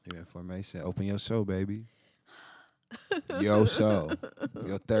Formation. Open your show, baby. Your show.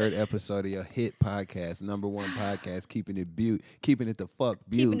 Your third episode of your hit podcast, #1 podcast, keeping it the fuck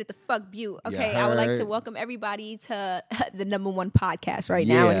beaut. Keeping it the fuck beaut. Okay, I would like to welcome everybody to the #1 podcast right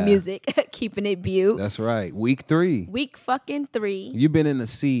now in music, keeping it beaut. That's right. Week 3. Week fucking 3. You've been in the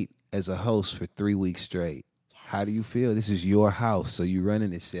seat as a host for 3 weeks straight. How do you feel? This is your house, so you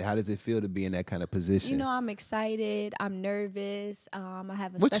running this shit. How does it feel to be in that kind of position? You know, I'm excited. I'm nervous. I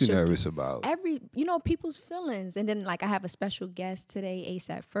have a what special. You nervous about? People's feelings, and then I have a special guest today,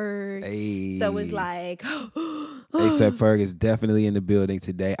 ASAP Ferg. Hey. So it's like ASAP Ferg is definitely in the building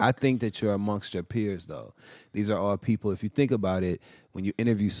today. I think that you're amongst your peers, though. These are all people. If you think about it, when you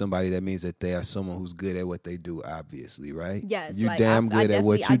interview somebody, that means that they are someone who's good at what they do, obviously, right? Yes. You're damn good at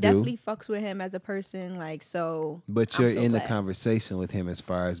what you do. I definitely fucks with him as a person, so. But you're in the conversation with him as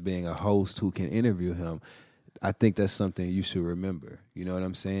far as being a host who can interview him. I think that's something you should remember. You know what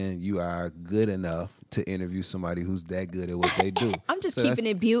I'm saying? You are good enough to interview somebody who's that good at what they do. I'm just keeping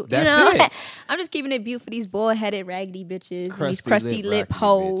it beaut. That's it. I'm just keeping it beaut for these bald-headed, raggedy bitches and these crusty lip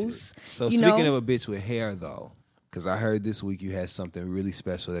hoes. So speaking of a bitch with hair, though, because I heard this week you had something really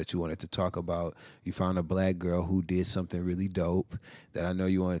special that you wanted to talk about. You found a black girl who did something really dope that I know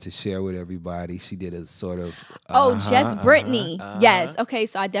you wanted to share with everybody. She did a sort of... Just Brittany. Yes. Okay,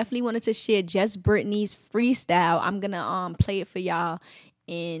 so I definitely wanted to share Just Brittany's freestyle. I'm going to play it for y'all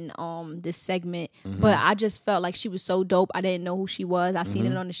in this segment, but I just felt like she was so dope. I didn't know who she was. I seen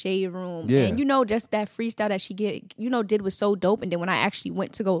it on the Shade Room, and just that freestyle that she did was so dope. And then when I actually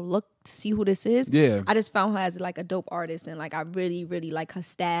went to go look to see who this is, I just found her as a dope artist, and I really really like her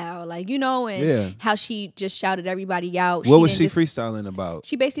style, and how she just shouted everybody out. What was she freestyling about?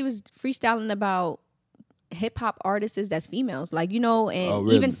 She basically was freestyling about hip hop artists that's females, and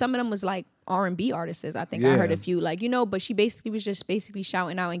really? even some of them was R&B artists. I think I heard a few, but she basically was just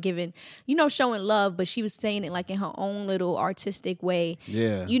shouting out and giving, showing love, but she was saying it in her own little artistic way.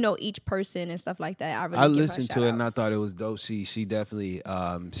 Yeah. Each person and stuff like that. I listened to it and I thought it was dope. She definitely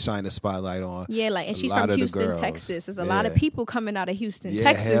shined a spotlight on. Yeah, and she's from Houston, Texas. There's a lot of people coming out of Houston,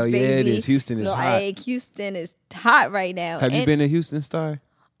 Texas, hell baby. Yeah, it is. Houston is hot. Houston is hot right now. Have you been to Houston, Star?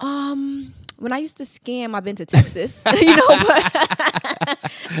 When I used to scam, I've been to Texas, but I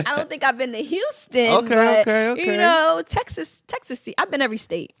don't think I've been to Houston. Okay. Texas. I've been every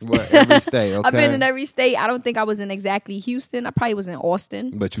state. What, every state? Okay. I've been in every state. I don't think I was in exactly Houston. I probably was in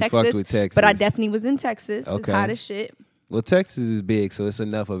Austin, but you Texas, fucked with Texas. But I definitely was in Texas. Okay. It's hot as shit. Well, Texas is big, so it's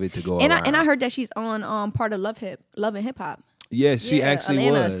enough of it to go around. And I heard that she's on part of Love and Hip Hop. Yes, she actually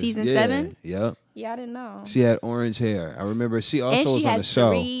Atlanta, was. Season 7. Yep. Yeah, I didn't know. She had orange hair. I remember she also was on the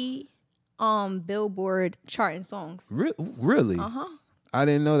show. And she has 3 Billboard charting songs. Really? I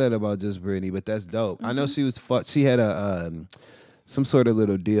didn't know that about Just Brittany, but that's dope. I know she was. She had some sort of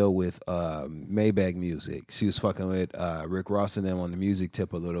little deal with Maybach Music. She was fucking with Rick Ross and them on the music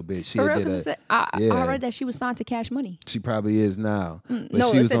tip a little bit. She I heard that she was signed to Cash Money. She probably is now.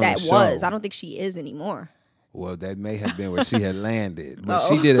 No, it said that was. I don't think she is anymore. Well, that may have been where she had landed. But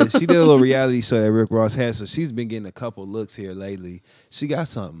she did a little reality show that Rick Ross had, so she's been getting a couple looks here lately. She got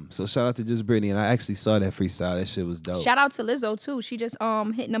something. So shout out to Just Brittany. And I actually saw that freestyle. That shit was dope. Shout out to Lizzo, too. She just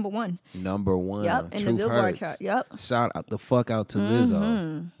hit #1. #1. Yep, in the Billboard chart. Yep. Shout out the fuck out to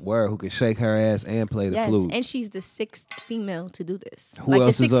Lizzo. Word, who can shake her ass and play the flute. And she's the 6th female to do this. Who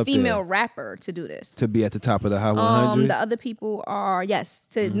else the is 6th up female there? rapper to do this. To be at the top of the Hot 100? The other people are, to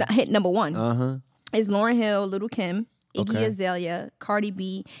hit #1. Is Lauryn Hill, Lil' Kim, Iggy Azalea, Cardi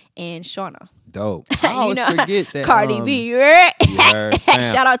B, and Shauna. Dope. I always forget that. Cardi B.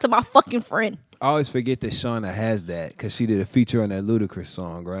 Shout out to my fucking friend. I always forget that Shauna has that because she did a feature on that Ludacris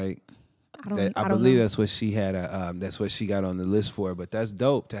song, right? I believe that's what she had. That's what she got on the list for. But that's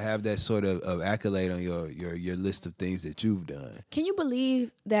dope to have that sort of accolade on your list of things that you've done. Can you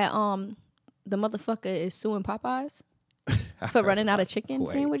believe that the motherfucker is suing Popeyes? For running out of chicken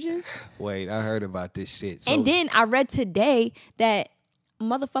sandwiches? Wait, I heard about this shit. And then I read today that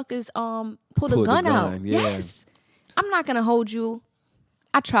motherfuckers pulled a gun out. Yeah. Yes. I'm not going to hold you.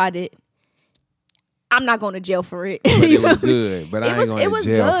 I tried it. I'm not going to jail for it. But it was good. But I ain't going to jail for it. It was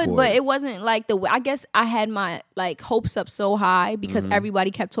good, but it wasn't I guess I had my hopes up so high because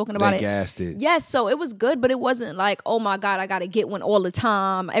everybody kept talking about it. They gassed it. Yes, so it was good, but it wasn't oh my God, I got to get one all the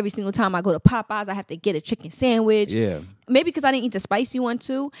time. Every single time I go to Popeyes, I have to get a chicken sandwich. Yeah. Maybe because I didn't eat the spicy one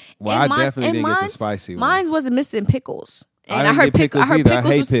too. Well, I definitely didn't get the spicy one. Mine wasn't missing pickles. And I heard pickles. I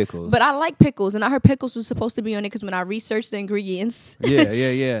hate pickles. But I like pickles, and I heard pickles was supposed to be on it because when I researched the ingredients, yeah,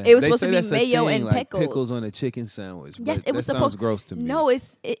 it was supposed to be mayo and pickles. Pickles on a chicken sandwich. Yes, it was supposed. Sounds gross to me. No,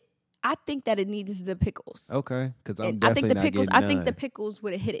 I think that it needs the pickles. Okay, because I think the pickles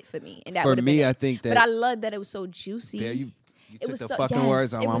would have hit it for me, and that for me, I think that. But I love that it was so juicy. There you took the fucking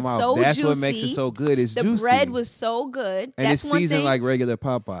words out of my mouth. So that's juicy. What makes it so good. It's the juicy. The bread was so good. And it's seasoned like regular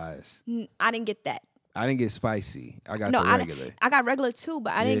Popeyes. I didn't get that. I didn't get spicy. I got the regular. I got regular too,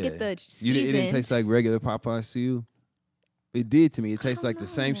 but I didn't get the seasoned. It didn't taste like regular Popeyes to you? It did to me. It tastes like the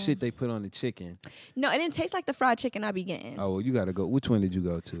same shit they put on the chicken. No, it didn't taste like the fried chicken I be getting. Oh, well, you got to go. Which one did you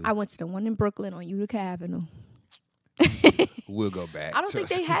go to? I went to the one in Brooklyn on Utica Avenue. We'll go back. I don't think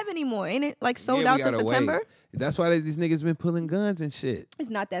they have anymore. Ain't it like sold out till September? Wait. That's why these niggas been pulling guns and shit. It's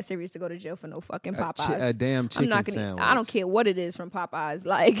not that serious to go to jail for no fucking Popeyes. A damn chicken sandwich. I don't care what it is from Popeyes.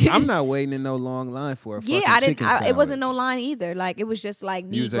 Like I'm not waiting in no long line for a fucking chicken sandwich. It wasn't no line either. Like it was just like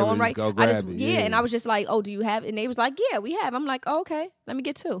me going right. And I was just like, oh, do you have? And they was like, yeah, we have. I'm like, oh, okay, let me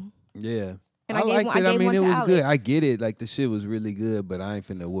get two. Yeah. And I gave one to it was Alex. good. I get it. Like the shit was really good, but I ain't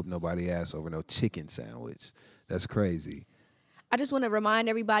finna whoop nobody ass over no chicken sandwich. That's crazy. I just want to remind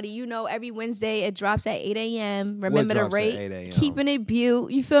everybody, every Wednesday it drops at 8 a.m. Remember to rate Keeping It Beaut.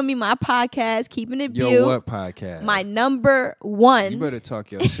 You feel me? My podcast, Keeping It Beaut. Yo, what podcast? My number one. You better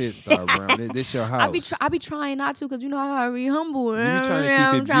talk your shit, Star Brown. This your house. I be trying not to because I be humble. You be trying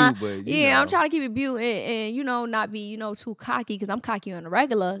to keep it beaut, but I'm trying to keep it beaut and not be too cocky because I'm cocky on the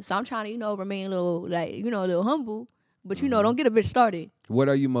regular. So I'm trying to remain a little a little humble. But don't get a bitch started. What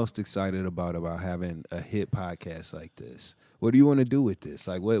are you most excited about having a hit podcast like this? What do you want to do with this?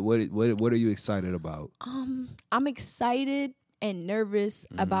 Like, what are you excited about? I'm excited and nervous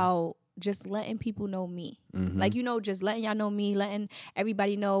about just letting people know me. Like, just letting y'all know me, letting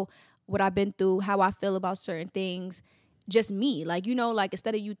everybody know what I've been through, how I feel about certain things. Just me. Like,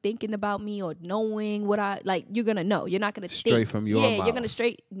 instead of you thinking about me or knowing what you're going to know. You're not going to straight from your mouth. Yeah, you're going to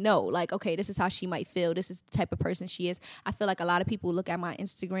straight know. Like, okay, this is how she might feel. This is the type of person she is. I feel like a lot of people look at my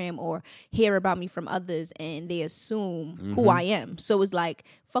Instagram or hear about me from others and they assume who I am. So it's like,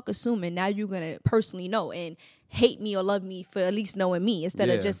 fuck assuming. Now you're going to personally know and hate me or love me for at least knowing me instead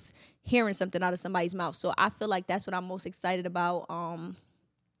of just hearing something out of somebody's mouth. So I feel like that's what I'm most excited about.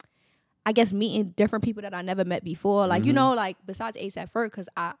 I guess meeting different people that I never met before. Like, besides ASAP Ferg, because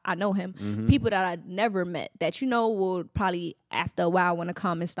I know him, people that I never met that, will probably after a while want to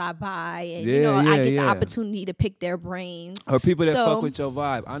come and stop by. And, I get the opportunity to pick their brains. Or people that fuck with your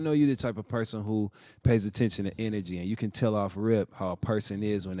vibe. I know you're the type of person who pays attention to energy, and you can tell off rip how a person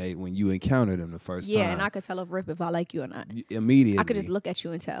is when you encounter them the first time. Yeah, and I could tell off rip if I like you or not. Immediately. I could just look at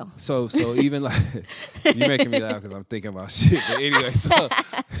you and tell. So even like, you're making me laugh because I'm thinking about shit. But anyway,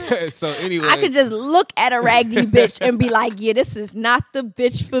 so anyway. I could just look at a raggedy bitch and be like, yeah, this is not the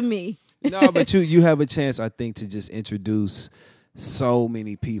bitch for me. No, but you have a chance, I think, to just introduce so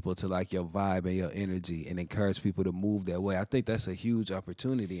many people to like your vibe and your energy and encourage people to move that way. I think that's a huge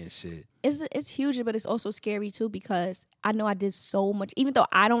opportunity and shit. It's huge, but it's also scary too because I know I did so much. Even though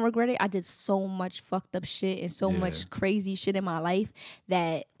I don't regret it, I did so much fucked up shit and so much crazy shit in my life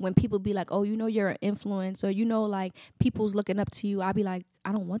that when people be like, oh, you're an influence or like people's looking up to you, I'll be like,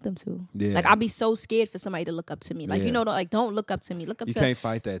 I don't want them to. Yeah. Like I'll be so scared for somebody to look up to me. Like don't look up to me. You can't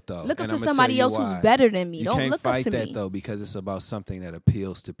fight that though. Look up to somebody else who's better than me. Don't look up to me. You can't fight that though because it's about something that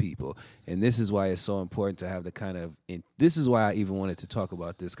appeals to people, and this is why it's so important to have the kind of. This is why I even wanted to talk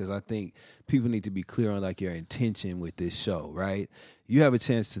about this because I think people need to be clear on like your intention with this show, right? You have a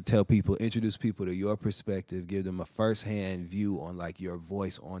chance to introduce people to your perspective, give them a first-hand view on like your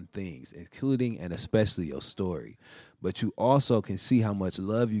voice on things, including and especially your story. But you also can see how much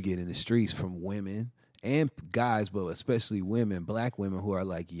love you get in the streets from women and guys, but especially women, black women who are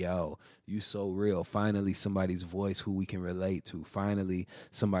like, yo, you so real. Finally, somebody's voice who we can relate to. Finally,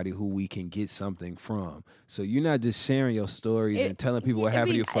 somebody who we can get something from. So you're not just sharing your stories and telling people what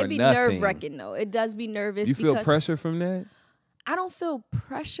happened to you for nothing. It be nerve-wracking, though. It does be nervous. You feel pressure from that? I don't feel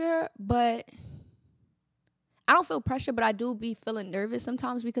pressure, but I do be feeling nervous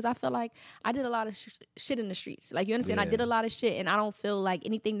sometimes because I feel like I did a lot of shit in the streets. Like, you understand? Yeah. I did a lot of shit, and I don't feel like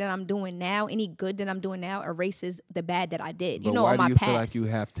anything that I'm doing now, any good that I'm doing now, erases the bad that I did. But why do you feel like you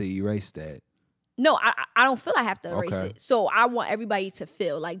have to erase that? No, I don't feel I have to erase it. So I want everybody to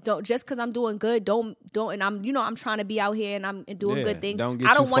feel like don't just because I'm doing good, don't and I'm trying to be out here and I'm doing good things. Don't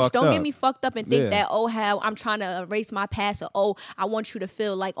get me fucked up and think that how I'm trying to erase my past or I want you to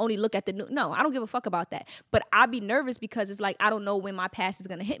feel like only look at the new. No, I don't give a fuck about that. But I be nervous because it's like I don't know when my past is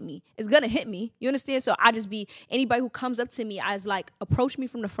gonna hit me. It's gonna hit me. You understand? So I just be anybody who comes up to me, I was like, approach me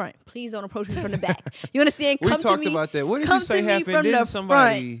from the front. Please don't approach me from the back. You understand? We talked about that. What did you say happened? Then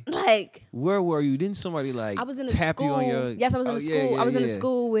somebody. like, where were you? Didn't somebody like I was in a tap school. you on your? Yes, I was in a school. I was in a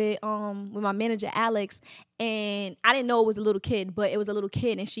school with my manager Alex, and I didn't know it was a little kid, but it was a little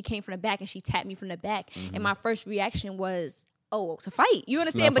kid, and she came from the back and she tapped me from the back, and my first reaction was, oh, to fight. You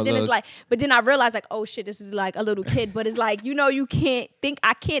understand? But then it's like, but then I realized like, oh shit, this is like a little kid. But it's like, you know, I can't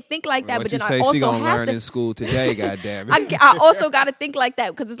think like that. What but you then say I also she gonna have learn to in school today, goddamn it. I also got to think like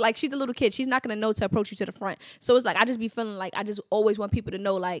that because it's like she's a little kid. She's not gonna know to approach you to the front. So it's like I just be feeling like I just always want people to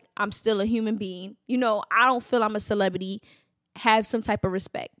know like I'm still a human being. You know, I don't feel I'm a celebrity. Have some type of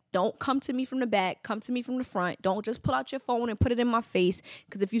respect. Don't come to me from the back. Come to me from the front. Don't just pull out your phone and put it in my face.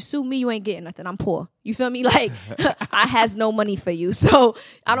 Because if you sue me, you ain't getting nothing. I'm poor. You feel me? Like I has no money for you. So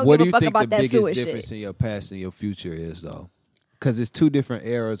I don't give a fuck about that sewer shit. What do you think the biggest difference in your past and your future is though? Because it's two different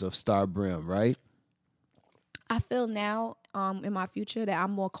eras of Star Brim, right? I feel now in my future that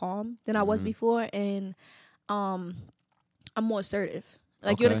I'm more calm than I was before, and I'm more assertive.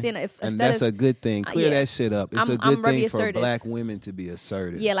 Like, you understand? And that's a good thing. Clear that shit up. It's a good thing for black women to be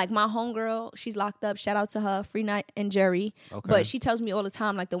assertive. Yeah, like my homegirl, she's locked up. Shout out to her, Free Night and Jerry. Okay. But she tells me all the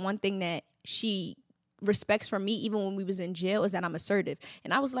time, like, the one thing that she respects from me, even when we was in jail, is that I'm assertive.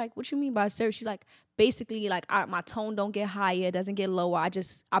 And I was like, what you mean by assertive? She's like, basically, like, my tone don't get higher, it doesn't get lower. I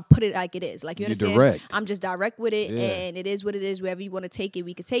put it like it is. Like, you understand? Direct. I'm just direct with it, and it is what it is. Wherever you want to take it,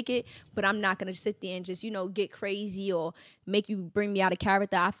 we can take it. But I'm not gonna sit there and just, you know, get crazy or make you bring me out of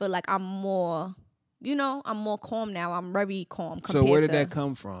character. I feel like I'm more, you know, I'm more calm now. I'm very calm. So where did that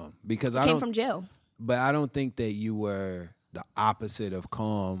come from? Because I came from jail. But I don't think that you were the opposite of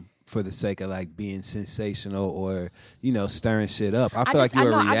calm for the sake of like being sensational or, you know, stirring shit up. I feel like you were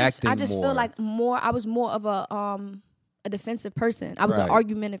reacting more. I just feel like I was more of a defensive person. I was an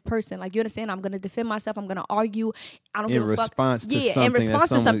argumentative person. Like, you understand? I'm gonna defend myself. I'm gonna argue. I don't give a fuck. In response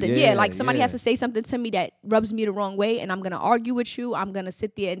to something. Yeah, like somebody has to say something to me that rubs me the wrong way, and I'm gonna argue with you. I'm gonna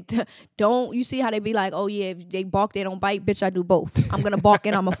sit there and don't. You see how they be like, oh yeah, if they bark, they don't bite. Bitch, I do both. I'm gonna bark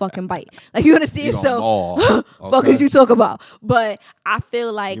and I'm a fucking bite. Like, you understand? You so fuck is you talk about? But I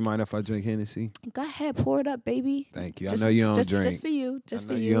feel like. You mind if I drink Hennessy? Go ahead, pour it up, baby. Thank you. I know you don't drink. Just for you. Just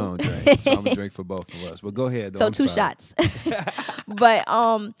for you. You don't drink, so I'm gonna drink for both of us. But go ahead. Though. So 2 shots. But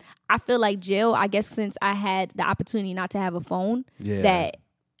I feel like jail, I guess since I had the opportunity not to have a phone, that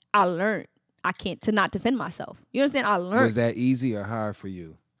I learned to not defend myself. You understand? I learned. Was that easy or hard for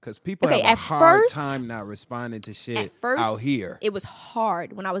you? Because people have a hard time not responding to shit out here. It was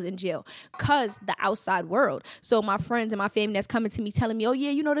hard when I was in jail because the outside world. So my friends and my family that's coming to me telling me, oh yeah,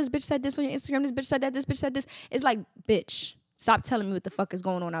 you know this bitch said this on your Instagram, this bitch said that, this bitch said this. It's like, bitch, stop telling me what the fuck is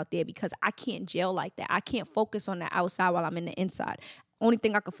going on out there because I can't jail like that. I can't focus on the outside while I'm in the inside. Only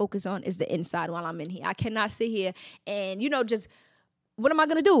thing I can focus on is the inside while I'm in here. I cannot sit here and, you know, just... What am I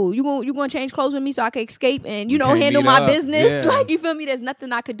gonna do? You gonna change clothes with me so I can escape and, you know, handle my business? Yeah. Like, you feel me? There's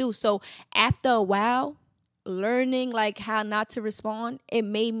nothing I could do. So after a while, learning like how not to respond, it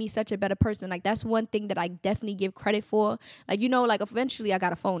made me such a better person. Like, that's one thing that I definitely give credit for. Like, you know, like eventually I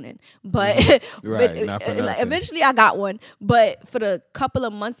got a phone in, but, right, not for like, eventually I got one. But for the couple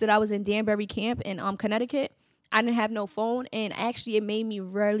of months that I was in Danbury camp in Connecticut, I didn't have no phone, and actually it made me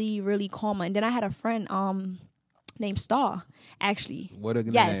really, really calmer. And then I had a friend named Star, actually. What a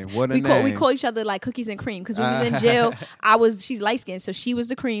name. What a name. We call each other like cookies and cream because when we was in jail, she's light skinned, so she was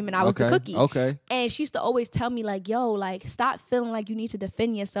the cream and I was the cookie. Okay. And she used to always tell me like, yo, like, stop feeling like you need to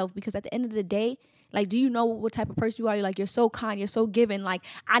defend yourself because at the end of the day, like, do you know what type of person you are? You're like, you're so kind, you're so giving. Like,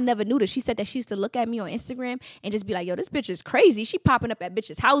 I never knew this. She said that she used to look at me on Instagram and just be like, yo, this bitch is crazy. She popping up at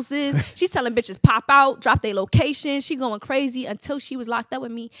bitches' houses. She's telling bitches pop out, drop their location. She going crazy until she was locked up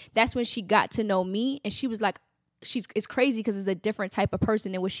with me. That's when she got to know me. And she was like, it's crazy because it's a different type of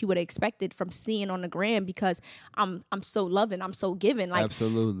person than what she would have expected from seeing on the gram because I'm so loving, I'm so giving. Like,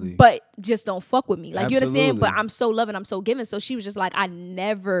 absolutely. But just don't fuck with me. Like, you understand? But I'm so loving, I'm so giving. So she was just like, I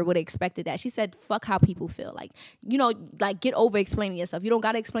never would have expected that. She said, fuck how people feel. Like, you know, like, get over explaining yourself. You don't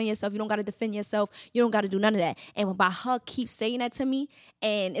got to explain yourself. You don't got to defend yourself. You don't got to do none of that. And by her keep saying that to me,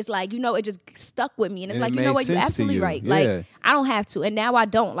 and it's like, you know, it just stuck with me. And it's like, you know what? You're absolutely right. Yeah. Like, I don't have to. And now I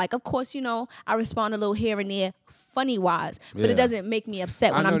don't. Like, of course, you know, I respond a little here and there, funny wise, but it doesn't make me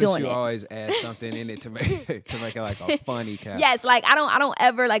upset when I'm doing it. You always add something in it to make it like a funny kind. Yes, like I don't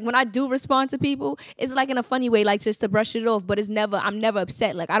ever, like, when I do respond to people, it's like in a funny way, like just to brush it off, but I'm never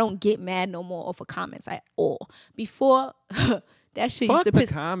upset. Like, I don't get mad no more off of comments at all. Before that shit used to piss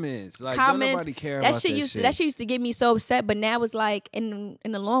comments. Like, don't nobody care about that shit. That shit used to get me so upset, but now it's like in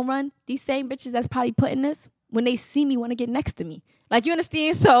the long run, these same bitches that's probably putting this when they see me want to get next to me. Like, you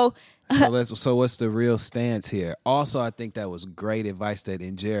understand? So what's the real stance here? Also, I think that was great advice that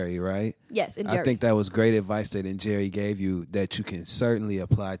Jerry, right? Yes, Jerry. I think that was great advice that Jerry gave you that you can certainly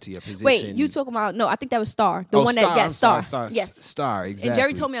apply to your position. Wait, you talking about, no, I think that was Star. The one that gets Star. Yes. Star, exactly. And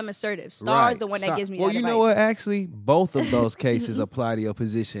Jerry told me I'm assertive. Star is the one that gives me that advice. Well, you know what? Actually, both of those cases apply to your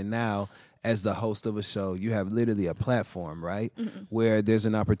position now. As the host of a show, you have literally a platform, right? Where there's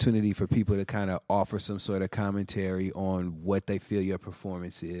an opportunity for people to kind of offer some sort of commentary on what they feel your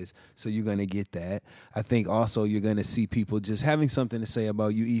performance is. So you're going to get that. I think also you're going to see people just having something to say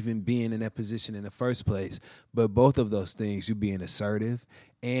about you even being in that position in the first place. But both of those things, you being assertive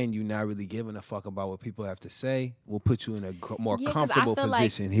and you not really giving a fuck about what people have to say, will put you in a more comfortable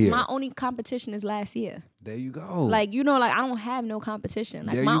position like here. My only competition is last year. There you go. Like, you know, like I don't have no competition.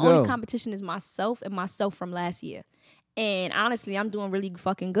 Like my only competition is myself and myself from last year. And honestly, I'm doing really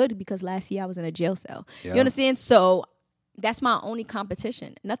fucking good because last year I was in a jail cell. Yeah. You understand? So that's my only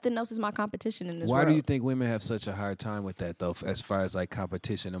competition. Nothing else is my competition in this world. Why do you think women have such a hard time with that, though, as far as like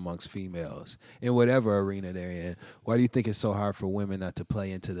competition amongst females in whatever arena they're in? Why do you think it's so hard for women not to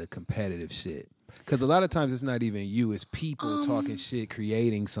play into the competitive shit? Because a lot of times it's not even you, it's people talking shit,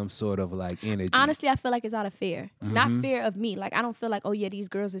 creating some sort of like energy. Honestly, I feel like it's out of fear. Not fear of me. Like, I don't feel like, oh yeah, these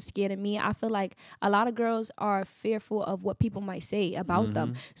girls are scared of me. I feel like a lot of girls are fearful of what people might say about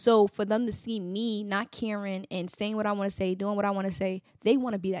them. So for them to see me not caring and saying what I want to say, doing what I want to say, they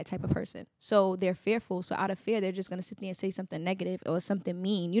want to be that type of person. So they're fearful. So out of fear, they're just going to sit there and say something negative or something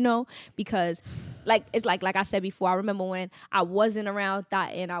mean, you know? Because like it's like I said before, I remember when I wasn't around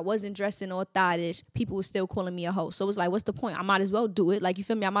thought and I wasn't dressing all thottish, people were still calling me a hoe. So it was like, what's the point? I might as well do it. Like, you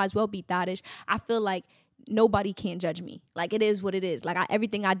feel me? I might as well be thottish. I feel like nobody can judge me. Like, it is what it is. Like,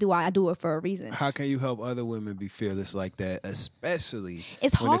 everything I do it for a reason. How can you help other women be fearless like that, especially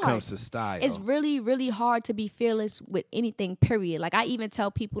when it comes to style? It's really, really hard to be fearless with anything, period. Like, I even tell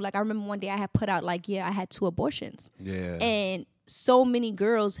people, like, I remember one day I had put out, like, yeah, I had 2 abortions. Yeah. And so many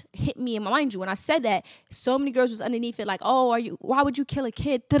girls hit me, and mind you, when I said that, so many girls was underneath it like, oh, why would you kill a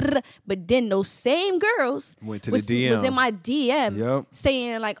kid? But then those same girls went to the DM. Was in my DM yep.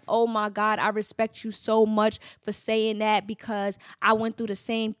 saying like, oh my God, I respect you so much for saying that because I went through the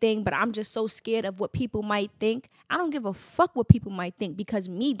same thing, but I'm just so scared of what people might think. I don't give a fuck what people might think because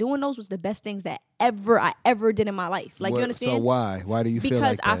me doing those was the best things that I ever did in my life. Like, you understand? So why? Why do you feel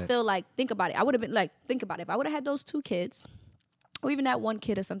like that? Because I feel like, think about it. I would have been like, think about it. If I would have had those 2 kids, or even that 1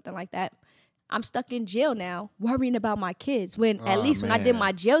 kid or something like that, I'm stuck in jail now worrying about my kids. When at least when I did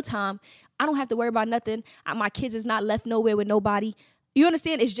my jail time, I don't have to worry about nothing. My kids is not left nowhere with nobody. You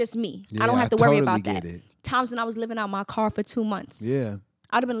understand? It's just me. Yeah, I don't have to worry about that. It. Times when I was living out my car for 2 months. Yeah.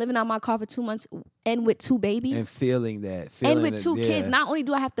 I'd have been living out my car for 2 months and with 2 babies. And feeling that. And with 2 kids. Not only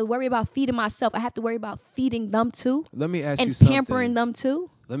do I have to worry about feeding myself, I have to worry about feeding them too. Let me ask you something. And pampering them too.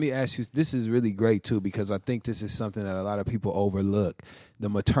 Let me ask you, this is really great too, because I think this is something that a lot of people overlook. The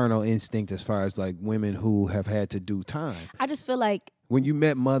maternal instinct as far as like women who have had to do time. I just feel like. When you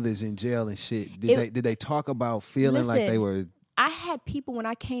met mothers in jail and shit, did they talk about feeling like they were. I had people when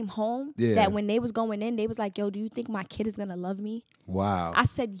I came home that when they was going in, they was like, yo, do you think my kid is going to love me? Wow. I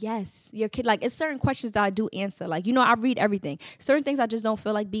said, yes, your kid. Like, it's certain questions that I do answer. Like, you know, I read everything. Certain things I just don't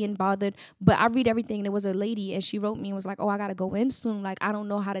feel like being bothered, but I read everything. And there was a lady and she wrote me and was like, oh, I got to go in soon. Like, I don't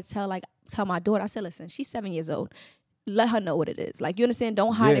know how to tell my daughter. I said, listen, she's 7 years old. Let her know what it is. Like, you understand?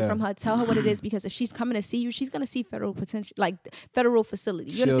 Don't hide it from her. Tell her what it is, because if she's coming to see you, she's gonna see federal potential, like federal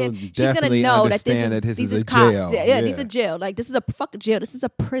facility. You understand? She's gonna know that this is a cops. Jail. Yeah, these are jail. Like, this is a fucking jail. This is a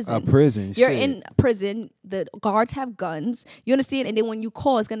prison. A prison. You're in prison. The guards have guns. You understand? And then when you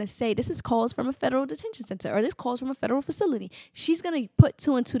call, it's gonna say this is calls from a federal detention center or this calls from a federal facility. She's gonna put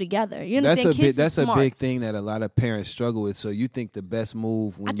 2 and 2 together. You understand? That's a big thing that a lot of parents struggle with. So you think the best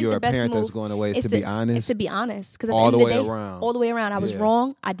move when you're a parent that's going away is to be honest? It's to be honest, because all the way around. All the way around. I was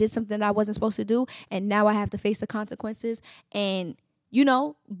wrong. I did something that I wasn't supposed to do, and now I have to face the consequences and, you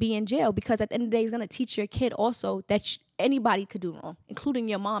know, be in jail, because at the end of the day, it's going to teach your kid also that anybody could do wrong, including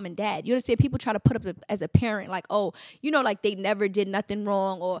your mom and dad. You understand? People try to put up as a parent like, oh, you know, like they never did nothing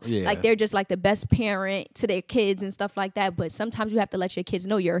wrong, or like they're just like the best parent to their kids and stuff like that. But sometimes you have to let your kids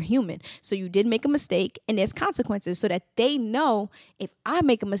know you're a human. So you did make a mistake and there's consequences, so that they know if I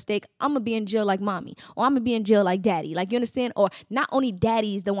make a mistake, I'm going to be in jail like mommy, or I'm going to be in jail like daddy. Like, you understand? Or not only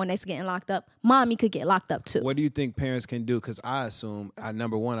daddy's the one that's getting locked up, mommy could get locked up too. What do you think parents can do? Because I assume,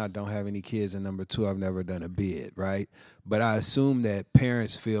 number one, I don't have any kids, and number 2, I've never done a bid, right? But I assume that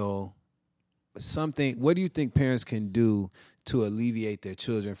parents feel something. What do you think parents can do to alleviate their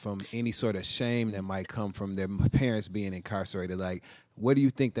children from any sort of shame that might come from their parents being incarcerated? Like, what do you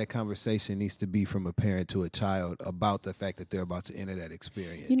think that conversation needs to be from a parent to a child about the fact that they're about to enter that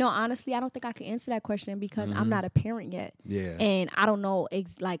experience? You know, honestly, I don't think I can answer that question because I'm not a parent yet. Yeah. And I don't know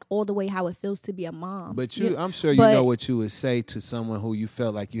like all the way how it feels to be a mom. But I'm sure you know what you would say to someone who you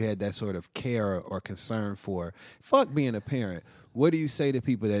felt like you had that sort of care or concern for. Fuck being a parent. What do you say to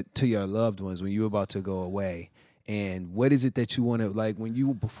people to your loved ones when you're about to go away? And what is it that you wanted, like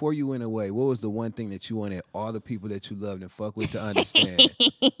before you went away, what was the one thing that you wanted all the people that you loved and fuck with to understand?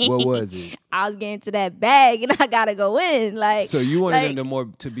 What was it? I was getting to that bag and I gotta go in. Like, so you wanted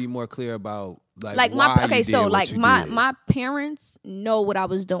them to be more clear about my parents know what I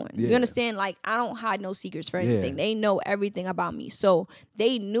was doing. Yeah. You understand? Like, I don't hide no secrets for anything. They know everything about me. So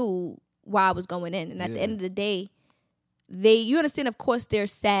they knew why I was going in. And at the end of the day, you understand, of course, they're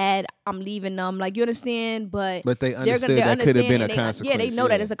sad. I'm leaving them. Like, you understand? But they understood that could have been a consequence. Yeah, they know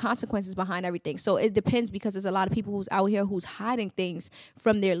that there's a consequences behind everything. So it depends because there's a lot of people who's out here who's hiding things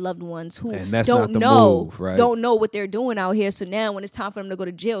from their loved ones who don't know what they're doing out here. So now when it's time for them to go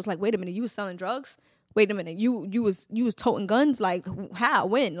to jail, it's like, wait a minute, you was selling drugs? Wait a minute, you was toting guns? Like, how?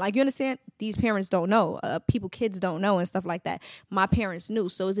 When? Like, you understand? These parents don't know. Kids don't know and stuff like that. My parents knew.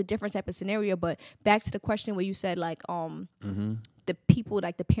 So it's a different type of scenario. But back to the question where you said, like, the people,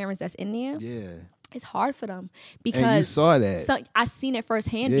 like the parents that's in there. Yeah. It's hard for them. Because and you saw that. I seen it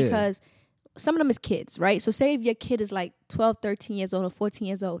firsthand because some of them is kids, right? So say if your kid is like 12, 13 years old or 14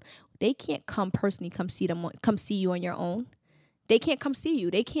 years old, they can't come see you on your own. They can't come see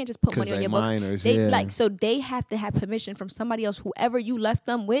you. They can't just put money on your books. So they have to have permission from somebody else. Whoever you left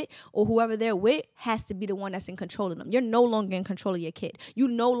them with or whoever they're with has to be the one that's in control of them. You're no longer in control of your kid. You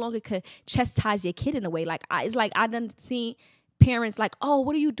no longer could chastise your kid in a way. Like I done seen parents like, oh,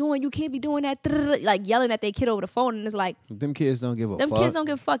 what are you doing? You can't be doing that. Like yelling at their kid over the phone, and it's like them kids don't give a fuck. Them kids don't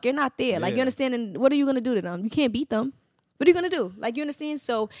give a fuck. You're not there. Like, you understand? And what are you gonna do to them? You can't beat them. What are you gonna do? Like, you understand?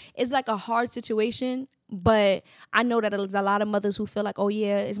 So it's like a hard situation. But I know that there's a lot of mothers who feel like, oh,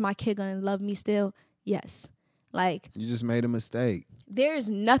 yeah, is my kid going to love me still? Yes. Like, you just made a mistake. There's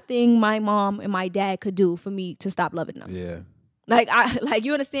nothing my mom and my dad could do for me to stop loving them. Yeah. Like,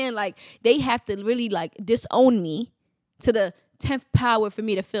 you understand? Like, they have to really, like, disown me to the 10th power for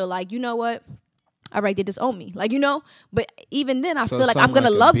me to feel like, you know what? All right, they disown me. Like, you know? But even then, I feel like I'm going to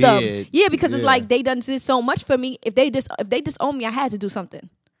love them. Yeah, because it's like they done did so much for me. If they disown me, I had to do something.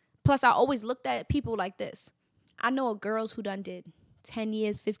 Plus, I always looked at people like this. I know girls who done did 10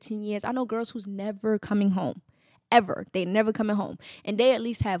 years, 15 years. I know girls who's never coming home. Ever. They never coming home. And they at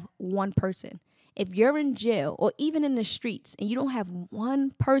least have one person. If you're in jail or even in the streets and you don't have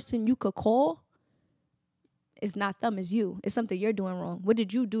one person you could call, it's not them, it's you. It's something you're doing wrong. What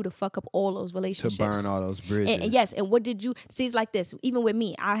did you do to fuck up all those relationships? To burn all those bridges. And yes, and what did you... See, it's like this. Even with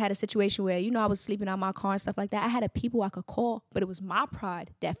me, I had a situation where, I was sleeping out my car and stuff like that. I had people I could call, but it was my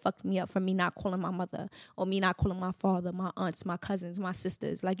pride that fucked me up for me not calling my mother or me not calling my father, my aunts, my cousins, my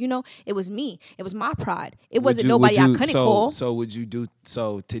sisters. Like, it was me. It was my pride. It wasn't nobody I couldn't call. So would you do...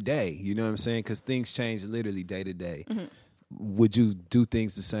 So today, you know what I'm saying? Because things change literally day to day. Mm-hmm. Would you do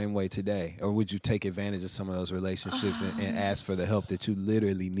things the same way today? Or would you take advantage of some of those relationships and ask for the help that you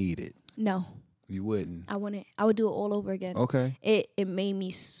literally needed? No. You wouldn't? I wouldn't. I would do it all over again. Okay. It made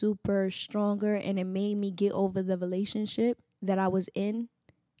me super stronger and it made me get over the relationship that I was in,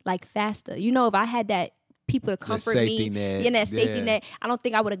 like, faster. If I had that people to comfort me in that safety net, I don't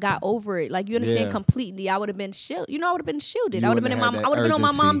think I would have got over it. Like, you understand completely. I would have been shielded. I would have been shielded. I would have been on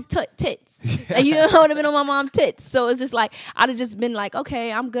my mom's tits. Like, I would have been on my mom's tits. So it's just like, I'd have just been like,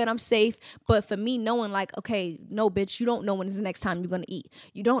 okay, I'm good, I'm safe. But for me, knowing like, okay, no, bitch, you don't know when is the next time you're gonna eat.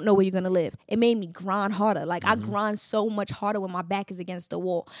 You don't know where you're gonna live. It made me grind harder. Like, I grind so much harder when my back is against the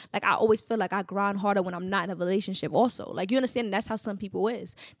wall. Like, I always feel like I grind harder when I'm not in a relationship also. Like, you understand? That's how some people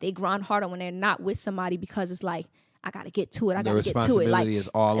is. They grind harder when they're not with somebody because it's like, I gotta get to it. I gotta get to it. The responsibility is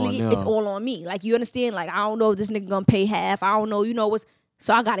all on them. It's all on me. Like, you understand? Like, I don't know if this nigga gonna pay half. I don't know, what's...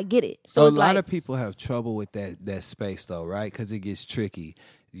 So I gotta get it. So a lot of people have trouble with that space though, right? Because it gets tricky.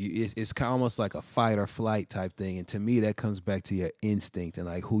 It's almost like a fight or flight type thing. And to me, that comes back to your instinct and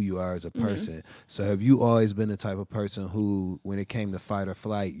like who you are as a person. Mm-hmm. So have you always been the type of person who, when it came to fight or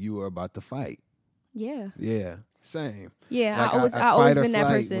flight, you were about to fight? Yeah. Yeah. Same. Yeah, like I always been that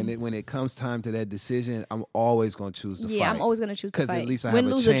person. When it comes time to that decision, I'm always going to choose to fight. Yeah, I'm always going to choose to fight. Because at least I have a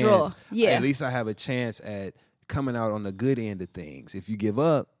chance. Win, lose, or draw. Yeah. At least I have a chance at coming out on the good end of things. If you give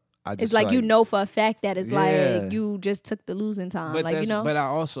up, it's like for a fact that it's like you just took the losing time. But like, But I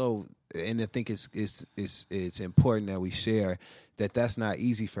also, and I think it's important that we share that's not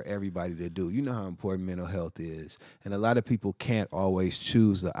easy for everybody to do. You know how important mental health is, and a lot of people can't always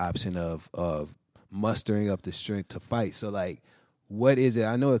choose the option of mustering up the strength to fight. So like, what is it?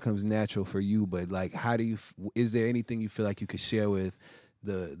 I know it comes natural for you, but like, how do you? Is there anything you feel like you could share with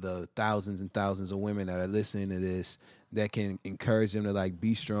the thousands and thousands of women that are listening to this that can encourage them to like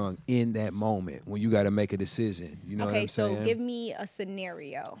be strong in that moment when you got to make a decision? You know what I'm saying? Okay, so give me a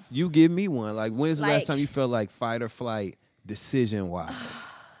scenario. You give me one. Like, when is the last time you felt like fight or flight decision wise?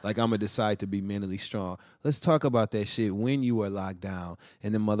 Like, I'm going to decide to be mentally strong. Let's talk about that shit when you were locked down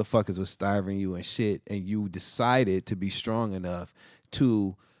and the motherfuckers was starving you and shit, and you decided to be strong enough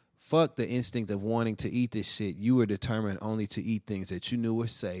to fuck the instinct of wanting to eat this shit. You were determined only to eat things that you knew were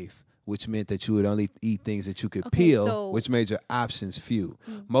safe, which meant that you would only eat things that you could peel, which made your options few.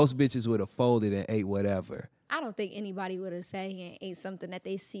 Most bitches would have folded and ate whatever. I don't think anybody would have sat here and ate something that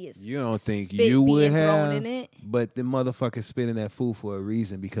they see as you don't think you would have, but the motherfuckers spitting that food for a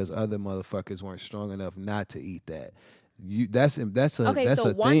reason because other motherfuckers weren't strong enough not to eat that. That's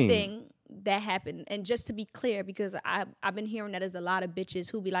a one thing that happened, and just to be clear, because I've been hearing that there's a lot of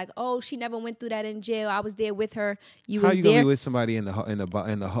bitches who be like, oh, she never went through that in jail. I was there with her. How was you there? Gonna be with somebody in the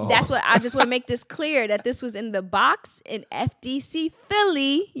hall? That's what I just want to make this clear, that this was in the box in FDC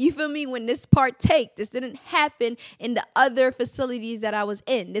Philly. You feel me? When this this didn't happen in the other facilities that I was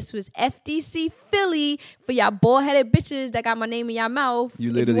in. This was FDC Philly for y'all bald-headed bitches that got my name in your mouth.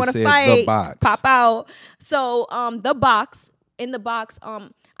 You literally said fight, the box. Pop out. So the box. In the box,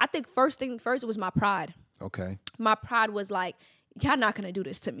 I think first it was my pride. Okay. My pride was like, y'all not gonna do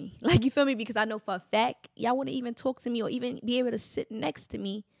this to me. Like, you feel me? Because I know for a fact y'all wouldn't even talk to me or even be able to sit next to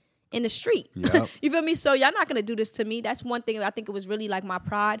me in the street. Yep. You feel me? So y'all not gonna do this to me. That's one thing. I think it was really like my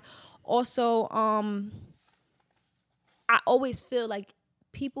pride. Also, I always feel like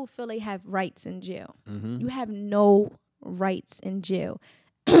people feel they have rights in jail. You have no rights in jail.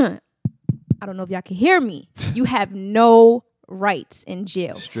 I don't know if y'all can hear me. You have no rights in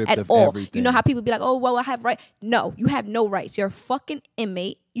jail at all. Everything. You know how people be like, oh, well, I have rights. No, you have no rights. You're a fucking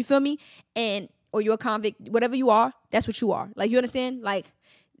inmate. You feel me? Or you're a convict, whatever you are, that's what you are. Like, you understand? Like,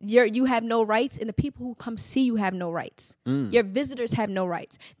 you have no rights, and the people who come see you have no rights. Your visitors have no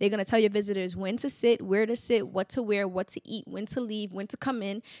rights. They're going to tell your visitors when to sit, where to sit, what to wear, what to eat, when to leave, when to come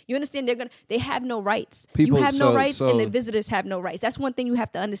in. You understand? They have no rights. You have no rights, and the visitors have no rights. That's one thing you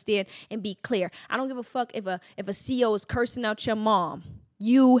have to understand and be clear. I don't give a fuck if a CEO is cursing out your mom.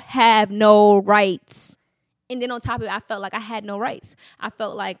 You have no rights. And then on top of it, I felt like I had no rights. I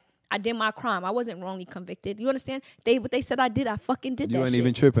felt like I did my crime. I wasn't wrongly convicted. You understand? What they said I did, I fucking did that shit. You weren't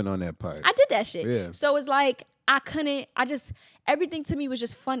even tripping on that part. I did that shit. Yeah. So it's like, everything to me was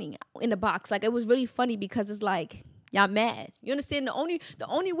just funny in the box. Like, it was really funny because it's like, y'all mad. You understand? The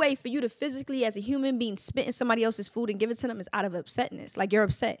only way for you to physically, as a human being, spit in somebody else's food and give it to them is out of upsetness. Like, you're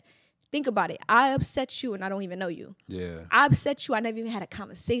upset. Think about it. I upset you and I don't even know you. Yeah. I upset you. I never even had a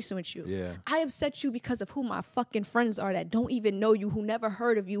conversation with you. Yeah. I upset you because of who my fucking friends are that don't even know you, who never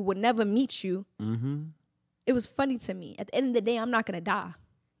heard of you, would never meet you. Mm-hmm. It was funny to me. At the end of the day, I'm not going to die.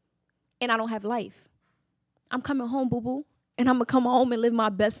 And I don't have life. I'm coming home, boo-boo. And I'm going to come home and live my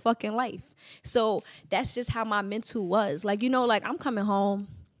best fucking life. So that's just how my mental was. Like, like, I'm coming home.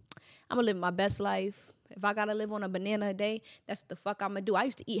 I'm going to live my best life. If I got to live on a banana a day, that's what the fuck I'm going to do. I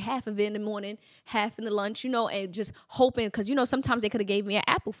used to eat half of it in the morning, half in the lunch, and just hoping, because, sometimes they could have gave me an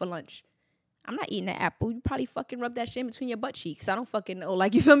apple for lunch. I'm not eating that apple. You probably fucking rub that shit in between your butt cheeks. I don't fucking know.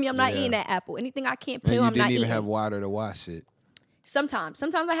 Like, you feel me? I'm not eating that apple. Anything I can't peel, I'm not eating. You didn't even have water to wash it. Sometimes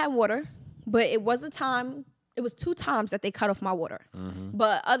I have water, but it was it was 2 times that they cut off my water. Mm-hmm.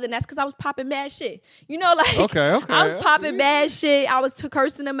 But other than that's because I was popping bad shit. Okay. I was popping bad shit. I was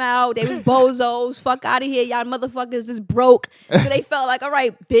cursing them out. They was bozos. Fuck out of here. Y'all motherfuckers is broke. So they felt like, all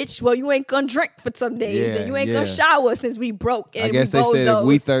right, bitch, well, you ain't gonna drink for some days. Then you ain't gonna shower since we broke. And I guess they said if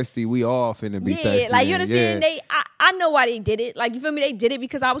we thirsty, we all finna be thirsty. Yeah, like, you understand? I know why they did it. Like, you feel me? They did it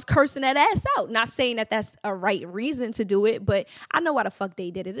because I was cursing that ass out. Not saying that that's a right reason to do it, but I know why the fuck they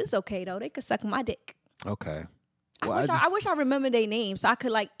did it. It's okay, though. They could suck my dick. Okay. Well, I wish I remember their names so I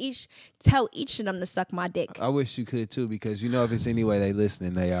could tell each of them to suck my dick. I wish you could too, because if it's any way they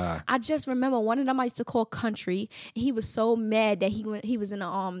listening, they are. I just remember one of them I used to call Country. He was so mad that he was in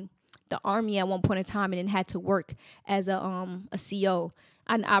the army at one point in time and then had to work as a CO.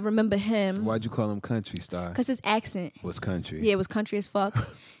 And I remember him. Why'd you call him Country, Star? Because his accent was country. Yeah, it was country as fuck.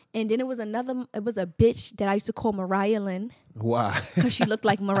 And then it was a bitch that I used to call Mariah Lynn. Why? Because she looked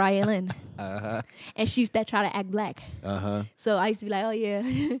like Mariah Lynn. Uh-huh. And she used to try to act black. Uh-huh. So I used to be like, oh,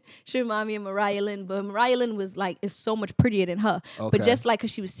 yeah, she remind me of Mariah Lynn. But Mariah Lynn is so much prettier than her. Okay. But just like,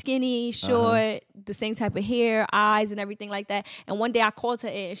 because she was skinny, short, the same type of hair, eyes, and everything like that. And one day I called her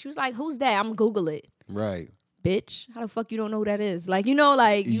in, and she was like, who's that? I'm going to Google it. Right. bitch, how the fuck you don't know who that is? Like, you know,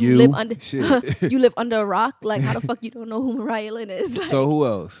 like you live under you live under a rock. Like, how the fuck you don't know who Mariah Lynn is? Like, so who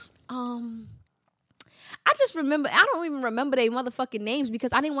else? I just remember, I don't even remember their motherfucking names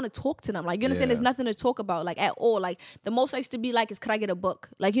because I didn't want to talk to them. Like, you understand? There's nothing to talk about, like, at all. Like, the most I used to be like is, could I get a book?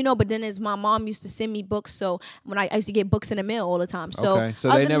 Like, you know, but then as my mom used to send me books, so when I used to get books in the mail all the time. So, okay.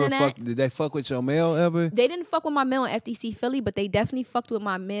 So they never fucked, did they fuck with your mail ever? They didn't fuck with my mail in FDC Philly, but they definitely fucked with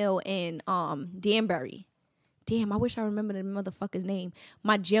my mail in Danbury. Damn, I wish I remembered the motherfucker's name.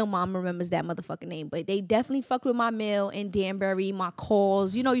 My jail mom remembers that motherfucking name. But they definitely fucked with my mail in Danbury, my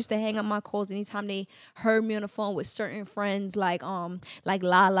calls. You know, used to hang up my calls anytime they heard me on the phone with certain friends like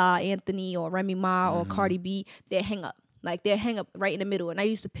Lala, Anthony, or Remy Ma, or Cardi B. They'd hang up. Like, they'd hang up right in the middle. And that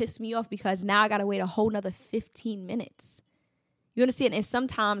used to piss me off because now I got to wait a whole nother 15 minutes. You understand? And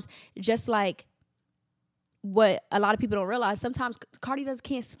sometimes, just like what a lot of people don't realize, sometimes Cardi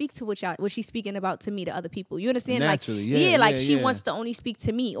can't speak to what she's speaking about to me to other people. You understand? Naturally, like she wants to only speak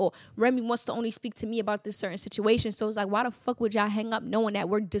to me, or Remy wants to only speak to me about this certain situation. So it's like, why the fuck would y'all hang up knowing that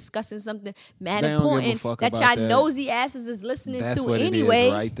we're discussing something mad important that y'all nosy asses is listening That's to what anyway? It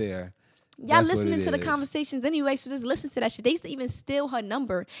is right there. Y'all listening to the conversations anyway, so just listen to that shit. They used to even steal her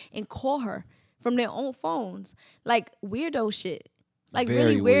number and call her from their own phones. Like, weirdo shit. Like,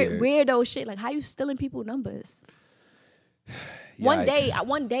 very really weirdo shit. Like, how you stealing people's numbers? One day,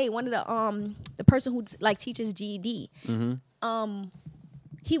 one of the person who like teaches GED,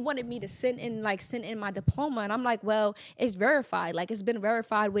 he wanted me to send in my diploma, and I'm like, well, it's verified. Like, it's been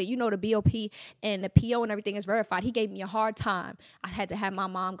verified with, you know, the BOP and the PO and everything is verified. He gave me a hard time. I had to have my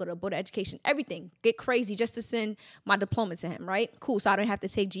mom go to a board of education, everything, get crazy just to send my diploma to him, right? Cool, so I don't have to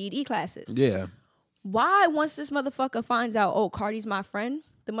take GED classes. Yeah. Why, once this motherfucker finds out, oh, Cardi's my friend,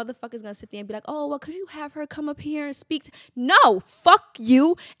 the motherfucker's gonna sit there and be like, oh, well, could you have her come up here and speak? No, fuck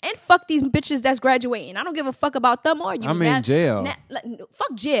you, and fuck these bitches that's graduating. I don't give a fuck about them or you. I'm in jail.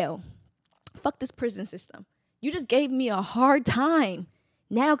 Fuck jail. Fuck this prison system. You just gave me a hard time.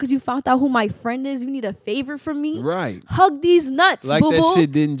 Now, because you found out who my friend is, you need a favor from me? Right. Hug these nuts, like boo-boo. That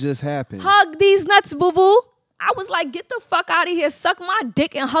shit didn't just happen. Hug these nuts, boo-boo. I was like, get the fuck out of here, suck my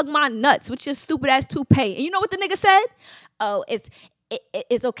dick and hug my nuts with your stupid ass toupee. And you know what the nigga said? Oh,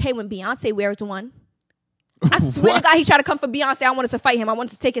 it's okay when Beyonce wears one. I swear to God, he tried to come for Beyonce. I wanted to fight him. I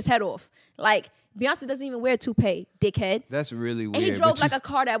wanted to take his head off. Like, Beyonce doesn't even wear a toupee, dickhead. That's really weird. And he drove like a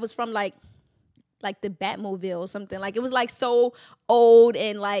car that was from like the Batmobile or something. Like, it was like so old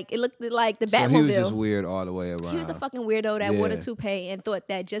and like it looked like the Batmobile. So he was just weird all the way around. He was a fucking weirdo that wore the toupee and thought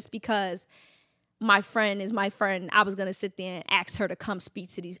that just because my friend is my friend, I was gonna sit there and ask her to come speak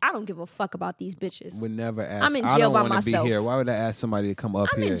to these. I don't give a fuck about these bitches. Would never ask. I'm in jail by myself. Be here. Why would I ask somebody to come up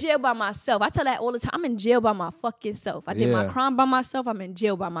here? I'm in jail by myself. I tell that all the time. I'm in jail by my fucking self. I did my crime by myself. I'm in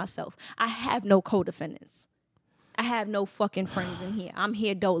jail by myself. I have no co-defendants. I have no fucking friends in here. I'm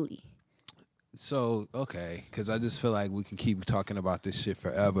here dolly. So, okay, because I just feel like we can keep talking about this shit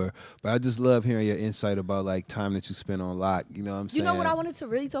forever. But I just love hearing your insight about, like, time that you spend on lock. You know what I'm saying? You know what I wanted to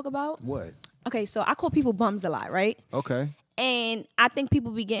really talk about? What? Okay, so I call people bums a lot, right? Okay. And I think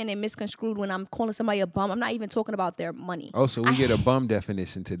people be getting it misconstrued when I'm calling somebody a bum. I'm not even talking about their money. Oh, so we get a bum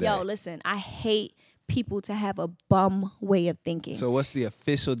definition today. Yo, listen, I hate people to have a bum way of thinking. So what's the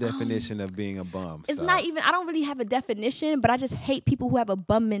official definition of being a bum? It's not even, I don't really have a definition, but I just hate people who have a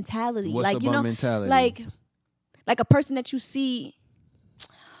bum mentality. What's a bum mentality? Like a person that you see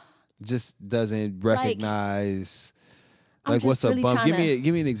just doesn't recognize. Like, what's really a bum?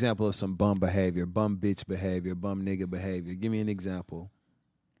 Give me an example of some bum behavior, bum bitch behavior, bum nigga behavior. Give me an example.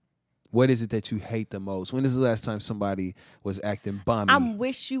 What is it that you hate the most? When is the last time somebody was acting bummy? I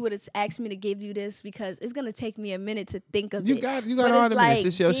wish you would have asked me to give you this because it's gonna take me a minute to think of it. You got all the minutes.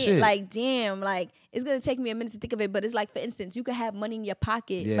 It's your shit. Like, damn, like it's gonna take me a minute to think of it. But it's like, for instance, you could have money in your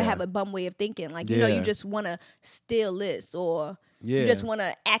pocket but have a bum way of thinking. Like, you know, you just wanna steal this or you just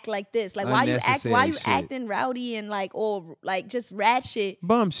wanna act like this. Like, why you acting rowdy and like, or like just rat shit,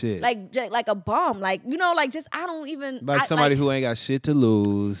 bum shit, like a bum, like, you know, like just I don't even like somebody who ain't got shit to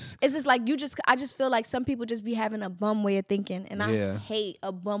lose. It's just like I just feel like some people just be having a bum way of thinking, and I hate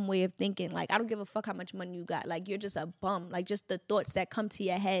a bum way of thinking. Like, I don't give a fuck how much money you got. Like, you're just a bum. Like, just the thoughts that come to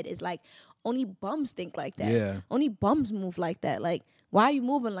your head is like, only bums think like that. Yeah. Only bums move like that. Like, why are you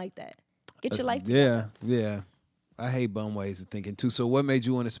moving like that? Get your life together. Yeah. I hate bum ways of thinking too. So what made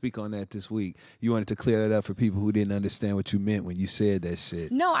you want to speak on that this week? You wanted to clear that up for people who didn't understand what you meant when you said that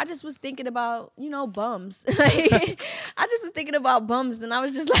shit. No, I just was thinking about, bums. I just was thinking about bums, and I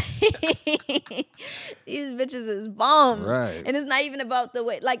was just like, these bitches is bums. Right. And it's not even about the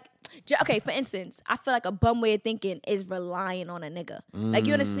way, like, Okay, for instance, I feel like a bum way of thinking is relying on a nigga. Like,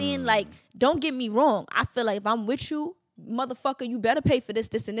 you understand? Like, don't get me wrong. I feel like if I'm with you, motherfucker, you better pay for this,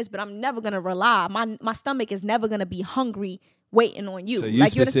 and this, but I'm never gonna rely. My stomach is never gonna be hungry waiting on you. So you like,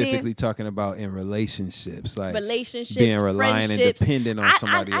 specifically talking about in relationships, like being reliant and dependent on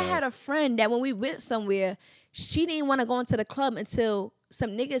somebody else. I had a friend that when we went somewhere, she didn't want to go into the club until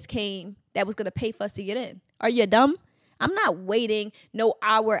some niggas came that was gonna pay for us to get in. Are you dumb? I'm not waiting no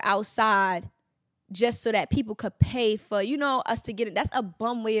hour outside just so that people could pay for, us to get it. That's a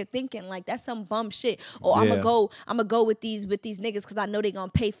bum way of thinking. Like, that's some bum shit. Or I'm gonna go with these niggas because I know they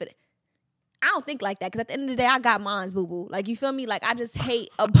gonna pay for it. I don't think like that, because at the end of the day, I got mines, boo-boo. Like, you feel me? Like, I just hate,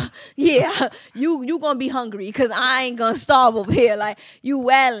 you gonna be hungry because I ain't gonna starve over here. Like, you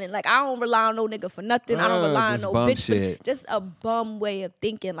wailing. Like, I don't rely on no nigga for nothing. I don't rely on no bitch for just a bum way of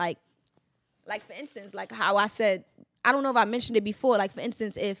thinking. Like, for instance, like how I said, I don't know if I mentioned it before. Like, for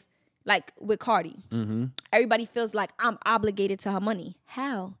instance, if, like, with Cardi, everybody feels like I'm obligated to her money.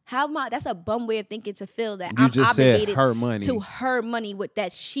 How am I? That's a bum way of thinking, to feel that I'm obligated her money. to her money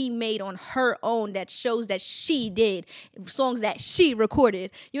that she made on her own, that shows that she did, songs that she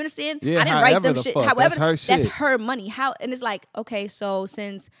recorded. You understand? Yeah, I didn't write them shit. However, that's her money. And it's like, okay, so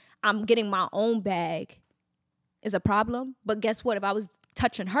since I'm getting my own bag, is a problem. But guess what? If I was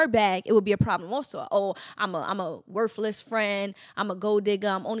touching her bag, it would be a problem also. Oh, I'm a worthless friend. I'm a gold digger.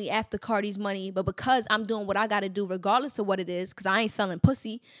 I'm only after Cardi's money. But because I'm doing what I got to do, regardless of what it is, because I ain't selling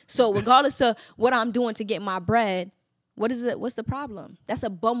pussy. So regardless of what I'm doing to get my bread, what is it? What's the problem? That's a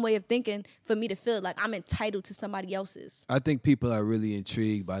bum way of thinking for me to feel like I'm entitled to somebody else's. I think people are really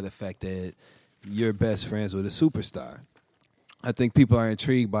intrigued by the fact that you're best friends with a superstar. I think people are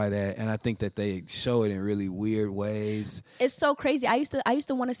intrigued by that, and I think that they show it in really weird ways. It's so crazy. I used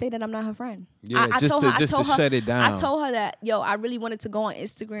to want to say that I'm not her friend. Yeah, I told her, shut it down. I told her that, I really wanted to go on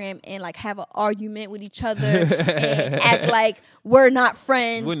Instagram and like have an argument with each other and act like we're not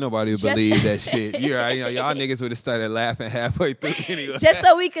friends. Wouldn't nobody believe that shit. You're right. Y'all niggas would have started laughing halfway through anyway. Just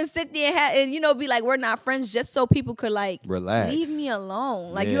so we could sit there and be like, we're not friends, just so people could like relax, leave me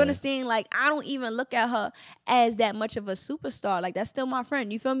alone. Like, you understand? Like, I don't even look at her as that much of a superstar. Like, that's still my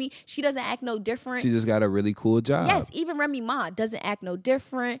friend. You feel me? She doesn't act no different. She just got a really cool job. Yes, even Remy Ma doesn't act no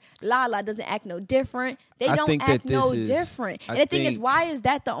different. Lala doesn't act no different. They don't act no different. And the thing is, why is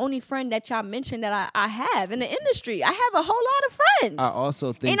that the only friend that y'all mentioned that I have in the industry? I have a whole lot of friends. I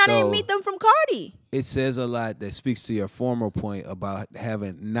also think, and I didn't meet them from Cardi. It says a lot that speaks to your former point about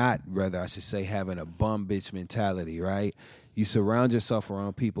having a bum bitch mentality, right? You surround yourself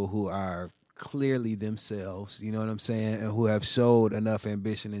around people who are clearly themselves, you know what I'm saying, and who have showed enough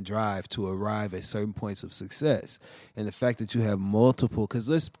ambition and drive to arrive at certain points of success. And the fact that you have multiple, because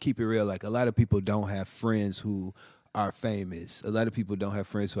let's keep it real, like a lot of people don't have friends who are famous. A lot of people don't have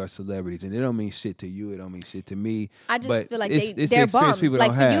friends who are celebrities, and it don't mean shit to you. It don't mean shit to me. I just feel like they're bums.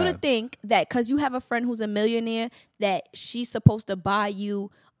 Like, for you to think that because you have a friend who's a millionaire, that she's supposed to buy you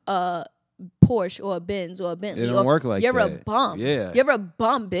a Porsche or a Benz or a Bentley. It don't work like you're that. You're a bum. Yeah. You're a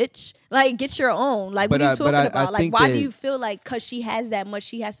bum, bitch. Like, get your own. Like, what are you talking about? Like, why do you feel like because she has that much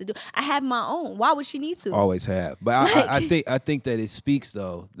she has to do? I have my own. Why would she need to? Always have. But I think that it speaks,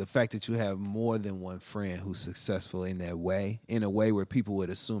 though, the fact that you have more than one friend who's successful in that way, in a way where people would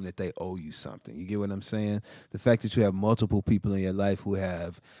assume that they owe you something. You get what I'm saying? The fact that you have multiple people in your life who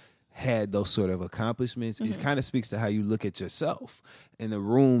have had those sort of accomplishments, it kind of speaks to how you look at yourself in the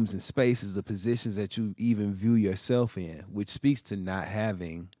rooms and spaces, the positions that you even view yourself in, which speaks to not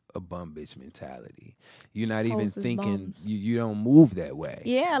having a bum bitch mentality. You're not even thinking, you don't move that way.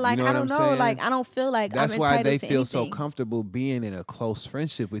 Yeah, like, you know I don't know. Saying? Like, I don't feel like that's I'm why entitled they to feel anything. so comfortable being in a close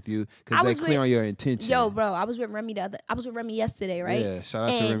friendship with you, because they're clear on your intention. Yo, bro, I was with Remy yesterday, right? Yeah, shout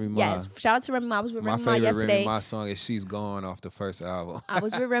out to Remy Ma. Yes, shout out to Remy Ma. I was with Remy Ma yesterday. My favorite Remy Ma song is "She's Gone" off the first album. I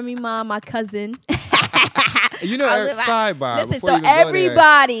was with Remy Ma, my cousin. You know, sidebar. Listen, so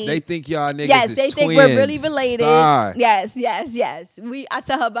everybody, they think y'all niggas yes, is they think twins, we're really related. Star. Yes. I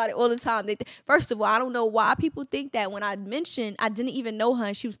tell her about it all the time. First of all, I don't know why people think that when I mentioned I didn't even know her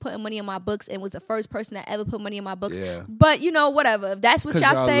and she was putting money in my books and was the first person that ever put money in my books. Yeah. But whatever. If that's what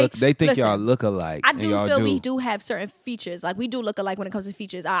y'all say, they think y'all look alike. I do feel we do have certain features. Like, we do look alike when it comes to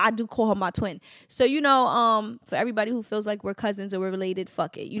features. I do call her my twin. So for everybody who feels like we're cousins or we're related,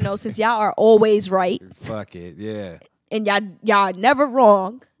 fuck it. Since y'all are always right. Fuck it, yeah. And y'all never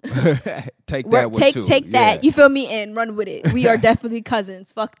wrong. Take that. You feel me? And run with it. We are definitely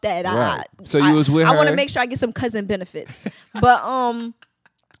cousins. Fuck that. Right. So you was with her? I want to make sure I get some cousin benefits. But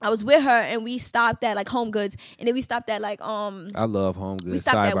I was with her and we stopped at like Home Goods, and then we stopped at like I love Home Goods. We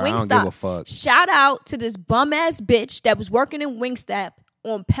stopped at Wingstop. I don't give a fuck. Shout out to this bum ass bitch that was working in Wingstop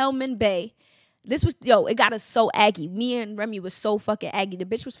on Pelman Bay. This was, it got us so aggy. Me and Remy was so fucking aggy. The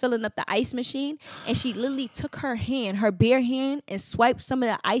bitch was filling up the ice machine, and she literally took her bare hand, and swiped some of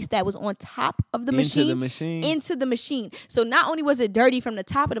the ice that was on top of the machine into the machine. So not only was it dirty from the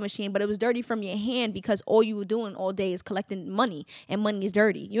top of the machine, but it was dirty from your hand, because all you were doing all day is collecting money, and money is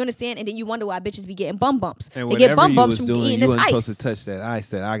dirty. You understand? And then you wonder why bitches be getting bum bumps. And they get bum bumps from doing, eating you this ice. You weren't supposed to touch that ice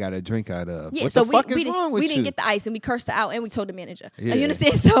that I got a drink out of. Yeah, what so the fuck is wrong with we you? didn't get the ice, and we cursed her out, and we told the manager. Yeah. You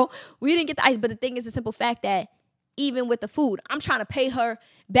understand? So we didn't get the ice, but the thing is the simple fact that even with the food, I'm trying to pay her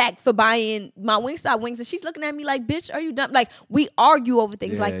back for buying my Wingstop wings, and she's looking at me like, bitch, are you dumb? Like, we argue over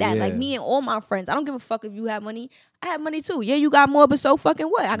things like that. Like, me and all my friends, I don't give a fuck if you have money. I have money too. Yeah, you got more, but so fucking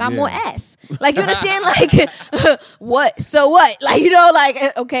what? I got more ass. Like, you understand? Like, what? So what? Like,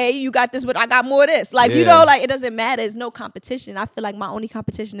 like, okay, you got this, but I got more of this. Like, like, it doesn't matter. There's no competition. I feel like my only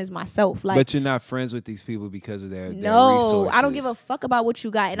competition is myself. Like, but you're not friends with these people because of their no, resources. I don't give a fuck about what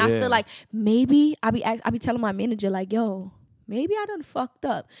you got. And I feel like maybe I be telling my manager, like, yo, maybe I done fucked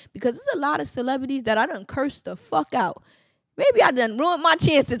up, because there's a lot of celebrities that I done cursed the fuck out. Maybe I done ruined my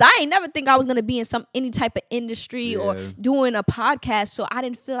chances. I ain't never think I was gonna be in any type of industry or doing a podcast. So I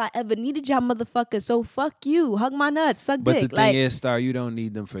didn't feel I ever needed y'all motherfuckers. So fuck you, hug my nuts, suck dick. But the thing is, Star, you don't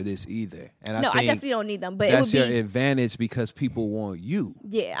need them for this either. And I definitely don't need them. But that's your advantage, because people want you.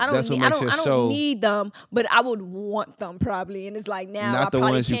 Yeah, I don't need them, but I would want them probably. And it's like now not I the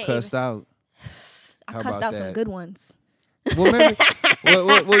ones you cussed out. I cussed out some good ones. Well, maybe.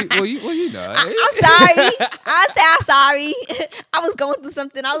 you know. I'm sorry. I'm sorry. I was going through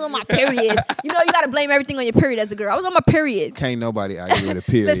something. I was on my period. You got to blame everything on your period as a girl. I was on my period. Can't nobody argue with a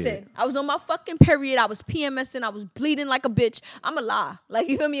period. Listen, I was on my fucking period. I was PMSing. I was bleeding like a bitch. I'm a lie. Like,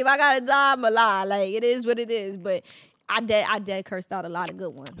 you feel me? If I got to lie, I'm a lie. Like, it is what it is. But I dead cursed out a lot of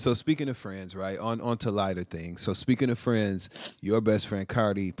good ones. So speaking of friends, right, on to lighter things. So speaking of friends, your best friend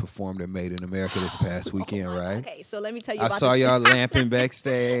Cardi performed at Made in America this past weekend, right? Okay, so let me tell you about this. I saw y'all lamping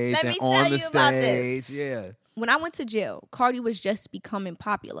backstage and on the stage. Yeah. When I went to jail, Cardi was just becoming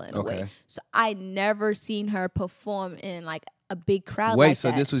popular in a way. So I never seen her perform in like a big crowd like that.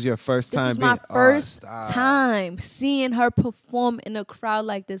 So this was your first time? This was my first time seeing her perform in a crowd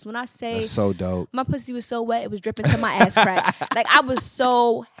like this. When I say that's so dope, my pussy was so wet, it was dripping to my ass crack. Like, I was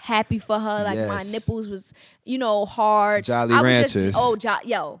so happy for her. Like, my nipples was, hard. Jolly Ranchers.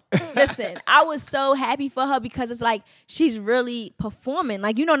 Listen, I was so happy for her, because it's like she's really performing.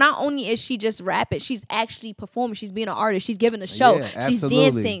 Like, not only is she just rapping, she's actually performing. She's being an artist. She's giving a show. Yeah, she's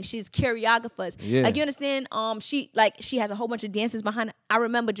dancing. She's choreographers. Yeah. Like, you understand? She has a whole bunch of dancers behind her. I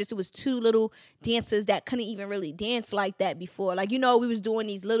remember it was two little dancers that couldn't even really dance like that before. Like, we was doing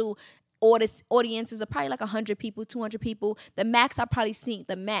these little audiences of probably like 100 people, 200 people. The max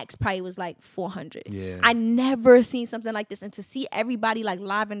probably was like 400. Yeah. I never seen something like this. And to see everybody like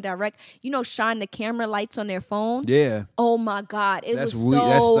live and direct, shine the camera lights on their phone. Yeah. Oh my God. That's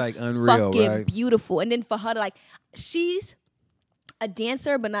like unreal, fucking right? beautiful. And then for her to she's a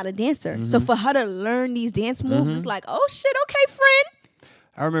dancer, but not a dancer. Mm-hmm. So for her to learn these dance moves, it's like, oh shit, okay, friend.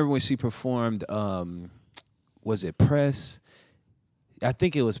 I remember when she performed, was it Press? I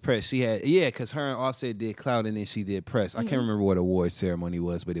think it was Press. She had, because her and Offset did Cloud, and then she did Press. I can't remember what award ceremony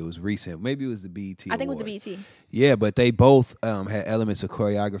was, but it was recent. Maybe it was the BET I think Awards. it was the BET. Yeah, but they both had elements of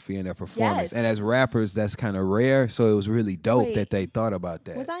choreography in their performance. Yes. And as rappers, that's kind of rare, so it was really dope that they thought about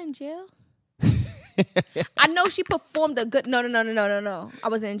that. Was I in jail? I know she performed a good. No. I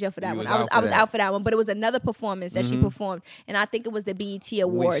wasn't in jail for that one. I was out for that one, but it was another performance that she performed, and I think it was the BET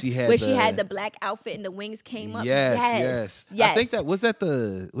Awards where she had the black outfit and the wings came up. Yes. I think was that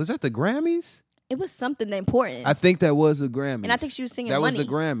the Grammys? It was something important. I think that was the Grammys, and I think she was singing. That Money. was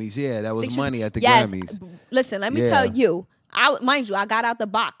the Grammys. Yeah, that was Money at the Grammys. Listen, let me tell you. Mind you, I got out the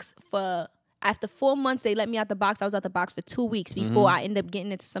box for. After 4 months, they let me out the box. I was out the box for 2 weeks before I ended up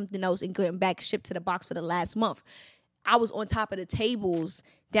getting into something else and getting back shipped to the box for the last month. I was on top of the tables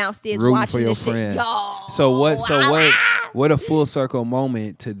downstairs rooting watching for your this friend. shit. Yo, what a full circle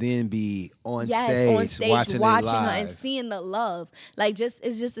moment to then be on stage watching her and seeing the love. Like, it's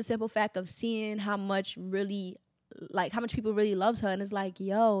just the simple fact of seeing how much people really loves her, and it's like,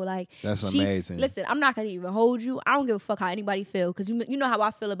 yo, like, that's amazing. Listen, I'm not gonna even hold you. I don't give a fuck how anybody feel, because you know how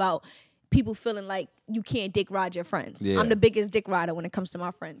I feel about people feeling like you can't dick ride your friends. Yeah. I'm the biggest dick rider when it comes to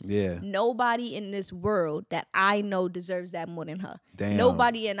my friends. Yeah. Nobody in this world that I know deserves that more than her. Damn.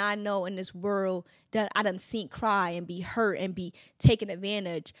 Nobody and I know in this world that I done seen cry and be hurt and be taken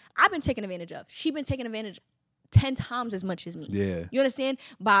advantage. I've been taken advantage of. She been taken advantage 10 times as much as me. Yeah. You understand?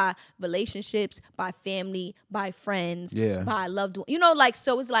 By relationships, by family, by friends, by loved one. You know, like,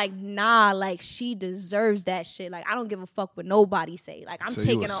 so it's like, nah, like, she deserves that shit. Like, I don't give a fuck what nobody say. Like, I'm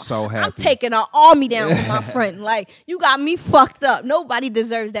taking an army down with my friend. Like, you got me fucked up. Nobody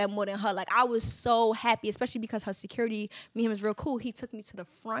deserves that more than her. Like, I was so happy, especially because her security, me and him was real cool. He took me to the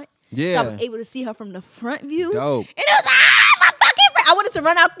front. Yeah. So I was able to see her from the front view. Dope. And it was my fucking friend. I wanted to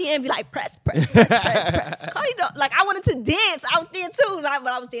run out there and be like, press. Like, I wanted to dance out there too, like,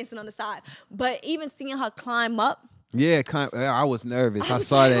 but I was dancing on the side. But even seeing her climb up. Yeah, I was nervous. I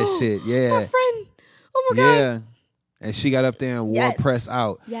saw that shit. Yeah. My friend. Oh my God. Yeah. And she got up there and wore press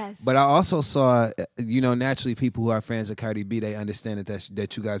out. Yes. But I also saw, naturally people who are fans of Cardi B, they understand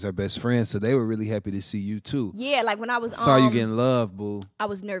that you guys are best friends. So they were really happy to see you too. Yeah, like when I was saw you getting love, boo. I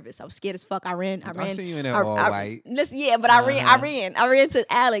was nervous. I was scared as fuck. I ran. I seen you in that all white. Listen, yeah, but I ran to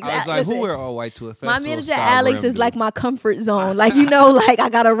Alex. I was like, who wear all white to a festival? My manager Alex is like my comfort zone. Like, like I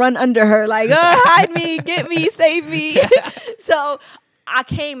gotta run under her. Like, hide me, get me, save me. So I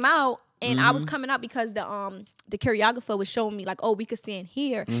came out and I was coming out because the choreographer was showing me like, oh, we could stand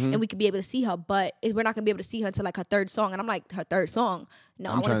here and we could be able to see her, but we're not gonna be able to see her until like her third song. And I'm like, her third song?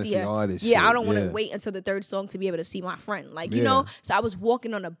 No, I want to see her. All this shit. I don't want to wait until the third song to be able to see my friend. Like, you know. So I was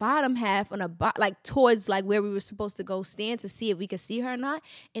walking on the bottom half, like towards like where we were supposed to go stand to see if we could see her or not.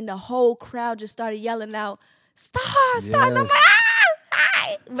 And the whole crowd just started yelling out, "Star!" And I'm like,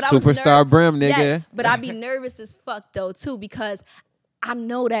 but Superstar Brim, nigga. Yeah, but I be nervous as fuck though too, because I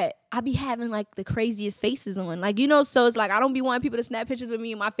know that I be having like the craziest faces on, like, so it's like I don't be wanting people to snap pictures with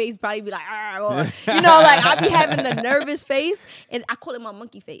me and my face probably be like, or, like I be having the nervous face, and I call it my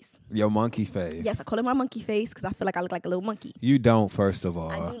monkey face. Your monkey face. Yes, I call it my monkey face because I feel like I look like a little monkey. You don't, first of all.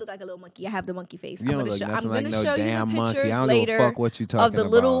 I do look like a little monkey. I have the monkey face. You don't look nothing like no damn monkey. I don't later give a fuck what you talking of the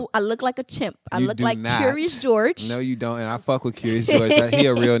little. I look like a chimp. I look like Curious George. No, you don't. And I fuck with Curious George. He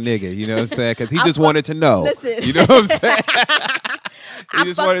a real nigga. You know what I'm saying? Because he just wanted to know. Listen. You know what I'm saying? He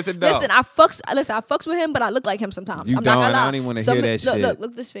just wanted to know. Listen, I fucks with him, but I look like him sometimes. You I'm not gonna lie. I don't even want to hear that shit.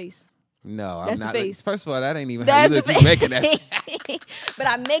 Look at this face. No, that's I'm not. The face. First of all, that ain't even how you look. You making that. But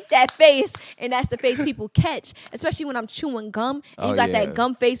I make that face, and that's the face people catch, especially when I'm chewing gum. And you got that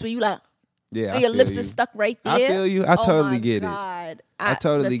gum face where you like, your lips are stuck right there. I feel you. I totally get it. I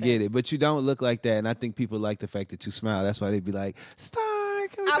totally listen. get it. But you don't look like that, and I think people like the fact that you smile. That's why they be like, "Star,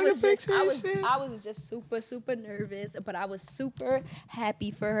 can we take a picture?" I was just super, super nervous, but I was super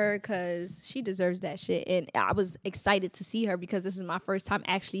happy for her because she deserves that shit, and I was excited to see her because this is my first time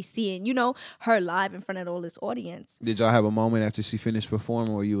actually seeing, her live in front of all this audience. Did y'all have a moment after she finished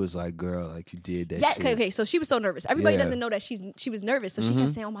performing where you was like, "Girl, like you did that shit"? Okay. So she was so nervous. Everybody doesn't know that she was nervous, so she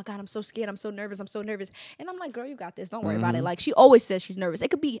kept saying, "Oh my God, I'm so scared. I'm so nervous. I'm so nervous." And I'm like, "Girl, you got this. Don't worry about it." Like, she always says she's nervous.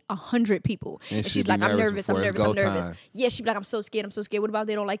 It could be 100 people, and she's like, "I'm nervous. I'm nervous." Yeah, she'd be like, "I'm so scared. I'm so scared. What about if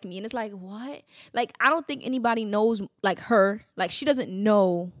they don't like me?" And it's like, what? Like, I don't think anybody knows like her. Like, she doesn't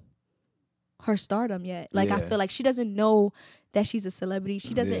know her stardom yet. Like, I feel like she doesn't know that she's a celebrity.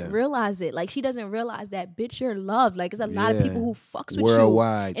 She doesn't realize it. Like, she doesn't realize that, bitch, you're loved. Like, there's a lot of people who fucks with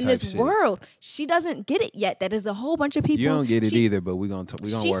worldwide you in this world. She doesn't get it yet. That there's a whole bunch of people. You don't get it either, but we're gonna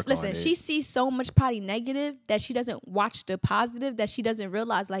work on it. She sees so much probably negative that she doesn't watch the positive, that she doesn't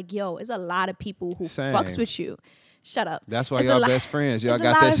realize, like, yo, it's a lot of people who fucks with you. Shut up. That's why y'all best friends. Y'all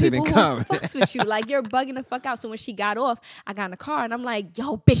got that shit in common. Fucks with you. Like, you're bugging the fuck out. So when she got off, I got in the car and I'm like,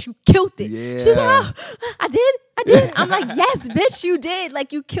 yo, bitch, you killed it. Yeah. She's like, oh, I did. I'm like, yes, bitch, you did.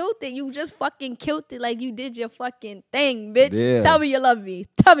 Like, you killed it. You just fucking killed it. Like, you did your fucking thing, bitch. Yeah. Tell me you love me.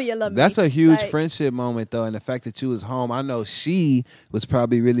 That's a huge friendship moment, though. And the fact that you was home, I know she was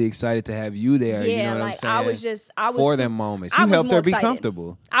probably really excited to have you there. Yeah, you know what I'm saying? I was for them moments. You helped her be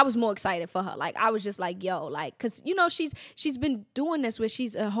comfortable. I was more excited for her. Like, I was just like, yo, like, because, she's been doing this where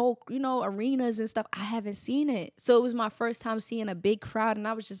she's a whole, arenas and stuff. I haven't seen it. So it was my first time seeing a big crowd. And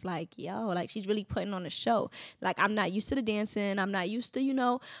I was just like, yo, like, she's really putting on a show. Like, I'm not used to the dancing. I'm not used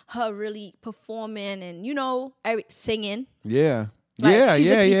to, her really performing and, singing. Yeah. Like, she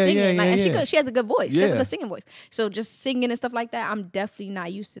just be singing. And she has a good voice. She has a good singing voice. So just singing and stuff like that, I'm definitely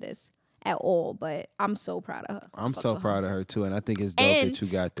not used to this at all. But I'm so proud of her. I'm so proud of her too. And I think it's dope that you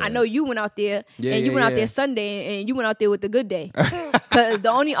got that. I know you went out there and you went out there Sunday and you went out there with the good day. Because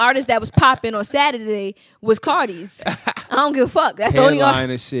the only artist that was popping on Saturday was Cardi's. I don't give a fuck. That's the only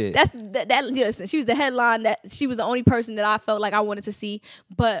headline of shit. Listen, she was the headline. That she was the only person that I felt like I wanted to see.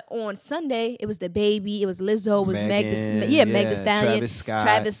 But on Sunday, it was the baby. It was Lizzo. It was Meg Thee Stallion,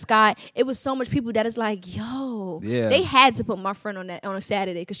 Travis Scott. It was so much people that it's like, yo, they had to put my friend on a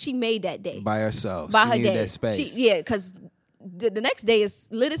Saturday because she made that day by herself. By she her needed day. that space. Because the next day is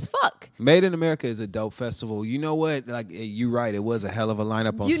lit as fuck. Made in America is a dope festival. You know what? Like, you're right. It was a hell of a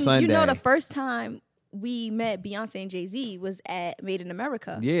lineup on Sunday. You know, the first time we met Beyonce and Jay-Z was at Made in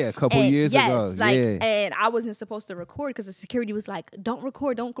America. Yeah, a couple years ago. Like, yeah. And I wasn't supposed to record because the security was like, don't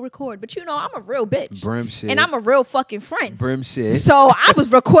record. But you know, I'm a real bitch. Brim shit. And I'm a real fucking friend. Brim shit. So I was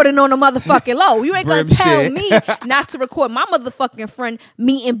recording on the motherfucking low. You ain't gonna tell me not to record my motherfucking friend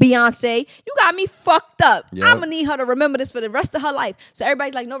meeting Beyonce. You got me fucked up. Yep. I'm gonna need her to remember this for the rest of her life. So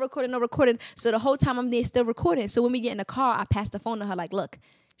everybody's like, no recording, no recording. So the whole time I'm there still recording. So when we get in the car, I pass the phone to her like, look.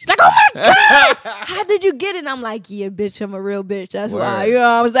 She's like, oh my God, how did you get it? And I'm like, yeah, bitch, I'm a real bitch. That's why, you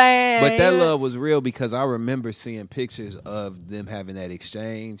know what I'm saying? But that love was real because I remember seeing pictures of them having that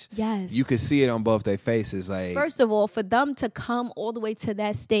exchange. Yes. You could see it on both their faces. Like, first of all, for them to come all the way to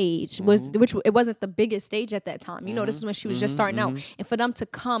that stage, which it wasn't the biggest stage at that time. You know, this is when she was just starting out. And for them to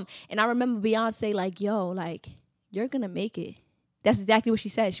come, and I remember Beyonce like, yo, like, you're going to make it. That's exactly what she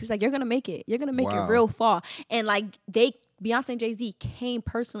said. She was like, you're going to make it. You're going to make it real far. And like, Beyonce and Jay-Z came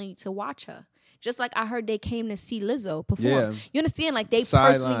personally to watch her. Just like I heard they came to see Lizzo perform. Yeah. You understand? Like they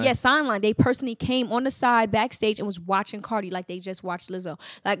sideline. They personally came on the side backstage and was watching Cardi like they just watched Lizzo.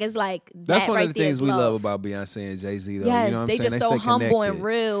 Like it's like that's one right of the things we love about Beyonce and Jay-Z though. Yes, you know what they I'm saying? just so humble and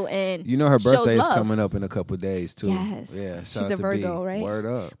real, and you know her birthday is coming up in a couple of days too. Yes. Yeah. She's a Virgo, right? Word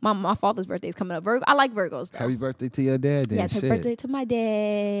up. My father's birthday is coming up. I like Virgos though. Happy birthday to your dad then. Yes, happy birthday to my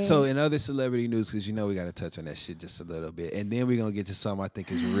dad. So in other celebrity news, because you know we got to touch on that shit just a little bit. And then we're going to get to something I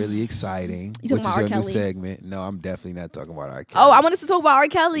think is really exciting, which is your new segment. No, I'm definitely not talking about R. Kelly. Oh, I want us to talk about R.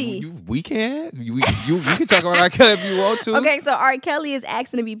 Kelly. We can. You can talk about R. Kelly if you want to. Okay, so R. Kelly is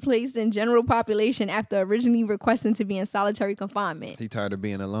asking to be placed in general population after originally requesting to be in solitary confinement. He tired of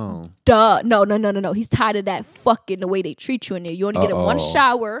being alone. Duh. No. He's tired of that fucking the way they treat you in there. You only get one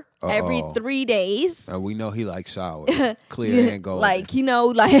shower every 3 days. We know he likes showers. Clear and golden. Like, you know,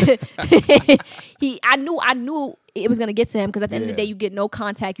 like I knew it was going to get to him because at the end of the day, you get no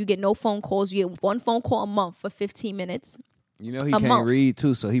contact. You get no phone calls. You get one phone call a month for 15 minutes. You know, he can't read,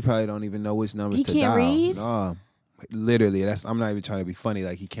 too, so he probably don't even know which numbers to dial. He can't read? No. Literally, I'm not even trying to be funny.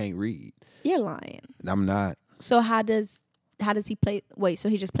 Like, he can't read. You're lying. I'm not. So how does he play? Wait, so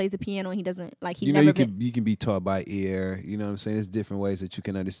he just plays the piano and he doesn't, like, he you never... Know, you can be taught by ear. You know what I'm saying? There's different ways that you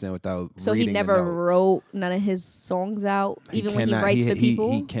can understand without so reading. So he never wrote none of his songs out, even when he writes for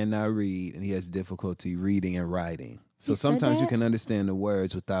people? He cannot read, and he has difficulty reading and writing. So sometimes you can understand the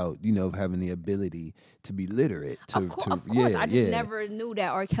words without, you know, having the ability to be literate. Of course. I just never knew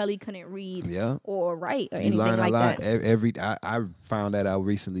that R. Kelly couldn't read or write or anything like that. You learn a lot. I found that out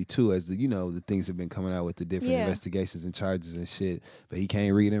recently, too, as the things have been coming out with the different investigations and charges and shit. But he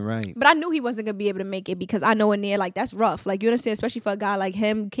can't read and write. But I knew he wasn't going to be able to make it because I know in there, like, that's rough. Like, you understand, especially for a guy like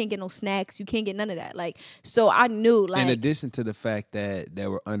him, you can't get no snacks. You can't get none of that. Like, so I knew, like... In addition to the fact that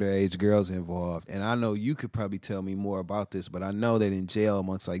there were underage girls involved, and I know you could probably tell me more about this, but I know that in jail,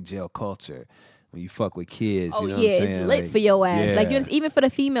 amongst like jail culture, when you fuck with kids, you know what I'm saying? It's lit for your ass. Yeah. Like, even for the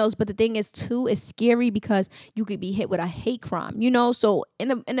females, but the thing is too, it's scary because you could be hit with a hate crime, you know? So in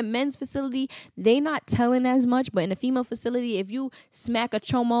the men's facility, they not telling as much, but in the female facility, if you smack a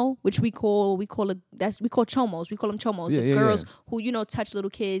chomo, which we call chomos, we call them chomos, the girls who, you know, touch little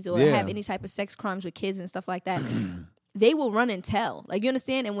kids or have any type of sex crimes with kids and stuff like that. They will run and tell. Like, you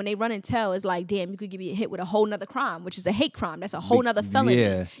understand? And when they run and tell, it's like, damn, you could get hit with a whole nother crime, which is a hate crime. That's a whole nother felony.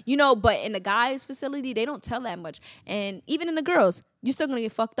 Yeah. You know, but in the guys' facility, they don't tell that much. And even in the girls, you're still gonna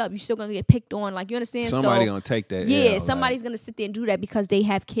get fucked up. You're still gonna get picked on. Like, you understand? Somebody gonna take that. Yeah, somebody's gonna sit there and do that because they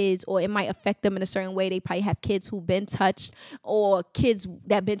have kids, or it might affect them in a certain way. They probably have kids who've been touched, or kids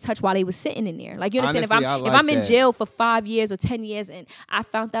that been touched while they was sitting in there. Like, you understand? Honestly, if I'm in jail for 5 years or 10 years and I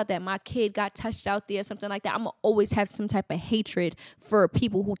found out that my kid got touched out there, something like that, I'm gonna always have some type of hatred for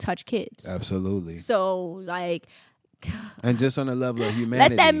people who touch kids. Absolutely. So, like, and just on the level of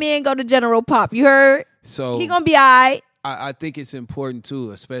humanity, let that man go to General Pop. You heard? So he gonna be all right. I think it's important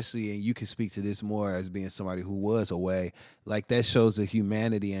too, especially, and you can speak to this more as being somebody who was away. Like, that shows the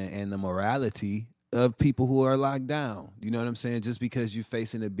humanity and the morality of people who are locked down. You know what I'm saying? Just because you're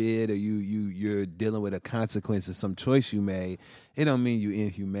facing a bid or you're dealing with a consequence of some choice you made, it don't mean you're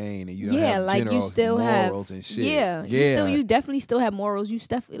inhumane and you don't have like general you still morals have, and shit. You definitely still have morals.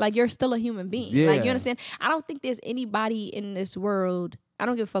 You're still a human being. Yeah. Like, you understand? I don't think there's anybody in this world, I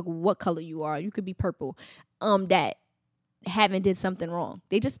don't give a fuck what color you are. You could be purple. That haven't did something wrong.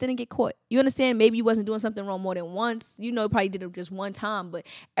 They just didn't get caught. You understand? Maybe you wasn't doing something wrong more than once. You know, probably did it just one time, but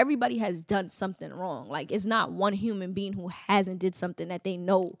everybody has done something wrong. Like, it's not one human being who hasn't did something that they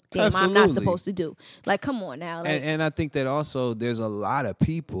know, damn, I'm not supposed to do. Like, come on now. Like, and I think that also there's a lot of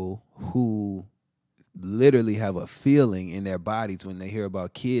people who literally have a feeling in their bodies when they hear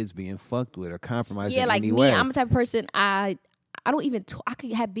about kids being fucked with or compromised in any way. Me, I'm the type of person I don't even. I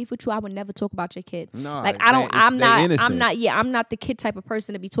could have beef with you. I would never talk about your kid. No, like I don't. I'm not. Innocent. I'm not. Yeah, I'm not the kid type of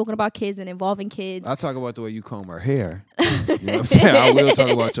person to be talking about kids and involving kids. I talk about the way you comb her hair. You know what I'm saying? I will talk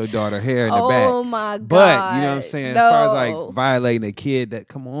about your daughter's hair in the back. Oh my god! But you know what I'm saying? No. As far as like violating a kid, that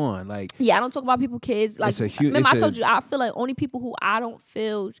come on, like I don't talk about people's kids. Like remember, I told you, I feel like only people who I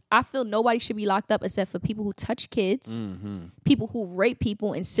feel nobody should be locked up except for people who touch kids, people who rape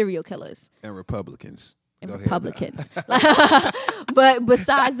people, and serial killers and Republicans. And Republicans. But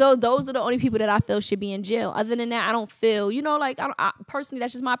besides those are the only people that I feel should be in jail. Other than that, I don't feel, I personally,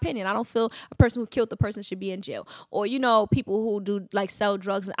 that's just my opinion. I don't feel a person who killed the person should be in jail. Or, people who do like sell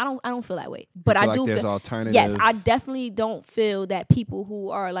drugs. I don't feel that way. But I do there's feel alternatives. Yes, I definitely don't feel that people who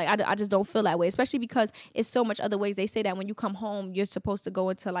are like, I just don't feel that way. Especially because it's so much other ways. They say that when you come home, you're supposed to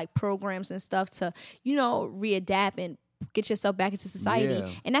go into like programs and stuff to, readapt and get yourself back into society. Yeah.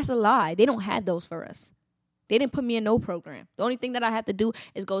 And that's a lie. They don't have those for us. They didn't put me in no program. The only thing that I have to do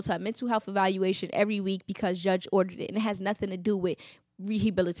is go to a mental health evaluation every week because judge ordered it. And it has nothing to do with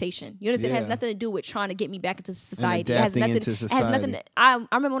rehabilitation. You understand? Yeah. It has nothing to do with trying to get me back into society. It has nothing. I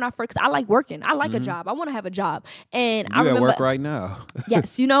remember when I first, I like working. I like a job. I want to have a job. And I remember at work right now.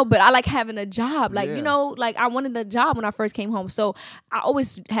 Yes, but I like having a job. Like, I wanted a job when I first came home. So I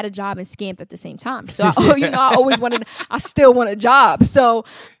always had a job and scammed at the same time. So, I still want a job. So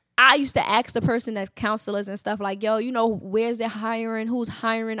I used to ask the person that's counselors and stuff like, yo, where's they hiring? Who's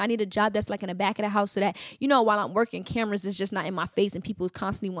hiring? I need a job that's like in the back of the house so that, while I'm working, cameras is just not in my face and people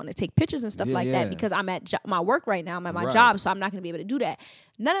constantly want to take pictures and stuff that because I'm at my work right now. I'm at my job, so I'm not going to be able to do that.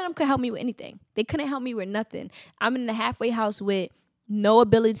 None of them could help me with anything. They couldn't help me with nothing. I'm in the halfway house with no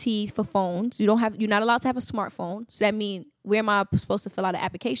ability for phones. You're not allowed to have a smartphone. So that means where am I supposed to fill out an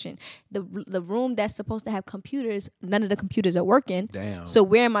application? The room that's supposed to have computers, none of the computers are working. Damn. So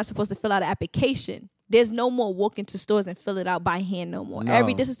where am I supposed to fill out an application? There's no more walk into stores and fill it out by hand no more.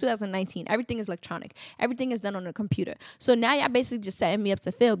 No. This is 2019. Everything is electronic. Everything is done on a computer. So now y'all basically just setting me up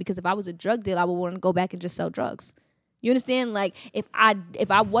to fail because if I was a drug dealer, I would want to go back and just sell drugs. You understand? Like if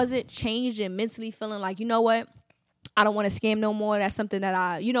I wasn't changed and mentally feeling like, you know what? I don't want to scam no more. That's something that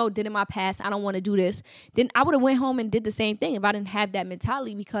I, did in my past. I don't want to do this. Then I would have went home and did the same thing if I didn't have that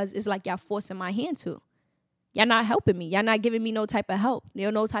mentality because it's like y'all forcing my hand to. Y'all not helping me. Y'all not giving me no type of help.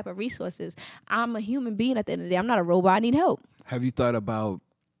 No type of resources. I'm a human being at the end of the day. I'm not a robot. I need help. Have you thought about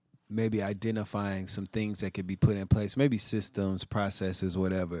maybe identifying some things that could be put in place, maybe systems, processes,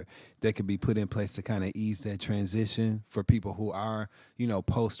 whatever, that could be put in place to kind of ease that transition for people who are,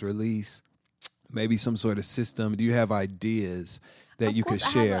 post-release? Maybe some sort of system. Do you have ideas that you could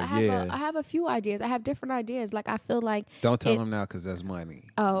share? I have a few ideas. I have different ideas. Like I feel like don't tell them now because that's money.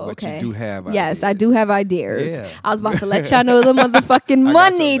 Oh, but okay. You do have ideas. Yes, I do have ideas. Yeah. I was about to let y'all know the motherfucking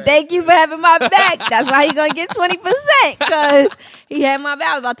money. Thank you for having my back. That's why he gonna get 20% because he had my back.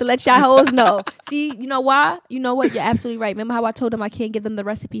 I was about to let y'all hoes know. See, you know why? You know what? You're absolutely right. Remember how I told them I can't give them the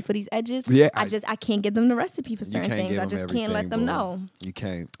recipe for these edges? Yeah. I can't give them the recipe for certain things. I just can't let them know. You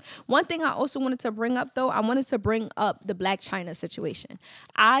can't. One thing I also wanted to bring up though, I wanted to bring up the Black China situation.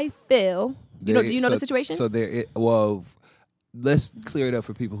 I feel, do you know the situation? So let's clear it up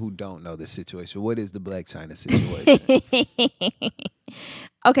for people who don't know the situation. What is the Black China situation?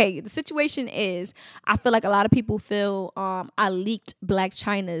 Okay, the situation is, I feel like a lot of people feel I leaked Black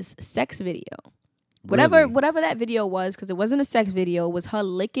China's sex video. Whatever that video was, because it wasn't a sex video, it was her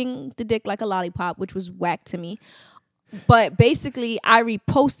licking the dick like a lollipop, which was whack to me. But basically, I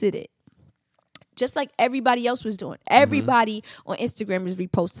reposted it. Just like everybody else was doing. Everybody on Instagram was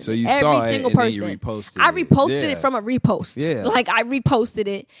reposting. So you Every saw single it and person. then you reposted I reposted it from a repost. Yeah. Like I reposted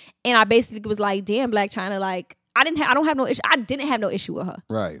it and I basically was like, damn, Black China, like I didn't have no issue. I didn't have no issue with her.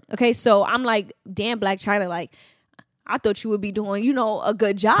 Right. Okay, so I'm like, damn, Black China, like I thought you would be doing, a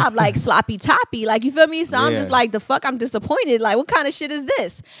good job, like sloppy toppy, like you feel me? So I'm just like, the fuck, I'm disappointed. Like, what kind of shit is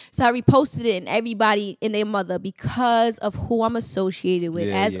this? So I reposted it and everybody and their mother, because of who I'm associated with,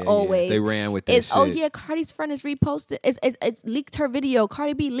 always. They ran with this shit. Oh yeah, Cardi's friend is reposted. It's leaked her video.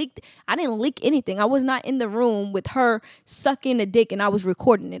 Cardi B leaked. I didn't leak anything. I was not in the room with her sucking the dick and I was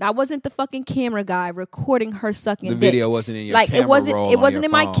recording it. I wasn't the fucking camera guy recording her sucking dick. The video wasn't in your camera roll. It wasn't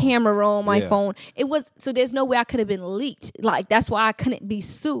in my camera roll on my phone. It was, so there's no way I could have been leaked. Like that's why I couldn't be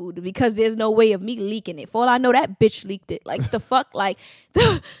sued, because there's no way of me leaking it. For all I know, that bitch leaked it. Like the fuck, like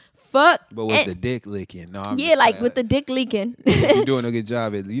the fuck. But with the dick leaking, no. With the dick leaking. You're doing a good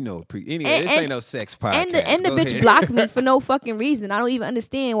job at anyway. This ain't no sex podcast. And the bitch blocked me for no fucking reason. I don't even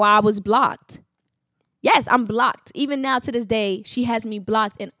understand why I was blocked. Yes, I'm blocked. Even now to this day, she has me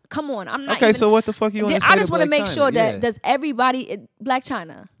blocked. And come on, I'm not. Okay, so what the fuck you want to say? I just want to make China? sure that does everybody Black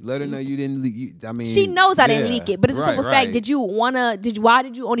China. Let her know you didn't leak. I mean, she knows I didn't leak it, but it's a simple fact. Why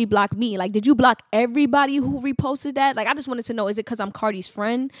did you only block me? Like, did you block everybody who reposted that? Like, I just wanted to know, is it because I'm Cardi's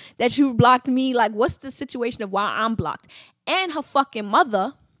friend that you blocked me? Like, what's the situation of why I'm blocked? And her fucking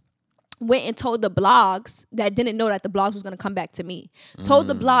mother went and told the blogs that didn't know that the blogs was gonna come back to me. Told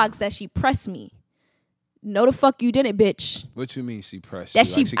the blogs that she pressed me. No, the fuck you didn't, bitch. What you mean she pressed that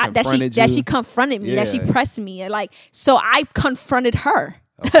you? She confronted me. That she pressed me. Like, so I confronted her.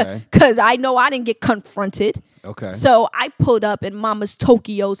 Okay. Cause I know I didn't get confronted. Okay. So I pulled up in Mama's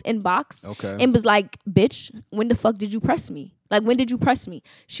Tokyo's inbox. Okay. And was like, bitch, when the fuck did you press me? Like, when did you press me?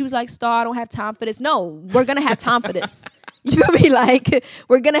 She was like, Star, I don't have time for this. No, we're gonna have time for this. You feel me? Like,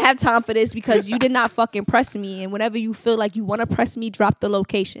 we're gonna have time for this because you did not fucking press me. And whenever you feel like you want to press me, drop the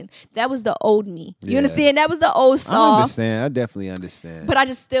location. That was the old me. You understand? That was the old Star. I understand. I definitely understand. But I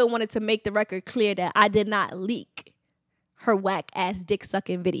just still wanted to make the record clear that I did not leak her whack ass dick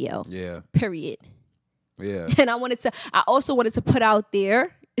sucking video. Yeah. Period. Yeah. And I also wanted to put out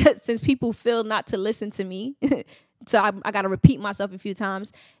there, since people feel not to listen to me, so I got to repeat myself a few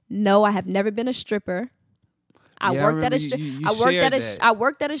times. No, I have never been a stripper. I worked at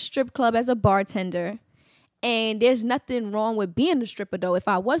a strip club as a bartender. And there's nothing wrong with being a stripper, though, if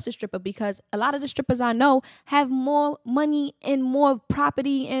I was a stripper, because a lot of the strippers I know have more money and more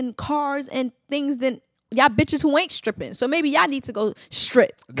property and cars and things than y'all bitches who ain't stripping. So maybe y'all need to go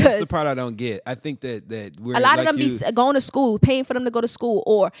strip. That's the part I don't get. I think that we're a lot of them be going to school, paying for them to go to school,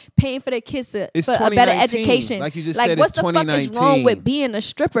 or paying for their kids for a better education. Like you just said, what the fuck is wrong with being a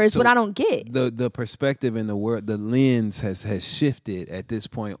stripper is what I don't get. The perspective in the world, the lens has shifted at this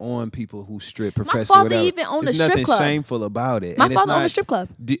point on people who strip professionally. My father even owned a strip club. There's nothing shameful about it. My father owned a strip club.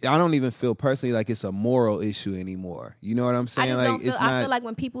 I don't even feel personally like it's a moral issue anymore. You know what I'm saying? I feel like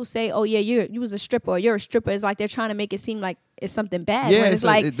when people say, "Oh yeah, you was a stripper," or "You're a stripper," it's like they're trying to make it seem like it's something bad. Yeah, when it's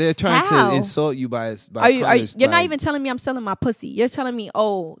like they're trying to insult you by you're not even telling me I'm selling my pussy. You're telling me,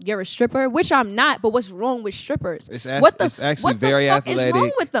 oh, you're a stripper, which I'm not. But what's wrong with strippers? It's actually very athletic. What's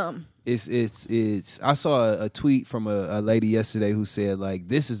wrong with them? It's I saw a tweet from a lady yesterday who said, like,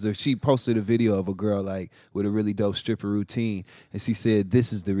 she posted a video of a girl like with a really dope stripper routine, and she said,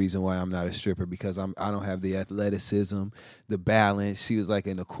 this is the reason why I'm not a stripper, because I don't have the athleticism, the balance. She was like,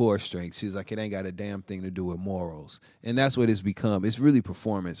 in the core strength. She was like, it ain't got a damn thing to do with morals. And that's what it's become. It's really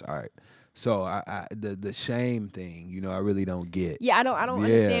performance art. So the shame thing, I really don't get. Yeah, I don't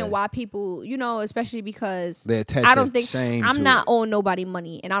understand why people, especially because they attach shame. I'm not owing nobody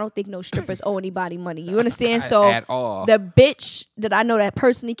money, and I don't think no strippers owe anybody money. You understand? So at all. The bitch that I know that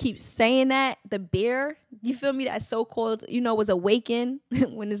personally keeps saying that, the bear, you feel me? That so-called, was awakened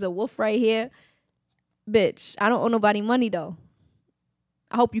when there's a wolf right here. Bitch, I don't owe nobody money though.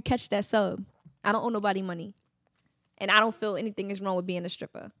 I hope you catch that sub. I don't owe nobody money, and I don't feel anything is wrong with being a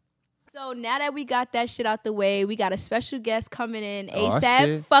stripper. So now that we got that shit out the way, we got a special guest coming in.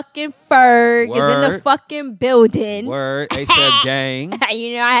 ASAP fucking Ferg is in the fucking building. Word, ASAP gang.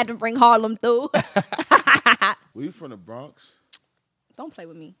 I had to bring Harlem through. Were you from the Bronx? Don't play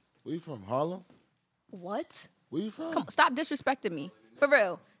with me. Where you from? Harlem? What? Where you from? Come on, stop disrespecting me. For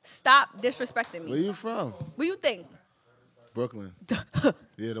real. Stop disrespecting me. Where you from? What you think? Brooklyn.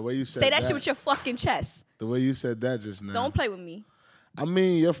 Yeah, the way you said that. Say that shit with your fucking chest. The way you said that just now. Don't play with me. I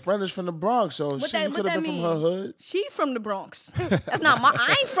mean, your friend is from the Bronx, so she could have been from her hood. She from the Bronx. That's not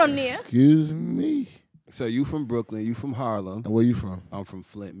I ain't from there. Excuse me. So you from Brooklyn, you from Harlem. And where you from? I'm from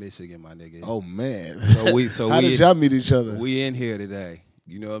Flint, Michigan, my nigga. Oh, man. How did y'all meet each other? We in here today.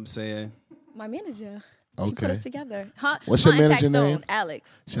 You know what I'm saying? My manager. Okay. She put us together. What's your manager name?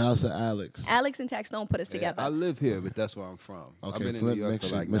 Alex. Shout out to Alex. Alex and Taxstone put us together. I live here, but that's where I'm from. Okay, I've been Flint, in New York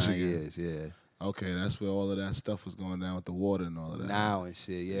for like Michigan. 9 years, yeah. Okay, that's where all of that stuff was going down with the water and all of that. Now and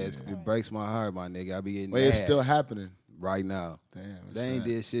shit, yeah. It breaks my heart, my nigga. I be getting Wait, it's still happening? Right now. Damn, they ain't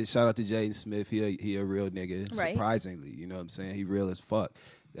did shit. Shout out to Jaden Smith. He a real nigga, right. Surprisingly. You know what I'm saying? He real as fuck.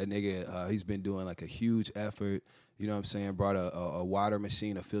 That nigga, he's been doing like a huge effort. You know what I'm saying? Brought a water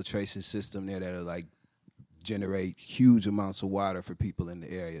machine, a filtration system there that'll like generate huge amounts of water for people in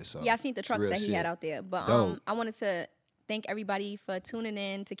the area. So yeah, I seen the trucks that he had out there. But I wanted to thank everybody for tuning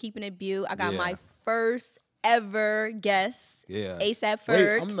in to Keeping It Beaut. I got my first ever guest. Yeah. ASAP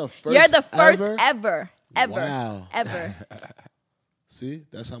Ferg. Wait, I'm the first. You're the first ever. Ever. Wow. Ever. See,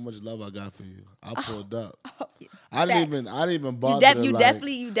 that's how much love I got for you. I pulled up. Yeah. I didn't even bother. You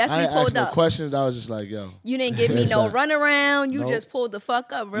definitely I pulled asked no up. questions. I was just like, yo. You didn't give me no runaround. You just pulled the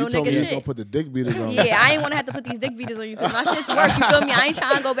fuck up, real you told nigga me shit. You gonna put the dick beaters on. Yeah, I ain't want to have to put these dick beaters on you because my shit's work. You feel me? I ain't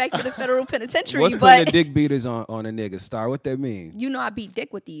trying to go back to the federal penitentiary. What's putting the dick beaters on a nigga? Star, what that mean? You know I beat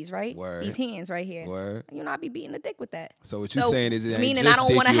dick with these, right? Word. These hands right here. Word. You know I be beating the dick with that. So what you saying is it ain't meaning just I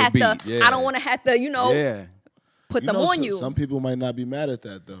don't want to have to. Yeah. I don't want to have to. Put them on you. Some people might not be mad at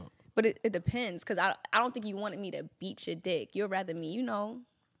that though. But it depends, because I don't think you wanted me to beat your dick. You'd rather me,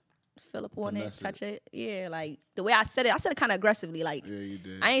 fill up on it, touch it. Yeah, like the way I said it kind of aggressively. Like, yeah, you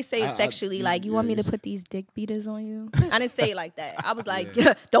did. I ain't say it sexually. You want me to put these dick beaters on you? I didn't say it like that. I was like,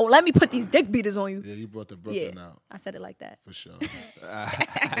 don't let me put these dick beaters on you. Yeah, you brought the Brooklyn out. I said it like that. For sure.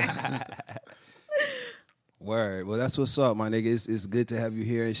 Word. Well, that's what's up, my nigga. It's good to have you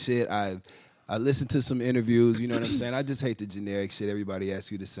here and shit. I listened to some interviews, you know what I'm saying? I just hate the generic shit. Everybody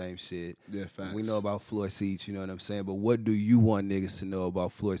asks you the same shit. Yeah, facts. We know about floor seats, you know what I'm saying? But what do you want niggas to know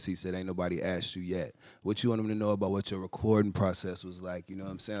about floor seats that ain't nobody asked you yet? What you want them to know about what your recording process was like, you know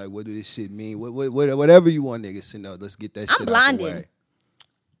what I'm saying? Like, what do this shit mean? Whatever you want niggas to know, let's get that shit out the way.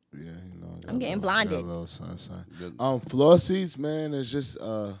 Yeah, I'm getting blinded. Floor seats, man, it's just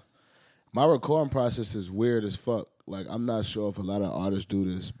my recording process is weird as fuck. Like, I'm not sure if a lot of artists do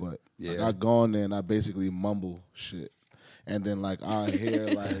this, but like, I go in there and I basically mumble shit. And then, like, I'll hear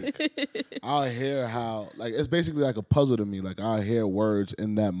how, like, it's basically like a puzzle to me. Like, I'll hear words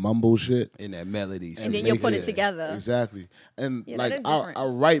in that mumble shit. In that melody. And then you'll put it together. Exactly. And, like, I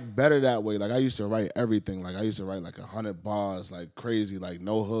write better that way. Like, I used to write everything. Like, I used to write, like, 100 bars, like, crazy, like,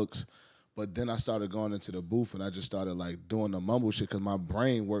 no hooks. But then I started going into the booth and I just started, like, doing the mumble shit because my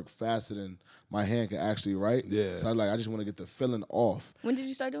brain worked faster than my hand can actually write. Yeah. So I just want to get the feeling off. When did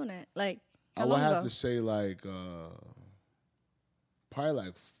you start doing that? Like, I would have to say, like, probably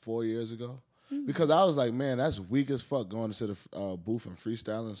like 4 years ago. Mm-hmm. Because I was like, man, that's weak as fuck going into the booth and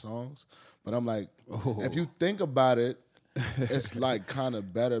freestyling songs. But I'm like, if you think about it, it's like kind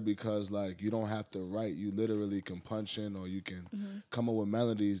of better because like you don't have to write. You literally can punch in or you can come up with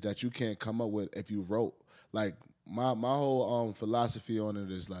melodies that you can't come up with if you wrote. Like my whole philosophy on it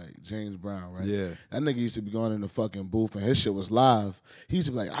is like James Brown, right? Yeah. That nigga used to be going in the fucking booth and his shit was live. He used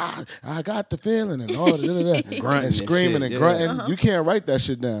to be like, I got the feeling and all that. Grunting and screaming and grunting. Uh-huh. You can't write that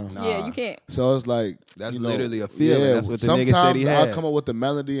shit down. Nah. Yeah, you can't. So it's like that's literally a feeling. Yeah, that's what the nigga said he had. Sometimes I'll come up with the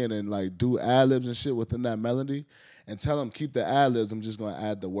melody and then like do ad-libs and shit within that melody. And tell them keep the ad-libs. I'm just gonna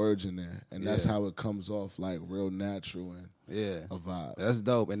add the words in there, and that's how it comes off like real natural and a vibe. That's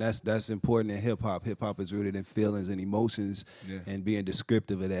dope, and that's important in hip hop. Hip hop is rooted in feelings and emotions, and being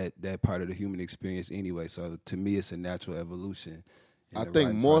descriptive of that part of the human experience anyway. So to me, it's a natural evolution. I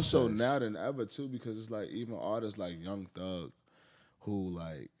think more so now than ever too, because it's like even artists like Young Thug, who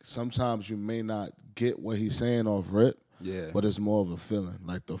like sometimes you may not get what he's saying off rip, but it's more of a feeling.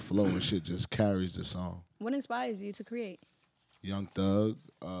 Like the flow and shit just carries the song. What inspires you to create? Young Thug,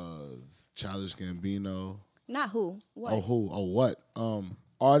 Childish Gambino. Not who. What? Oh, who? Oh, what?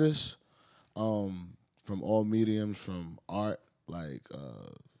 Artists from all mediums, from art, like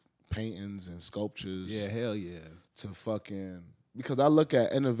paintings and sculptures. Yeah, hell yeah. To fucking... Because I look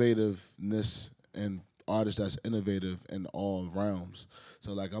at innovativeness and artists that's innovative in all realms.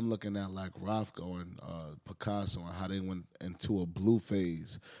 So, like, I'm looking at, like, Rothko and Picasso and how they went into a blue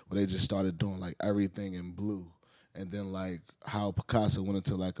phase where they just started doing, like, everything in blue. And then, like, how Picasso went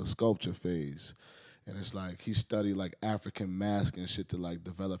into, like, a sculpture phase. And it's like he studied, like, African mask and shit to, like,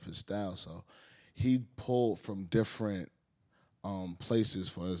 develop his style. So he pulled from different places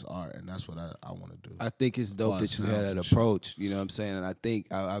for his art, and that's what I want to do. I think it's dope that you had that approach, you know what I'm saying? And I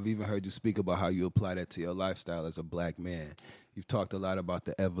think I've even heard you speak about how you apply that to your lifestyle as a black man. You've talked a lot about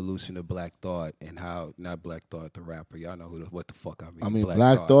the evolution of Black Thought and how, not Black Thought, the rapper, y'all know what the fuck I mean. I mean,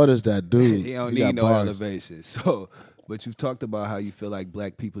 Black Thought is that dude. He don't need no elevation. So, but you've talked about how you feel like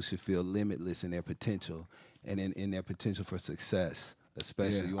black people should feel limitless in their potential and in their potential for success,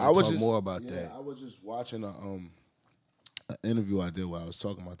 especially. You want to talk more about that? I was just watching an interview I did where I was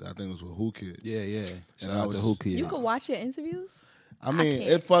talking about that. I think it was with Who Kid. Yeah. Shout out to Who Kid. You could watch your interviews? I mean,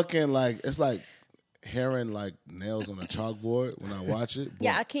 it fucking like, it's like hearing like nails on a chalkboard when I watch it.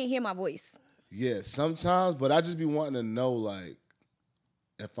 Yeah, I can't hear my voice. Yeah, sometimes, but I just be wanting to know like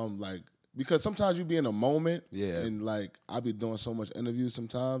if I'm like, because sometimes you be in a moment and like I be doing so much interviews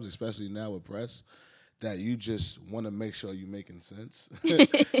sometimes, especially now with press, that you just want to make sure you're making sense.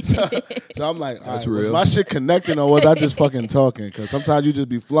 so I'm like, all right, was my shit connecting or was I just fucking talking? Because sometimes you just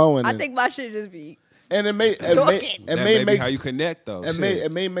be flowing. I think my shit just be And it may make how you connect though.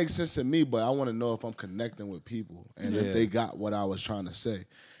 It may make sense to me, but I want to know if I'm connecting with people and if they got what I was trying to say.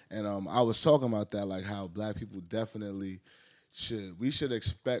 And I was talking about that, like how black people definitely should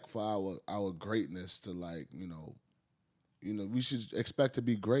expect for our greatness to, like, you know, we should expect to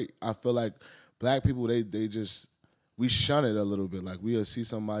be great. I feel like black people, they just, we shun it a little bit. Like, we'll see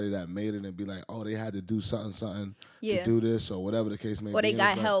somebody that made it and be like, oh, they had to do something to do this, or whatever the case may be. Or they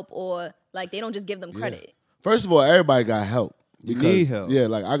got help, or like they don't just give them credit. First of all, everybody got help. You need help. Yeah,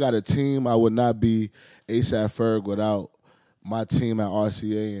 like I got a team. I would not be ASAP Ferg without my team at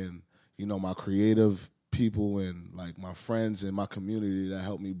RCA and, you know, my creative people and like my friends and my community that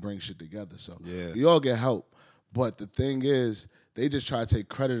helped me bring shit together. So we all get help. But the thing is, they just try to take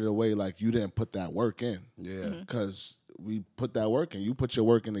credit away like you didn't put that work in. Yeah. Because we put that work in. You put your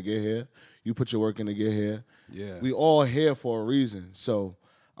work in to get here. You put your work in to get here. Yeah. We all here for a reason. So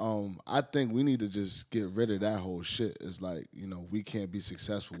I think we need to just get rid of that whole shit. It's like, you know, we can't be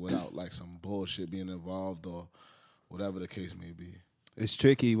successful without like some bullshit being involved or whatever the case may be. It's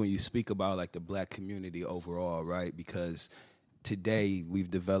tricky when you speak about like the black community overall, right? Because today we've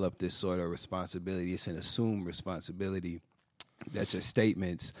developed this sort of responsibility. It's an assumed responsibility that your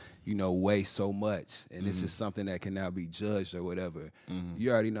statements, you know, weigh so much, and this is something that can now be judged or whatever.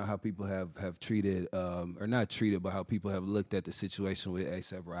 You already know how people have treated, or not treated, but how people have looked at the situation with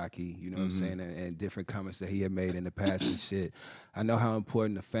ASAP Rocky, you know what I'm saying, and different comments that he had made in the past and shit. I know how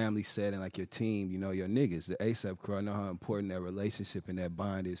important the family setting, like your team, you know, your niggas, the ASAP crew, I know how important that relationship and that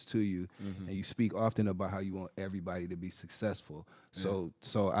bond is to you, and you speak often about how you want everybody to be successful.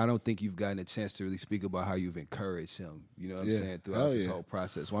 So I don't think you've gotten a chance to really speak about how you've encouraged him, you know what I'm saying, throughout this whole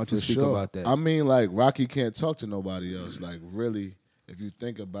process. Why don't you speak about that? I mean, like, Rocky can't talk to nobody else. Like, really, if you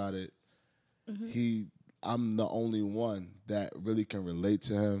think about it, I'm the only one that really can relate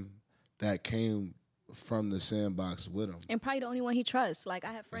to him that came from the sandbox with him. And probably the only one he trusts. Like,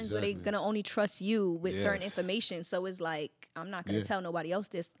 I have friends where they're going to only trust you with certain information. So it's like, I'm not going to tell nobody else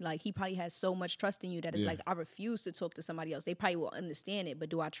this. Like, he probably has so much trust in you that it's like, I refuse to talk to somebody else. They probably will understand it, but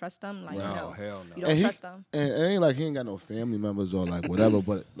do I trust them? Like, no. Hell no. You don't trust them? And it ain't like he ain't got no family members or like whatever,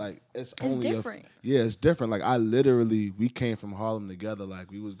 but like, it's only different. It's different. Like, we came from Harlem together. Like,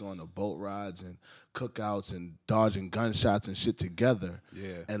 we was going to boat rides and cookouts and dodging gunshots and shit together.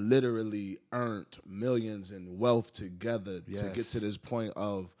 And literally earned millions in wealth together to get to this point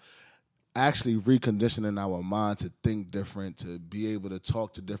of actually reconditioning our mind to think different, to be able to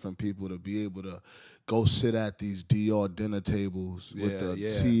talk to different people, to be able to go sit at these Dior dinner tables with the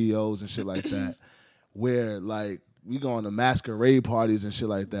CEOs and shit like that, where like we go on to masquerade parties and shit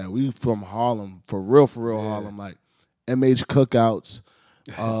like that. We from Harlem, for real Harlem, like MH cookouts,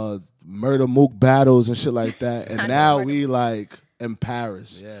 murder mook battles and shit like that. And now we like in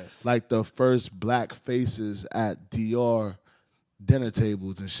Paris, like the first black faces at Dior dinner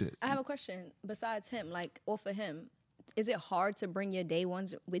tables and shit. I have a question. Besides him, like, off of him, is it hard to bring your day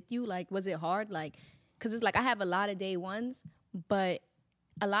ones with you? Like, was it hard? Like, because it's like I have a lot of day ones, but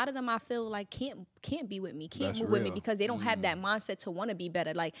a lot of them I feel like can't be with me, can't move with me because they don't have that mindset to want to be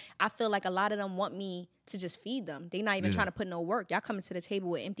better. Like, I feel like a lot of them want me to just feed them. They're not even trying to put no work. Y'all coming to the table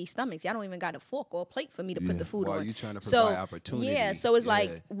with empty stomachs. Y'all don't even got a fork or a plate for me to put the food on. You trying to provide opportunity. Yeah, so it's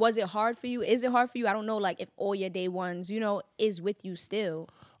like, was it hard for you? Is it hard for you? I don't know, like, if all your day ones, you know, is with you still.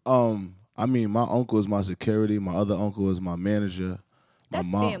 I mean, my uncle is my security. My other uncle is my manager. That's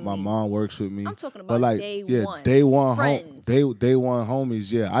family. My mom works with me. I'm talking about like, day ones. Day one friends. Day one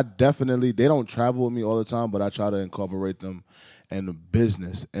homies. Yeah, I definitely, they don't travel with me all the time, but I try to incorporate them in the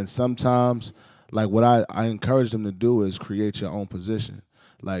business. And sometimes, like, what I encourage them to do is create your own position.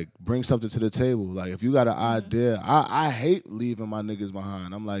 Like, bring something to the table. Like, if you got an idea, I hate leaving my niggas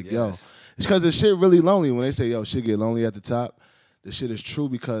behind. I'm like, yo, it's because the shit really lonely. When they say, yo, shit get lonely at the top, the shit is true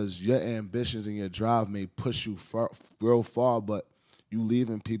because your ambitions and your drive may push you real far, but you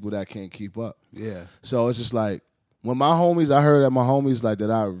leaving people that can't keep up. Yeah. So it's just like, when my homies, I heard that my homies like that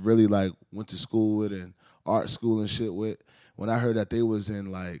I really like went to school with and art school and shit with, when I heard that they was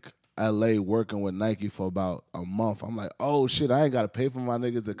in like LA working with Nike for about a month, I'm like, oh shit, I ain't got to pay for my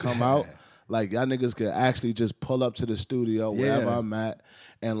niggas to come out. Like, y'all niggas could actually just pull up to the studio wherever I'm at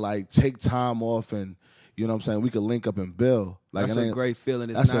and like take time off and, you know what I'm saying, we could link up and build. Like, that's a great feeling.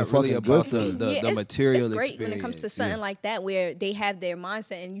 It's not really about the material it's great experience. When it comes to something like that, where they have their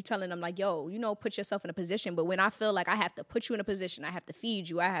mindset and you telling them like, yo, put yourself in a position. But when I feel like I have to put you in a position, I have to feed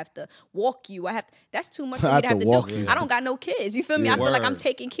you, I have to walk you, that's too much for me to have to do. You. I don't got no kids. You feel me? I feel like I'm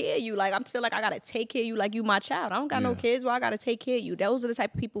taking care of you. Like, I feel like I got to take care of you like you my child. I don't got no kids, well, I got to take care of you. Those are the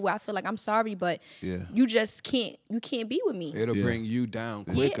type of people where I feel like I'm sorry, but you just can't be with me. It'll bring you down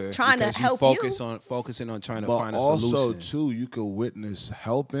quicker. Trying to help focusing on trying to but find a solution. Also, too, you could witness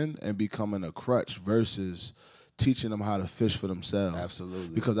helping and becoming a crutch versus teaching them how to fish for themselves.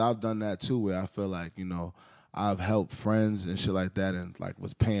 Absolutely. Because I've done that too, where I feel like, I've helped friends and shit like that, and like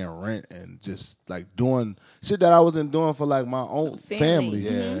was paying rent and just like doing shit that I wasn't doing for like my own family.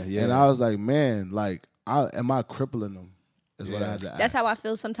 Yeah. And I was like, man, like, am I crippling them? Is what I had to ask. That's how I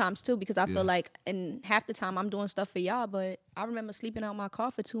feel sometimes too, because I feel like, and half the time I'm doing stuff for y'all, but I remember sleeping out my car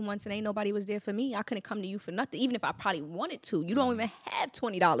for 2 months and ain't nobody was there for me. I couldn't come to you for nothing, even if I probably wanted to. You don't even have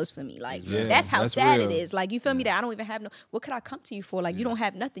 $20 for me. Like, that's how sad real. It is. Like, you feel me? That I don't even have what could I come to you for? Like, you don't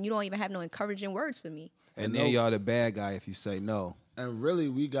have nothing. You don't even have no encouraging words for me. And then y'all the bad guy if you say no. And really,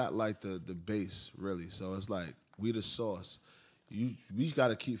 we got like the base, really. So it's like, we the sauce. We got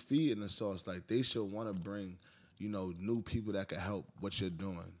to keep feeding the sauce. Like, they should want to bring, new people that can help what you're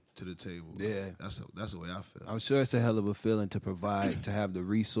doing to the table. Yeah. That's the way I feel. I'm sure it's a hell of a feeling to provide, to have the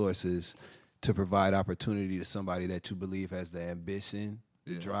resources to provide opportunity to somebody that you believe has the ambition,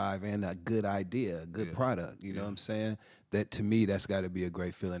 the drive, and a good idea, a good product. You know what I'm saying? That, to me, that's got to be a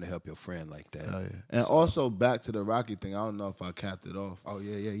great feeling to help your friend like that. Oh, yeah. And also, back to the Rocky thing, I don't know if I capped it off. Oh,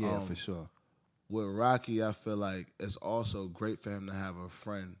 yeah, for sure. With Rocky, I feel like it's also great for him to have a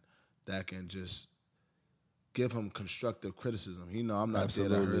friend that can just give him constructive criticism. I'm not there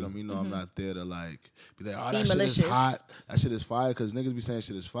to hurt him. I'm not there to like be like, oh, that shit is hot. That shit is fire. Because niggas be saying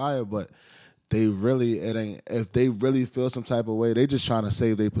shit is fire, but they really, it ain't. If they really feel some type of way, they just trying to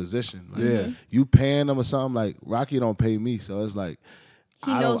save their position. Like, you paying them or something. Like, Rocky don't pay me, so it's like,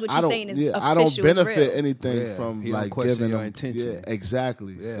 he knows what you're saying is official. I don't benefit anything from he like giving your intention. Yeah,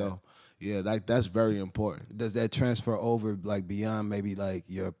 exactly. Yeah. So. Yeah, like that's very important. Does that transfer over like beyond maybe like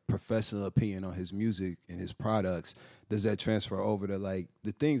your professional opinion on his music and his products? Does that transfer over to like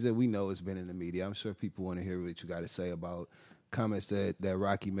the things that we know has been in the media? I'm sure people want to hear what you got to say about comments that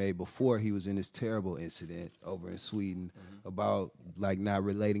Rocky made before he was in this terrible incident over in Sweden about like not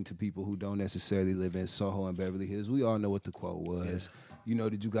relating to people who don't necessarily live in Soho and Beverly Hills. We all know what the quote was.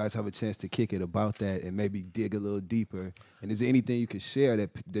 Did you guys have a chance to kick it about that and maybe dig a little deeper? And is there anything you could share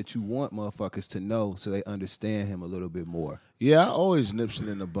that you want motherfuckers to know so they understand him a little bit more? Yeah, I always nip shit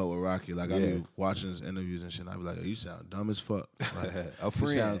in the butt with Rocky. Like, I be watching his interviews and shit, and I be like, oh, you sound dumb as fuck. Like, you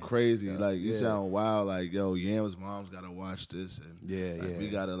sound crazy. Yeah. Like, you sound wild. Like, yo, Yam's mom's got to watch this. And we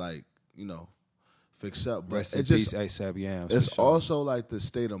got to, like, fix up. But rest in peace, ASAP Yams. It's also, like, the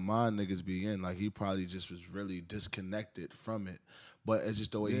state of mind niggas be in. Like, he probably just was really disconnected from it. But it's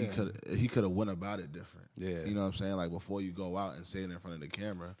just the way he could have went about it different. Yeah. You know what I'm saying? Like, before you go out and say it in front of the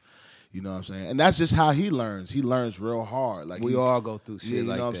camera. You know what I'm saying? And that's just how he learns. He learns real hard. Like, we all go through shit like that.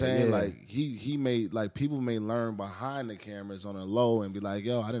 You know what I'm saying? Yeah. Like, he made, like, people may learn behind the cameras on a low and be like,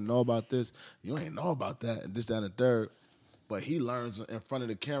 yo, I didn't know about this. You ain't know about that. And this, that, and the third. But he learns in front of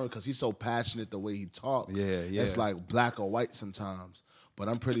the camera because he's so passionate the way he talks. Yeah. It's like black or white sometimes. But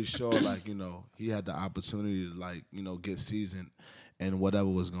I'm pretty sure, like, he had the opportunity to, like, get seasoned and whatever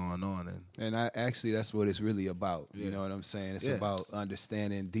was going on. And actually, that's what it's really about. You know what I'm saying? It's about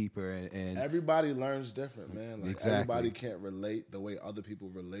understanding deeper. And everybody learns different, man. Like, everybody can't relate the way other people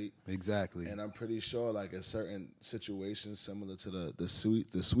relate. Exactly. And I'm pretty sure, like, in certain situations, similar to the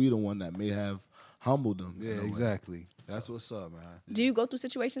Sweden one that may have humbled them. Yeah, exactly. That's what's up, man. Do you go through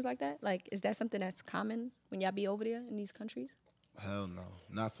situations like that? Like, is that something that's common when y'all be over there in these countries? Hell no.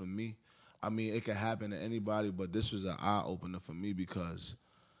 Not for me. I mean, it could happen to anybody, but this was an eye-opener for me because,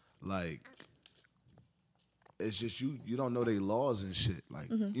 like, it's just you don't know their laws and shit. Like,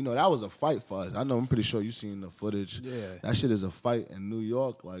 that was a fight for us. I'm pretty sure you seen the footage. Yeah. That shit is a fight in New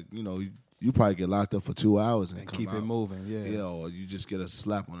York. Like, you probably get locked up for 2 hours and come keep out. It moving, Yeah, or you just get a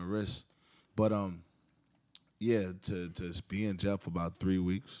slap on the wrist. But, to be in jail for about 3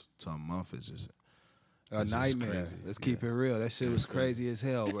 weeks to a month is just... a nightmare. Let's keep it real. That shit was crazy as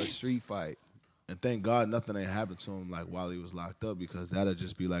hell, bro. Street fight. And thank God nothing ain't happened to him like while he was locked up because that'll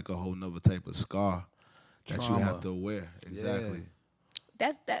just be like a whole nother type of scar that you have to wear. Exactly.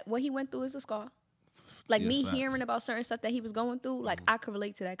 That what he went through is a scar. Like me hearing about certain stuff that he was going through, like I could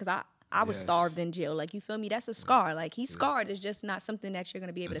relate to that because I was starved in jail. Like, you feel me? That's a scar. Like, he's scarred. It's just not something that you're going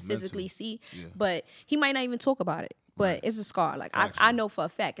to be able to physically see. Yeah. But he might not even talk about it. but it's a scar. Like I know for a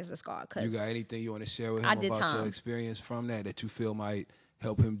fact it's a scar. You got anything you want to share with him about your experience from that you feel might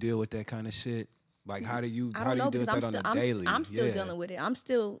help him deal with that kind of shit? Like how do you deal with that on a daily? I'm still dealing with it. I'm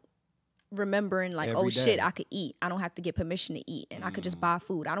still remembering like, every day. Shit, I could eat. I don't have to get permission to eat, and I could just buy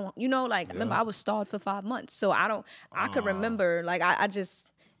food. I don't, remember I was starved for 5 months, so I could remember. Like I just,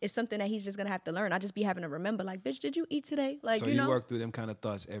 it's something that he's just gonna have to learn. I just be having to remember, like, bitch, did you eat today? Like, so you work through them kind of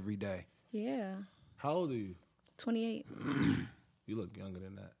thoughts every day. Yeah. How old are you? 28. You look younger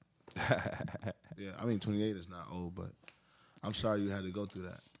than that. Yeah, I mean 28 is not old, but I'm sorry you had to go through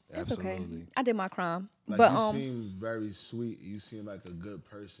that. It's Absolutely. okay. I did my crime. Like, but you seem very sweet. You seem like a good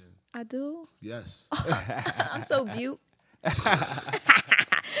person. I do? Yes. I'm so cute.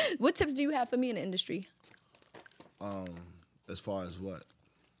 What tips do you have for me in the industry? As far as what?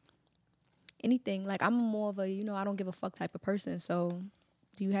 Anything. Like, I'm more of a, I don't give a fuck type of person. So,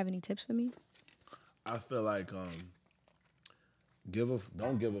 do you have any tips for me? I feel like don't give a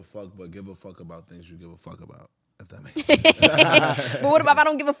fuck, but give a fuck about things you give a fuck about. If that makes sense. But what about if I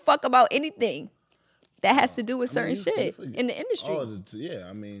don't give a fuck about anything that has to do with certain shit in the industry?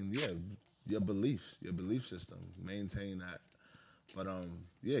 Your belief system, maintain that. But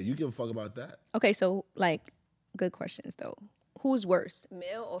you give a fuck about that. Okay, so like, good questions though. Who's worse,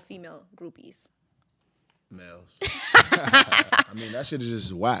 male or female groupies? Males. I mean, that shit is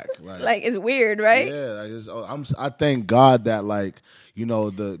just whack. Like it's weird, right? Yeah, I thank God that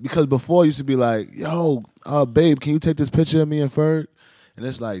because before it used to be like, yo, babe, can you take this picture of me and Ferg? And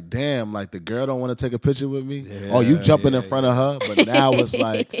it's like, damn, like the girl don't want to take a picture with me. Yeah, you jumping in front of her. But now it's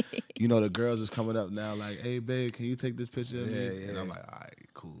like, the girls is coming up now like, hey, babe, can you take this picture of me? Yeah. And I'm like, all right,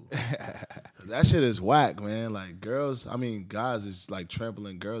 cool. That shit is whack, man. Like guys is like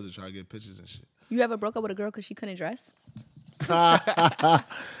trampling girls to try to get pictures and shit. You ever broke up with a girl because she couldn't dress? Nah,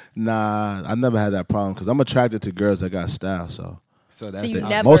 I never had that problem because I'm attracted to girls that got style. So that's you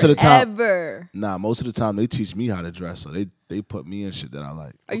never, most of the time, ever. Nah, most of the time they teach me how to dress, so they put me in shit that I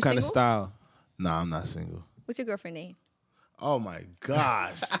like. Are you what kind single? of style? Nah, I'm not single. What's your girlfriend name? Oh my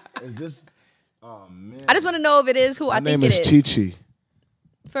gosh, is this? Oh man, I just want to know if it is who I think it is. My name is Chi-Chi.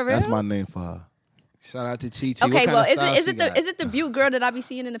 For real? That's my name for her. Shout out to Chi-Chi. Okay, well, is it the Butte girl that I be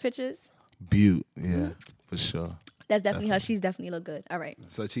seeing in the pictures? Butte, yeah, for sure. That's definitely her. She's definitely look good. All right.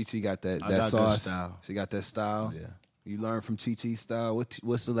 So Chi-Chi got that sauce. Style. She got that style. Yeah. You learned from Chi-Chi's style.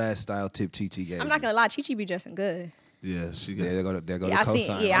 What's the last style tip Chi-Chi gave? I'm not gonna lie, Chi-Chi be dressing good. Yeah, she got. There go the I cosign.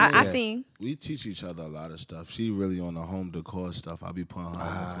 seen. Yeah, I seen. We teach each other a lot of stuff. She really on the home decor stuff. I be putting her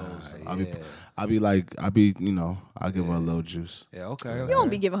on the clothes. Yeah. I give her a little juice. Yeah, okay. You don't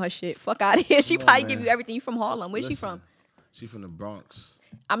be giving her shit. Fuck out of here. She probably give you everything. You from Harlem. Where's she from? She from the Bronx.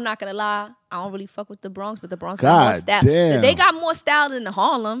 I'm not gonna lie, I don't really fuck with the Bronx, but the Bronx got more style. Damn. They got more style than the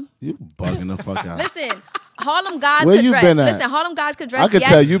Harlem. You bugging the fuck out. Listen, Harlem guys Where could you dress. been at? Listen, Harlem guys could dress. I could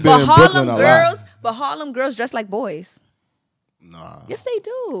tell you been in Brooklyn a lot. But Harlem girls dress like boys. Nah. Yes, they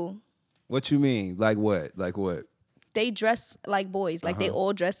do. What you mean? Like what? They dress like boys. Like they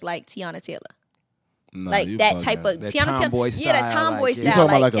all dress like Tiana Taylor. Nah, like that type of that Tiana tomboy Taylor. style. Yeah, that tomboy style. You talking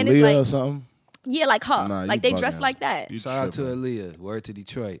about like Aaliyah or something? Yeah, like her. Nah, like they dress like that. Shout out to Aaliyah. Word to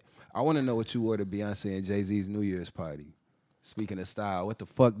Detroit. I want to know what you wore to Beyonce and Jay-Z's New Year's party. Speaking of style, what the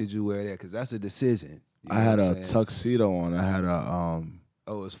fuck did you wear there? Because that's a decision. I had a tuxedo on. I had a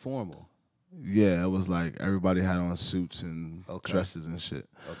Oh, it was formal. Yeah, it was like everybody had on suits and dresses and shit.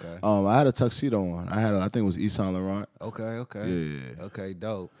 Okay. I had a tuxedo on. I think it was Yves Saint Laurent. Okay. Yeah. Okay,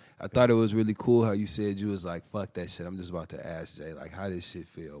 dope. I thought it was really cool how you said you was like, fuck that shit. I'm just about to ask Jay, like, how this shit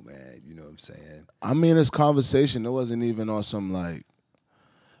feel, man? You know what I'm saying? I mean, this conversation, it wasn't even on some like,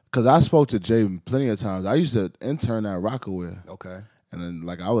 because I spoke to Jay plenty of times. I used to intern at Rockaway. Okay. And then,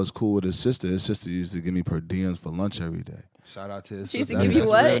 like, I was cool with his sister. His sister used to give me per diems for lunch every day. Shout out to his sister. She used to give you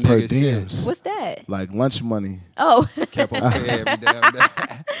what? Per diems. What's that? Like lunch money. Oh. Kept on paying every day.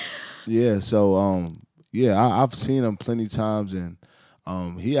 Yeah, so, I've seen him plenty times, and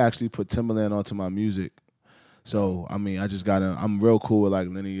he actually put Timberland onto my music. So, I mean, I just got him. I'm real cool with, like,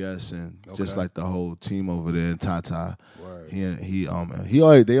 Lenny S. and just, like, the whole team over there, and Tata.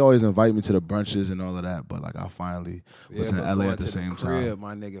 They always invite me to the brunches and all of that, but, like, I finally was in LA at the same time.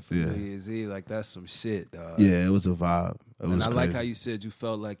 My nigga, for New Year's Eve, like, that's some shit, dog. Yeah, it was a vibe. It was I crazy. like how you said you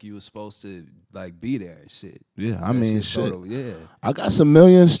felt like you were supposed to, like, be there and shit. Yeah, I mean, shit. Yeah. I got some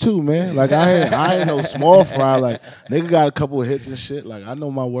millions, too, man. Like, I ain't no small fry. Like, nigga got a couple of hits and shit. Like, I know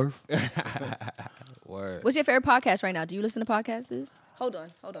my worth. Word. What's your favorite podcast right now? Do you listen to podcasts? Hold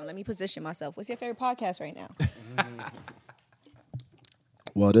on. Let me position myself. What's your favorite podcast right now?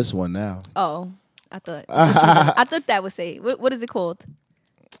 Well, this one now. Oh, I thought that would say. What is it called?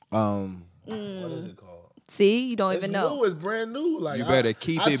 What is it called? See, you don't even know. New. It's brand new. Like you better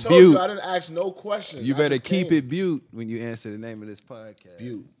keep it told Butte. You, I didn't ask no questions. You better keep it Butte when you answer the name of this podcast.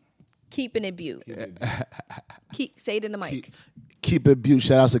 Butte. Keeping it Butte. Say it in the mic. Keep it Butte.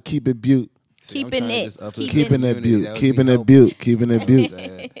 Shout out to Keep It Butte. Keeping it. Keeping it Butte. Keeping it Butte. Keeping it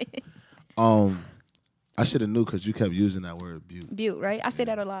Butte. I should have knew because you kept using that word Butte. Butte, right? I say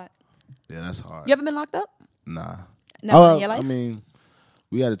that a lot. Yeah, that's hard. You ever been locked up? Nah. Never in your life? I mean,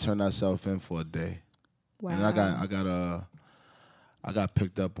 we had to turn ourselves in for a day. Wow. And I got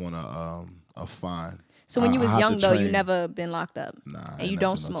picked up on a fine. So when you was young though, you never been locked up. Nah. And you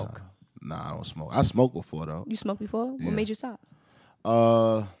don't smoke. Nah, I don't smoke. I smoked before though. You smoked before? Yeah. What made you stop?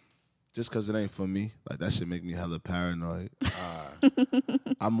 Just because it ain't for me. Like that shit make me hella paranoid.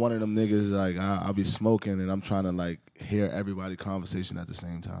 I'm one of them niggas like I'll be smoking and I'm trying to like hear everybody conversation at the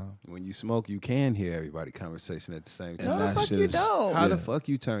same time. When you smoke, you can hear everybody conversation at the same time. No, the fuck you don't. How the fuck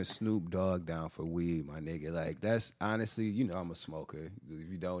you turn Snoop Dogg down for weed, my nigga? Like that's honestly, you know I'm a smoker. If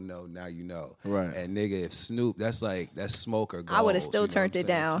you don't know, now you know. Right. And nigga, if Snoop, that's smoker goals. I would have still turned it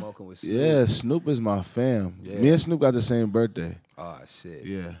down. Smoking with Snoop. Yeah, Snoop is my fam. Yeah. Me and Snoop got the same birthday. Oh shit.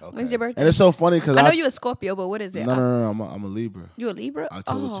 Yeah. Okay. When's your birthday? And it's so funny because I know you're a Scorpio, but what is it? No. I'm a Libra. You a Libra?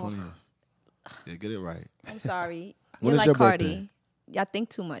 October 20th. Yeah, get it right. I'm sorry. When You're is like your Cardi. birthday? Y'all think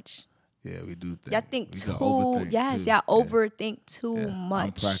too much. Yeah, we do think. Y'all think we too. Yes, y'all overthink too much.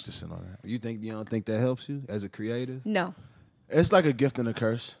 I'm practicing on that. You don't think that helps you as a creative? No. It's like a gift and a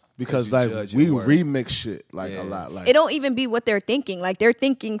curse. Because like we remix shit like a lot. Like it don't even be what they're thinking. Like they're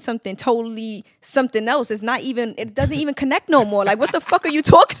thinking something else. It's not even. It doesn't even connect no more. Like what the fuck are you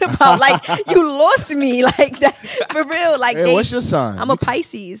talking about? Like you lost me. Like that for real. Like hey, what's your sign? I'm a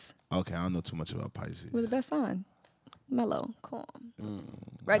Pisces. Okay, I don't know too much about Pisces. What's the best sign? Mellow, calm,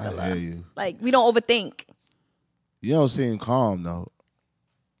 regular. I hear you. Like we don't overthink. You don't seem calm though.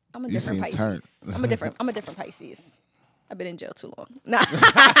 I'm a different Pisces. Turned. I'm a different Pisces. I've been in jail too long. Nah,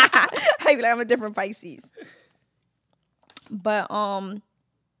 I'm a different Pisces. But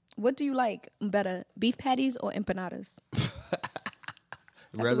what do you like better, beef patties or empanadas?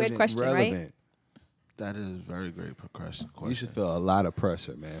 That's a weird question, right? That is a very great question. You should feel a lot of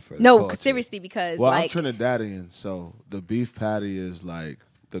pressure, man. For no, seriously, because I'm Trinidadian, so the beef patty is like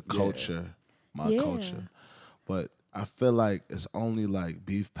the culture, my culture. But I feel like it's only like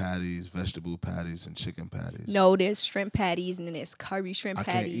beef patties, vegetable patties, and chicken patties. No, there's shrimp patties, and then there's curry shrimp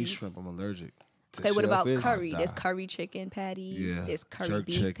patties. I can't eat shrimp. I'm allergic. Okay, what about curry? There's curry chicken patties. Yeah. There's curry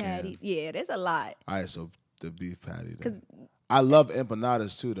beef patties. Yeah, there's a lot. All right, so the beef patty. I love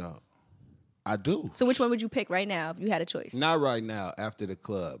empanadas too, though. I do. So which one would you pick right now if you had a choice? Not right now, after the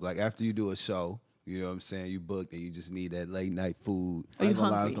club. Like after you do a show, you know what I'm saying? You booked and you just need that late night food. Are you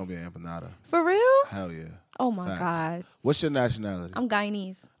hungry? It's going to be an empanada. For real? Hell yeah. Oh my God. What's your nationality? I'm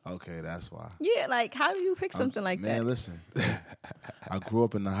Guyanese. Okay, that's why. Yeah, like how do you pick something like that? Man, listen. I grew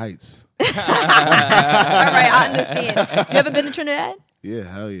up in the Heights. All right, I understand. You ever been to Trinidad?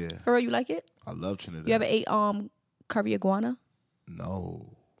 Yeah, hell yeah. For real, you like it? I love Trinidad. You ever ate curry iguana? No.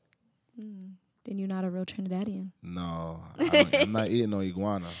 Then you're not a real Trinidadian. No, I'm not eating no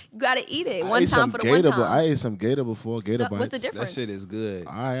iguana. You gotta eat it one time for the one time. I ate some gator before. Gator bites. What's the difference? That shit is good.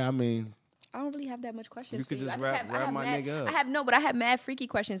 I mean, I don't really have that much questions. You could for just you. wrap my nigga up. I have mad freaky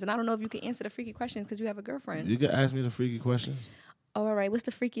questions, and I don't know if you can answer the freaky questions because you have a girlfriend. You can ask me the freaky questions. Oh, all right. What's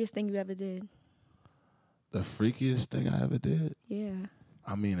the freakiest thing you ever did? The freakiest thing I ever did? Yeah.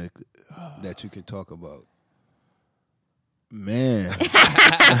 I mean, that you can talk about. Man. See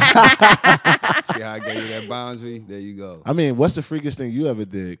how I gave you that boundary? There you go. I mean, what's the freakiest thing you ever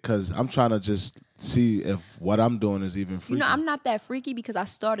did? Because I'm trying to just see if what I'm doing is even freaky. You know, I'm not that freaky because I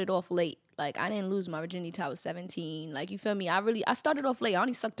started off late. Like, I didn't lose my virginity till I was 17. Like, you feel me? I started off late. I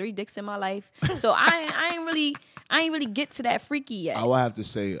only sucked 3 dicks in my life. So I ain't really get to that freaky yet. I will have to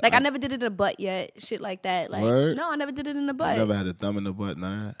say, like, I never did it in the butt yet. Shit like that. Like, word? No, I never did it in the butt. You never had a thumb in the butt,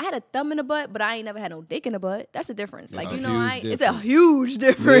 none of that? I had a thumb in the butt, but I ain't never had no dick in the butt. That's a difference. Like, it's it's a huge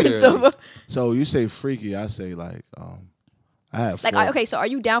difference. Yeah. So you say freaky, I say like, I have like, okay, so are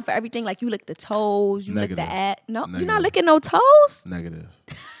you down for everything? Like, you lick the toes, you lick the ass. No, Negative. You're not licking no toes? Negative.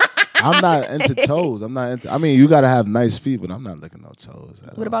 I'm not into toes. I mean, you got to have nice feet, but I'm not licking no toes.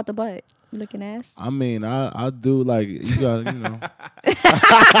 What about the butt? You licking ass? I mean, I do like, you got to,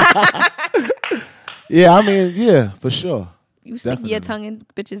 Yeah, I mean, yeah, for sure. You stick your tongue in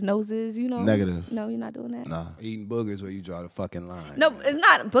bitches' noses, Negative. No, you're not doing that. Nah. Eating boogers where you draw the fucking line. No, it's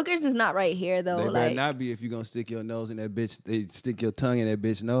not. Boogers is not right here, though. They better not be if you're going to stick your nose in that bitch. They stick your tongue in that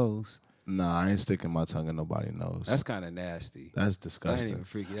bitch nose. Nah, I ain't sticking my tongue in nobody's nose. That's kind of nasty. That's disgusting. That ain't even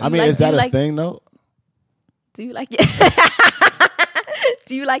freaky. I mean, is that a thing, though? Do you like it?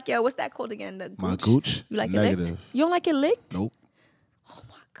 Do you like what's that called again? The gooch? My gooch? You like Negative. it licked? You don't like it licked? Nope. Oh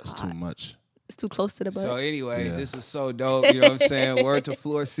my God. That's too much. It's too close to the butt. So anyway, this is so dope. You know what I'm saying? Word to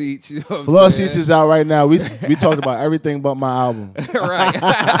Floor Seats. You know what I'm Floor saying? Seats is out right now. We talked about everything but my album.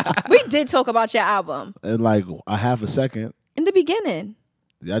 Right. We did talk about your album. In like a half a second. In the beginning.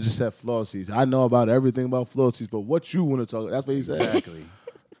 I just said Floor Seats. I know about everything about Floor Seats, but what you want to talk about, that's what he said. Exactly.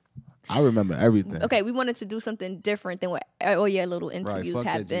 I remember everything. Okay, we wanted to do something different than what all your little interviews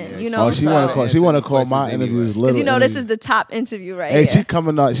have been. You know, she want to call my interviews little. Because you know interviews. this is the top interview right Hey, here. she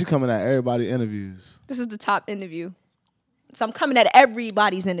coming at everybody interviews. This is the top interview. So I'm coming at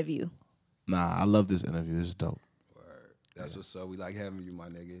everybody's interview. Nah, I love this interview. This is dope. That's what's up. We like having you, my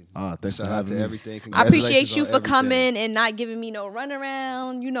nigga. Thanks Shout for out having to me. everything. I appreciate you for everything. coming and not giving me no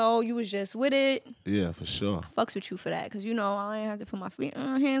runaround. You know, you was just with it. Yeah, for sure. Fucks with you for that. Because, you know, I ain't have to put my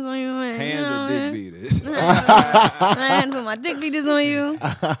hands on you. Hands or dick beaters. I ain't put my dick beaters on you.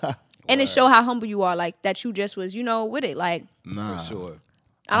 And it show how humble you are. Like, that you just was, you know, with it. Like, Nah. For sure.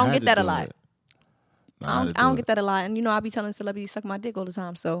 I don't had get to that a do lot. it. I don't get that a lot. And, you know, I be telling celebrities suck my dick all the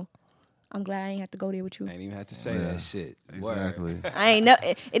time. So I'm glad I ain't have to go there with you. I ain't even have to say that shit. Exactly. I ain't know.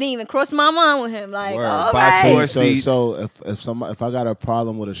 It didn't even cross my mind with him. Like, Word. all Box right. yours. So if I got a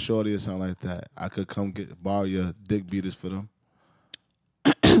problem with a shorty or something like that, I could come borrow your dick beaters for them.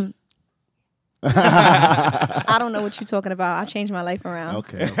 I don't know what you're talking about. I changed my life around.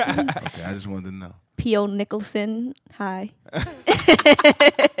 Okay. I just wanted to know. P.O. Nicholson. Hi.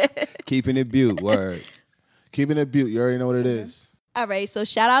 Keeping it butte. Word. Keeping it butte. You already know what it is. All right. So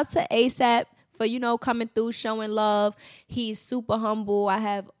shout out to ASAP for, you know, coming through, showing love. He's super humble. I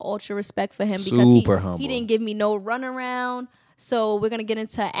have ultra respect for him because he didn't give me no runaround. So we're going to get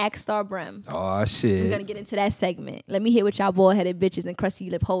into Ask Star Brim. Oh, shit. We're going to get into that segment. Let me hear what y'all bald-headed bitches and crusty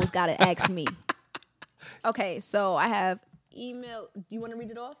lip hoes got to ask me. Okay, so I have email. Do you want to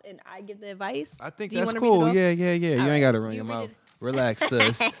read it off and I give the advice? I think Do you that's wanna read it cool. off? Yeah. You All ain't got to right, run you your read mouth. it. Relax,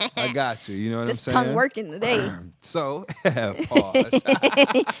 sis. I got you. You know what This I'm saying? tongue working today. So, pause.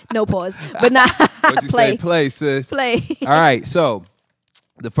 No pause. But not What you say? Play, sis. Play. All right, so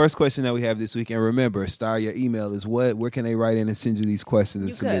the first question that we have this week, and remember, Star, your email is what? Where can they write in and send you these questions and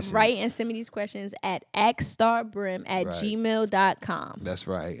You submissions? could write and send me these questions at axstarbrim@gmail.com. That's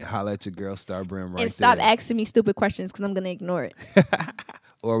right. Holla at your girl, Star Brim, right And stop there. asking me stupid questions because I'm going to ignore it.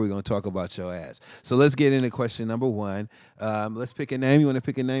 Or we're going to talk about your ass. So let's get into question number one. Let's pick a name. You want to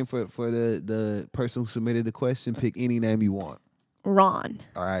pick a name for the person who submitted the question? Pick any name you want. Ron.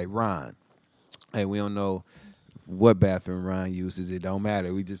 All right, Ron. Hey, we don't know what bathroom Ron uses. It don't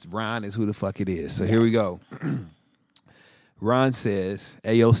matter. Ron is who the fuck it is. So here we go. Ron says,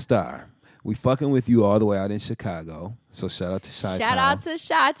 "Hey, yo, Star, we fucking with you all the way out in Chicago. So shout out to Chi-Town. Shout out to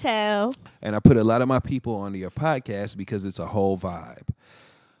Chi-Town. And I put a lot of my people onto your podcast because it's a whole vibe.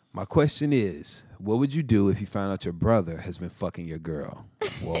 My question is, what would you do if you found out your brother has been fucking your girl?"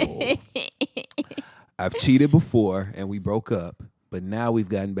 Whoa. "I've cheated before and we broke up, but now we've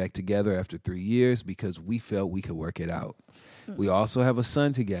gotten back together after 3 years because we felt we could work it out. We also have a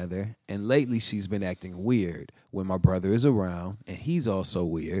son together, and lately she's been acting weird when my brother is around, and he's also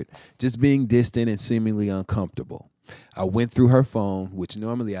weird, just being distant and seemingly uncomfortable. I went through her phone, which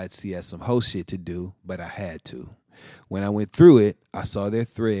normally I'd see as some hoe shit to do, but I had to. When I went through it, I saw their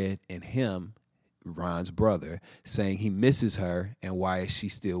thread and him, Ron's brother, saying he misses her and why is she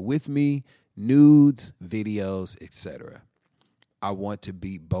still with me, nudes, videos, etc. I want to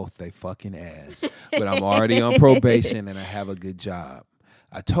beat both they fucking ass, but I'm already on probation and I have a good job.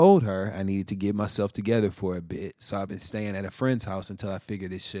 I told her I needed to get myself together for a bit, so I've been staying at a friend's house until I figure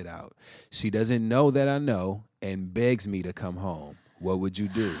this shit out. She doesn't know that I know and begs me to come home. What would you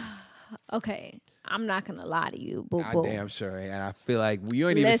do?" Okay. I'm not going to lie to you. Boo, I boo. damn sure. And I feel like you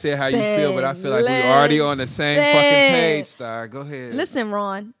ain't even say how you feel, but I feel like we're already on the same fucking page, Star. Go ahead. Listen,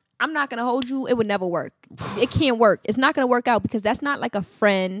 Ron, I'm not going to hold you. It would never work. It can't work. It's not going to work out because that's not like a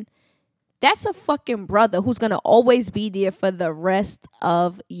friend. That's a fucking brother who's going to always be there for the rest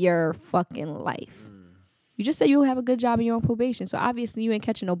of your fucking life. You just said you have a good job and you're on probation. So obviously you ain't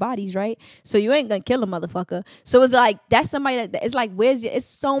catching no bodies, right? So you ain't gonna kill a motherfucker. So it's like, that's somebody that, it's like, it's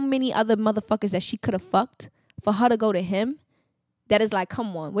so many other motherfuckers that she could have fucked for her to go to him. That is like,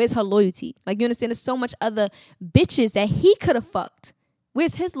 come on, where's her loyalty? Like, you understand, there's so much other bitches that he could have fucked.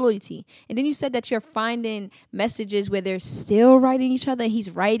 Where's his loyalty? And then you said that you're finding messages where they're still writing each other.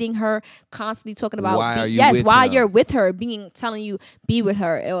 He's writing her, constantly talking about while you're with her, telling you be with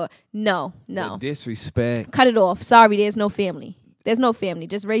her. Or no. The disrespect. Cut it off. Sorry, there's no family. There's no family.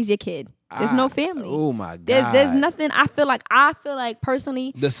 Just raise your kid. There's no family. Oh my God. There's nothing. I feel like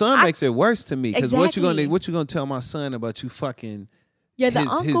personally, the son makes it worse to me because Exactly. what you gonna tell my son about you fucking You're the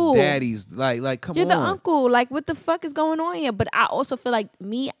uncle. His daddy's like come on. You're the uncle. Like, what the fuck is going on here? But I also feel like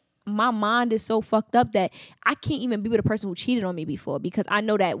my mind is so fucked up that I can't even be with a person who cheated on me before, because I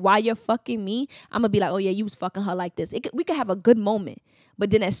know that while you're fucking me, I'm gonna be like, oh yeah, you was fucking her like this. We could have a good moment, but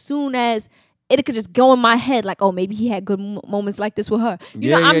then as soon as it could just go in my head like, oh, maybe he had good moments like this with her.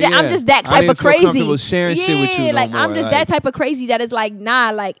 I'm just that type of crazy. Sharing shit with you like more. I'm just that type of crazy that is like,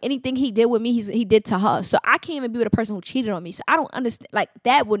 nah, like anything he did with me, he did to her. So I can't even be with a person who cheated on me. So I don't understand. Like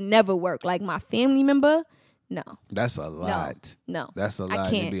that would never work. Like my family member. No. That's a lot. No. That's a lot. I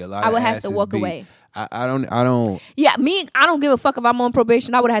can't. To be a lot I would of have to walk beat. away. I don't. Yeah, I don't give a fuck if I'm on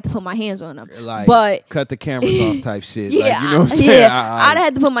probation. I would have had to put my hands on them. Like, but cut the cameras off type shit. Yeah, like, you know what I'm saying? I'd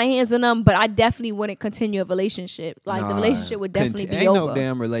have to put my hands on them, but I definitely wouldn't continue a relationship. Like the relationship would definitely be ain't over. No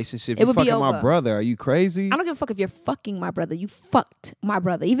damn relationship. It you would fucking be over. my brother. Are you crazy? I don't give a fuck if you're fucking my brother. You fucked my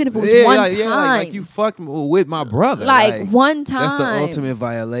brother, even if it was one time. Like you fucked with my brother. Like one time. That's the ultimate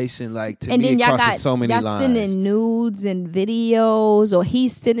violation. Like to and me, then it crosses so many y'all lines. Sending nudes and videos, or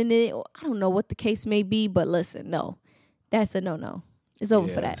he's sending it. Or I don't know what the case may be, but listen, no. That's a no. It's over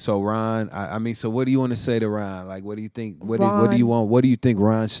for that. So Ron, I mean, so what do you want to say to Ron? Like, what do you think? What do you want? What do you think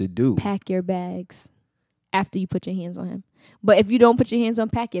Ron should do? Pack your bags after you put your hands on him. But if you don't put your hands on,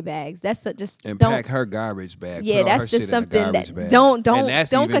 pack your bags. That's just and don't, pack her garbage bag. Yeah, that's just something that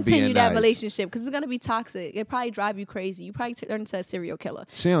don't continue that relationship, because it's gonna be toxic. It probably drive you crazy. You probably turn into a serial killer.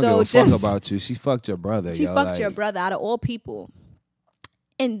 She don't give a fuck about you. She fucked your brother. She fucked your brother out of all people.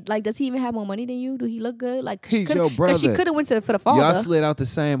 And like, does he even have more money than you? Do he look good? Like, he's your brother. She could have went for the father. Y'all slid out the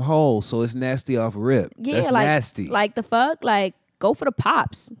same hole, so it's nasty off rip. Yeah, that's like, nasty. Like the fuck, like go for the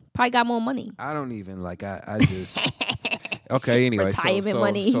pops. Probably got more money. I don't even like. I just. Okay, anyway, retirement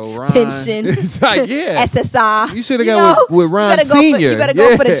money, so Ron, pension, like, yeah, SSI. You should have got with Ron Senior. You better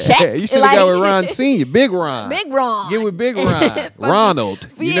go for the check. You should have got with Ron Senior, Big Ron. Get with Big Ron, Ronald.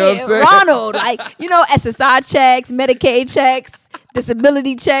 You know what I'm saying? Ronald, like SSI checks, Medicaid checks,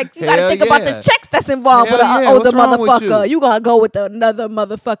 disability checks. You got to think about the checks that's involved with an older motherfucker. You gonna go with another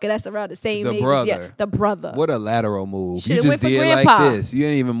motherfucker that's around the same age. Brother. The brother. What a lateral move. Should've You went just for did Grandpa. like this. You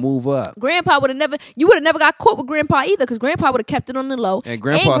didn't even move up. Grandpa would have never got caught with Grandpa either, because Grandpa would have kept it on the low. And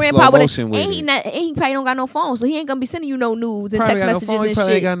Grandpa slow motion with it. And he probably don't got no phone, so he ain't gonna be sending you no nudes and Probably text messages and he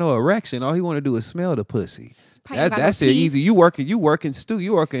probably shit. ain't got no erection. All he want to do is smell the pussy. That's no it. teeth. Easy. You working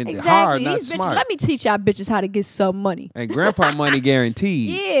Exactly. hard, not These bitches, smart. let me teach y'all bitches how to get some money. And Grandpa money guaranteed.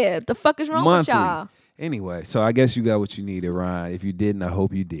 Yeah, the fuck is wrong Monthly. with y'all? Anyway, so I guess you got what you needed, Ron. If you didn't, I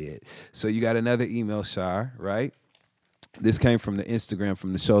hope you did. So you got another email, Shar, right? This came from the Instagram,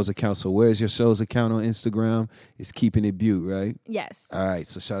 from the show's account. So where's your show's account on Instagram? It's Keeping It Butte, right? Yes. All right,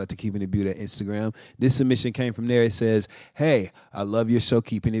 so shout out to Keeping It Butte at Instagram. This submission came from there. It says, hey, I love your show,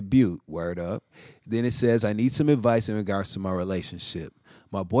 Keeping It Butte. Word up. Then it says, I need some advice in regards to my relationship.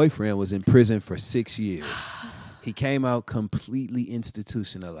 My boyfriend was in prison for 6 years. He came out completely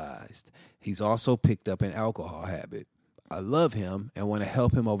institutionalized. He's also picked up an alcohol habit. I love him and want to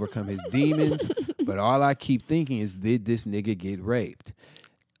help him overcome his demons, but all I keep thinking is, did this nigga get raped?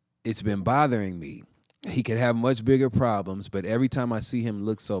 It's been bothering me. He could have much bigger problems, but every time I see him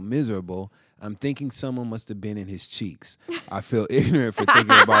look so miserable, I'm thinking someone must have been in his cheeks. I feel ignorant for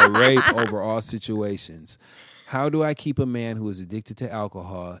thinking about rape over all situations. How do I keep a man who is addicted to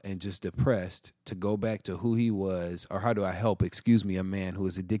alcohol and just depressed to go back to who he was? Or how do I help, a man who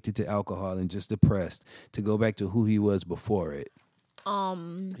is addicted to alcohol and just depressed to go back to who he was before it?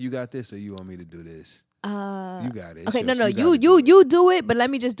 You got this, or you want me to do this? You got it. Okay, no. You do it, but let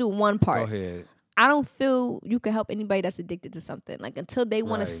me just do one part. Go ahead. I don't feel you can help anybody that's addicted to something. Like, until they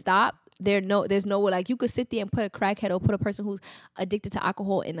want to stop, there's no way. Like, you could sit there and put a crackhead or put a person who's addicted to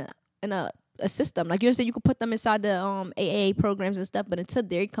alcohol in a system. Like, you understand, you could put them inside the AA programs and stuff, but until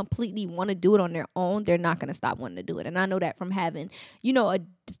they completely want to do it on their own, they're not going to stop wanting to do it. And I know that from having,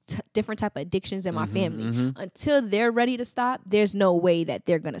 different type of addictions in my family. Until they're ready to stop, there's no way that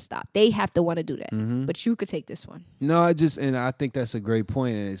they're going to stop. They have to want to do that. But you could take this one. No, I think that's a great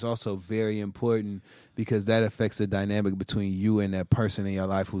point, and it's also very important because that affects the dynamic between you and that person in your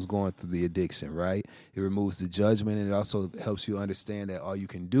life who's going through the addiction, right? It removes the judgment, and it also helps you understand that all you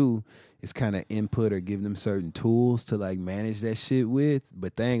can do is kind of input or give them certain tools to like manage that shit with,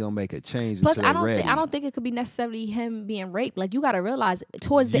 but they ain't gonna make a change until they're ready. I don't think it could be necessarily him being raped. Like, you gotta realize,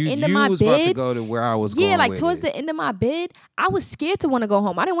 towards the end of my bid, you was about to go to where I was going. Yeah, like towards the end of my bid, I was scared to want to go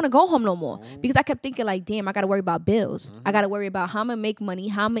home. I didn't want to go home no more because I kept thinking like, damn, I gotta worry about bills. I gotta worry about how I'm gonna make money,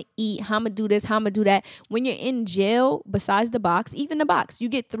 how I'm gonna eat, how I'm gonna do this, how I'm gonna do that. when you're in jail, besides the box, even the box, you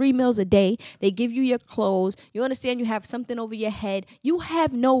get 3 meals a day. They give you your clothes. You understand you have something over your head. You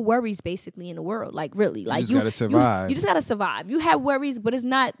have no worries basically in the world. Like really. Like you just gotta survive. You just gotta survive. You have worries, but it's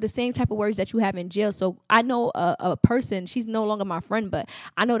not the same type of worries that you have in jail. So I know a person, she's no longer my friend, but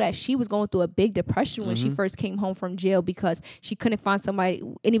I know that she was going through a big depression when she first came home from jail because she couldn't find somebody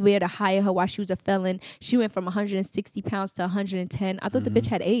anywhere to hire her while she was a felon. She went from 160 pounds to 110. I thought the bitch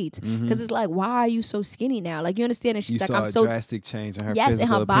had AIDS because it's like, why are you so skinny now? Like, you understand? And she's like, I'm so drastic change in her in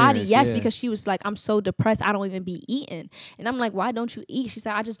physical her body. appearance. Yes, because she was like, I'm so depressed. I don't even be eating. And I'm like, why don't you eat? She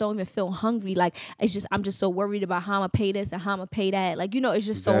said, I just don't even feel hungry. Like, it's just, I'm just so worried about how I'm gonna pay this and how I'm gonna pay that. Like, you know, it's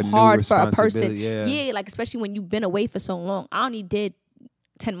just so hard for a person. Yeah, like especially when you've been away for so long. I only did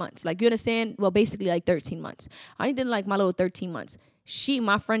 10 months. Like, you understand? Well, basically like 13 months. I only did like my little 13 months.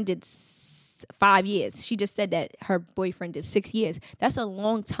 My friend did 5 years. She just said that her boyfriend did 6 years. That's a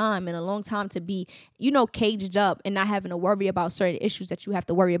long time, and a long time to be, you know, caged up and not having to worry about certain issues that you have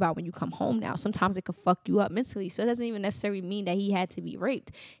to worry about when you come home now. Sometimes it could fuck you up mentally. So it doesn't even necessarily mean that he had to be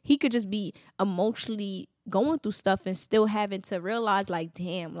raped. He could just be emotionally going through stuff and still having to realize like,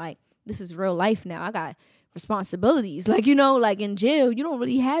 damn, like this is real life now. I got responsibilities. Like, you know, like in jail, you don't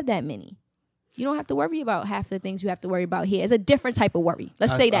really have that many. You don't have to worry about half the things you have to worry about here. It's a different type of worry.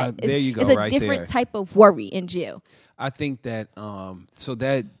 Let's say that. There you go. It's a right different there. type of worry in jail. I think that,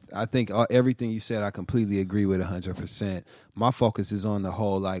 I think everything you said, I completely agree with 100%. My focus is on the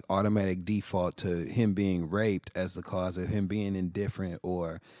whole, like, automatic default to him being raped as the cause of him being indifferent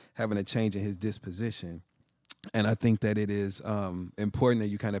or having a change in his disposition. And I think that it is important that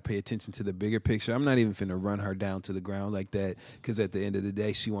you kind of pay attention to the bigger picture. I'm not even finna run her down to the ground like that because at the end of the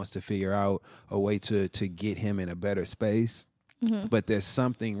day, she wants to figure out a way to get him in a better space. Mm-hmm. But there's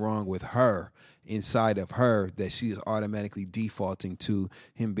something wrong with her, inside of her, that she is automatically defaulting to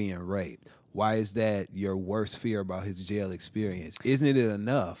him being raped. Why is that your worst fear about his jail experience? Isn't it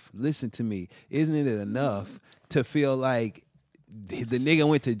enough? Listen to me. Isn't it enough to feel like the nigga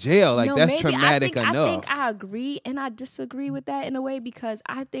went to jail? Like, that's traumatic enough. I think I agree and I disagree with that in a way because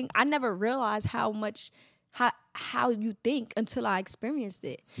I think I never realized how how you think until I experienced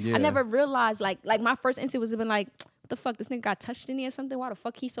it. Yeah. I never realized like my first instinct was been like, the fuck, this nigga got touched in here or something? Why the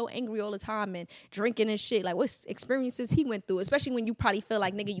fuck he's so angry all the time and drinking and shit? Like, what experiences he went through? Especially when you probably feel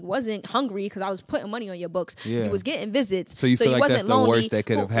like, nigga, you wasn't hungry because I was putting money on your books. Yeah. You was getting visits. So you feel like that's lonely. The worst that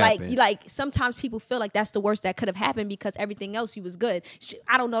could have happened. Like sometimes people feel like that's the worst that could have happened because everything else you was good.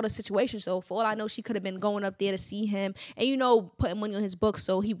 I don't know the situation, so for all I know, she could have been going up there to see him and, you know, putting money on his books,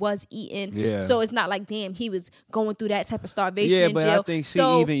 so he was eating. Yeah. So it's not like, damn, he was going through that type of starvation in jail. Yeah, but I think she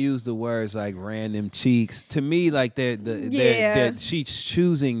even used the words like random cheeks. To me, like that she's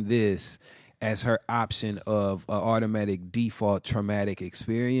choosing this as her option of an automatic default traumatic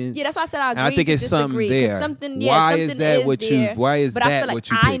experience. Yeah, that's why I said I agree. And I think it's something there. Why is that what you? Why is that what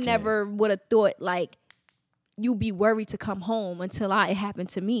you? But I feel like I never would have thought like you be worried to come home until it happened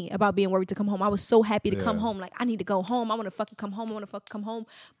to me about being worried to come home. I was so happy to come home. Like, I need to go home. I want to fucking come home. I want to fucking come home.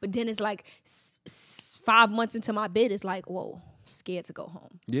 But then it's like 5 months into my bid, it's like, whoa, scared to go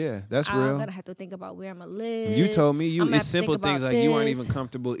home. Yeah, that's real. I'm gonna have to think about where I'm gonna live. You told me it's simple things like you weren't even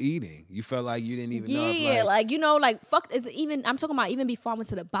comfortable eating. You felt like you didn't even know. Yeah, like you know, like fuck. Is even I'm talking about even before I went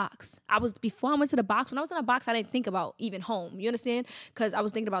to the box. Before I went to the box. When I was in the box, I didn't think about even home. You understand? Because I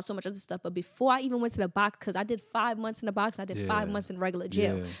was thinking about so much other stuff. But before I even went to the box, because I did 5 months in the box, I did 5 months in regular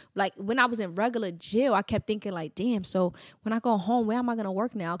jail. Yeah. Like when I was in regular jail, I kept thinking like, damn. So when I go home, where am I gonna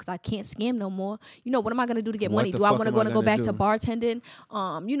work now? Because I can't scam no more. You know, what am I gonna do to get money? Do I want to go back to bartending?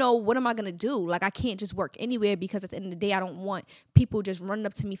 You know, what am I gonna do? Like, I can't just work anywhere because at the end of the day, I don't want people just running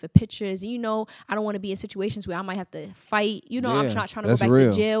up to me for pictures. And, you know, I don't want to be in situations where I might have to fight. You know, I'm not trying to go back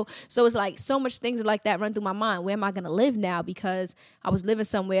to jail. So it's like so much things like that run through my mind. Where am I gonna live now? Because I was living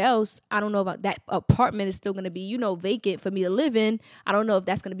somewhere else. I don't know about that apartment is still gonna be, you know, vacant for me to live in. I don't know if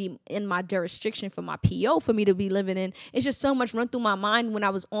that's gonna be in my jurisdiction for my PO for me to be living in. It's just so much run through my mind when I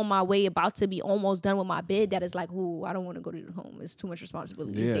was on my way about to be almost done with my bid that is like, ooh, I don't want to go to the home. It's too much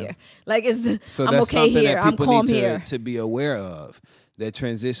responsibilities there. Like, so I'm okay here. I'm calm here. To be aware of that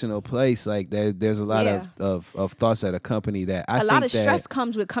transitional place, like there's a lot of thoughts that accompany that. A lot of stress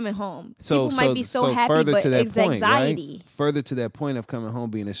comes with coming home. People might be so happy, but it's anxiety. Right? Further to that point of coming home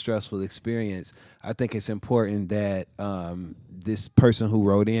being a stressful experience, I think it's important that this person who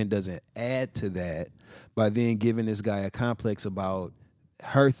wrote in doesn't add to that by then giving this guy a complex about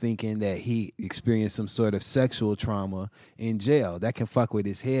her thinking that he experienced some sort of sexual trauma in jail. That can fuck with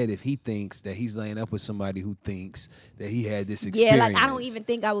his head if he thinks that he's laying up with somebody who thinks that he had this experience. Yeah, like I don't even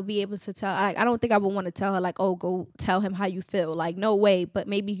think I would be able to tell. Like, I don't think I would want to tell her like, oh, go tell him how you feel. Like, no way. But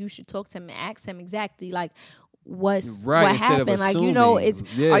maybe you should talk to him and ask him exactly like what happened. Like, you know,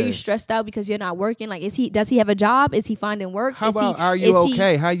 are you stressed out because you're not working? Like, does he have a job? Is he finding work? How about are you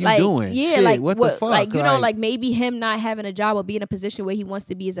okay? How you doing? Yeah, shit, like what the fuck? Like, you know, like maybe him not having a job or being in a position where he wants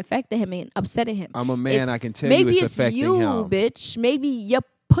to be is affecting him and upsetting him. I'm a man. I can tell you it's affecting him. Maybe it's you, bitch. Maybe your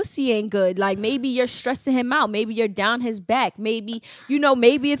pussy ain't good. Like, maybe you're stressing him out. Maybe you're down his back. Maybe, you know,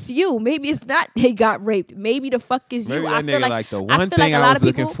 maybe it's you. Maybe it's not he got raped. Maybe the fuck is maybe you. I feel like the one thing I was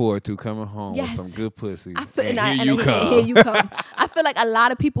looking forward to coming home with some good pussy. Here you come. I feel like a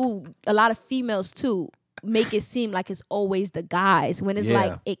lot of people, a lot of females too, make it seem like it's always the guys when it's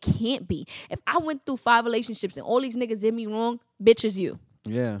like it can't be. If I went through 5 relationships and all these niggas did me wrong, bitch, is you.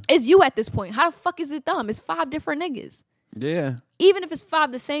 Yeah. It's you at this point. How the fuck is it them? It's 5 different niggas. Yeah. Even if it's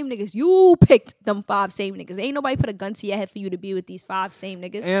 5 the same niggas, you picked them 5 same niggas. Ain't nobody put a gun to your head for you to be with these 5 same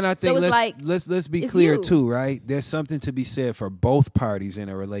niggas. And I think let's be clear too, right? There's something to be said for both parties in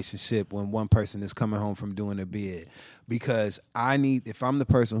a relationship when one person is coming home from doing a bid. Because if I'm the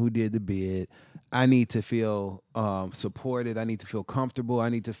person who did the bid, I need to feel supported. I need to feel comfortable. I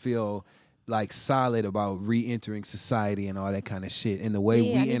need to feel like solid about re-entering society and all that kind of shit. And the way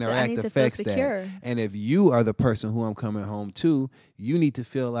we interact affects that. And if you are the person who I'm coming home to, you need to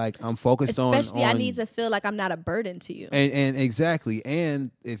feel like I'm focused Especially I need to feel like I'm not a burden to you. And exactly.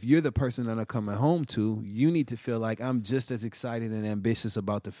 And if you're the person that I'm coming home to, you need to feel like I'm just as excited and ambitious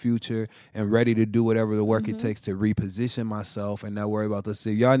about the future and ready to do whatever the work it takes to reposition myself and not worry about this.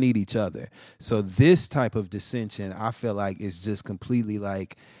 Y'all need each other. So this type of dissension, I feel like is just completely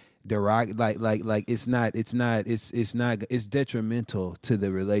like it's detrimental to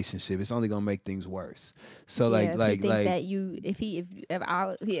the relationship. It's only gonna make things worse. So there's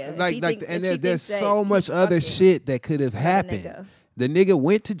so much other shit that could have happened. The nigga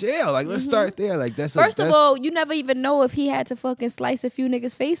went to jail. Like, let's start there. Like, First of all, you never even know if he had to fucking slice a few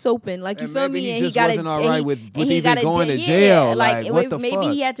niggas' face open. Like, you feel me? And he just wasn't all right with even going to jail. Like, what the fuck? Maybe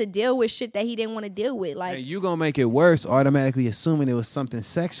he had to deal with shit that he didn't want to deal with. Like, and you gonna make it worse, automatically assuming it was something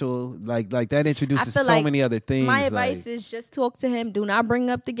sexual. Like that introduces so many other things. My advice is just talk to him. Do not bring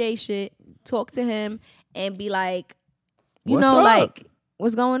up the gay shit. Talk to him and be like, what's up? Like,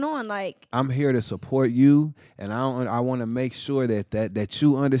 what's going on? Like, I'm here to support you, and I want to make sure that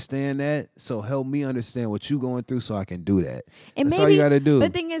you understand that. So help me understand what you going through, so I can do that. And that's all you got to do.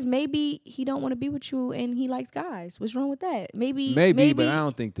 But the thing is, maybe he don't want to be with you, and he likes guys. What's wrong with that? Maybe, but I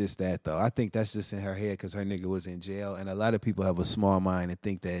don't think that though. I think that's just in her head because her nigga was in jail, and a lot of people have a small mind and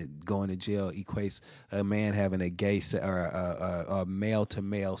think that going to jail equates a man having a gay or a male to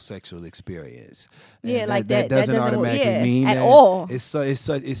male sexual experience. Yeah, and like that doesn't automatically mean at that. all. It's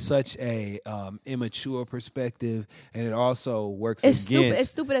such a immature perspective, and it also works against. It's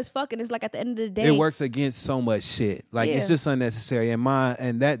stupid as fuck, and it's like at the end of the day, it works against so much shit. Like it's just unnecessary.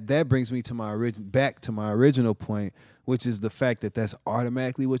 And that brings me to back to my original point, which is the fact that that's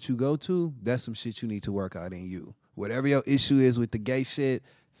automatically what you go to. That's some shit you need to work out in you. Whatever your issue is with the gay shit,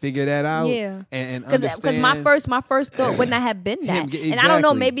 figure that out. Yeah, and understand. Because my first thought wouldn't have been that. Exactly. And I don't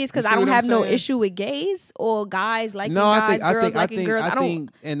know. Maybe it's because I don't have no issue with gays or guys liking guys, girls liking girls. I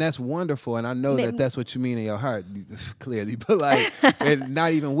think, and that's wonderful. And I know that's what you mean in your heart, clearly. But like, and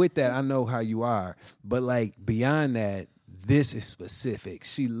not even with that, I know how you are. But like beyond that, this is specific.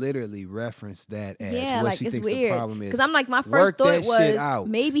 She literally referenced that as what she thinks the problem is. Because I'm like, my first thought was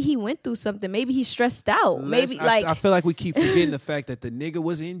maybe he went through something. Maybe he's stressed out. I feel like we keep forgetting the fact that the nigga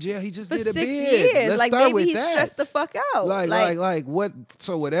was in jail. He just did a bid. 6 years. Let's like start maybe with he's that. Stressed the fuck out. Like what?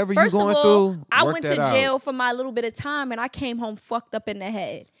 So whatever you're going through, I went to jail for my little bit of time, and I came home fucked up in the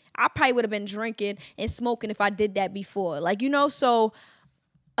head. I probably would have been drinking and smoking if I did that before. Like, you know, so.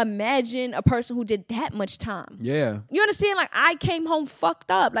 Imagine a person who did that much time. Yeah. You understand? Like, I came home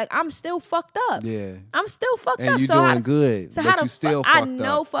fucked up. Like, I'm still fucked up. Yeah. I'm still fucked up. And you're doing good. So how you still fucked up. I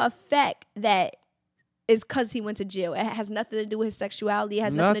know for a fact that it's because he went to jail. It has nothing to do with his sexuality. It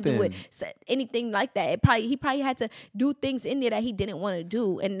has nothing to do with anything like that. He probably had to do things in there that he didn't want to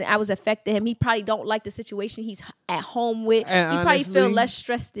do, and I was affecting him. He probably don't like the situation he's at home with. And he probably feel less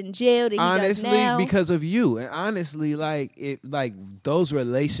stressed in jail than he does now. Because of you. And honestly, like those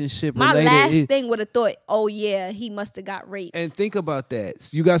relationship my related. My last thing would have thought, oh yeah, he must have got raped. And think about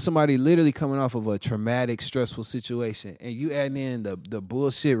that. You got somebody literally coming off of a traumatic, stressful situation, and you adding in the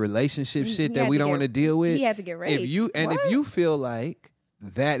bullshit relationship shit that we don't want to deal with. He had to get raped. If you feel like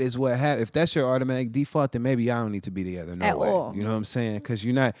that is what happens. If that's your automatic default, then maybe y'all don't need to be together. No way. All. You know what I'm saying? Because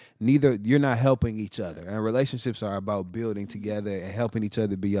you're not helping each other. And relationships are about building together and helping each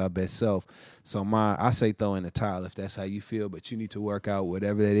other be your best self. So I say throw in the towel if that's how you feel, but you need to work out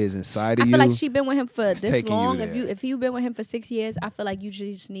whatever that is inside of you. I feel like she been with him for this long. If you've been with him for 6 years, I feel like you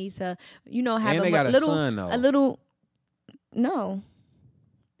just need to, have and they got a son, though. a little. No,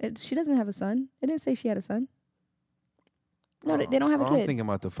 she doesn't have a son. It didn't say she had a son. No, they don't have a kid. I'm thinking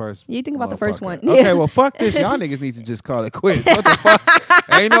about the first. You think about the first one. Okay, well, fuck this. Y'all niggas need to just call it quits. What the fuck?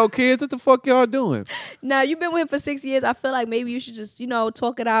 Ain't no kids. What the fuck y'all doing? Now, you've been with him for 6 years. I feel like maybe you should just,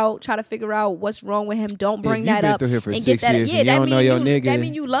 talk it out, try to figure out what's wrong with him. Don't bring that up. If you've been through him for 6 years and you don't know your nigga. That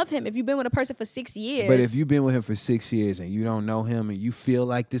means you love him. If you've been with a person for 6 years. But if you've been with him for 6 years and you don't know him and you feel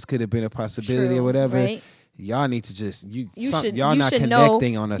like this could have been a possibility or whatever, right? Y'all need to just y'all not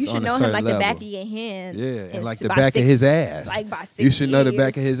connecting on a certain level. You should know him like the back of your hand. Yeah, and like the back of his ass. Like by 6 years. You should know the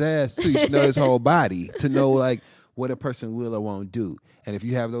back of years. his ass too. You should know his whole body to know like what a person will or won't do. And if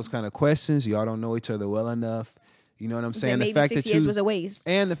you have those kind of questions, y'all don't know each other well enough. You know what I'm saying? Then maybe the fact 6 years was a waste.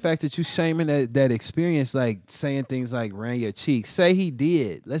 And the fact that you shaming that experience, like saying things like ran your cheeks. Say he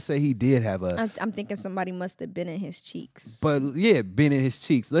did. Let's say he did have I'm thinking somebody must have been in his cheeks. But yeah, been in his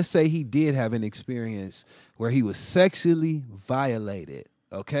cheeks. Let's say he did have an experience where he was sexually violated.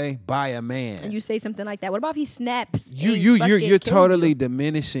 Okay, by a man. And you say something like that. What about if he snaps? You're totally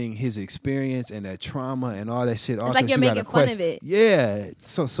diminishing his experience and that trauma and all that shit. It's like you're making fun of it. Yeah.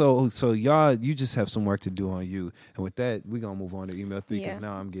 So y'all, you just have some work to do on you. And with that, we're gonna move on to email 3 because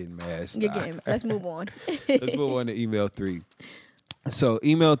now I'm getting mad. Let's move on. Let's move on to email 3. So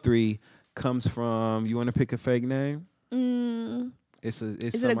email 3 comes from. You want to pick a fake name? Is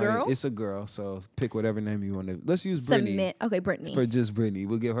it a girl? It's a girl. So pick whatever name you want to. Let's use Brittany. Okay, Brittany. For just Brittany.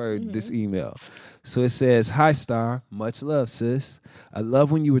 We'll give her this email. So it says, "Hi, Star. Much love, sis. I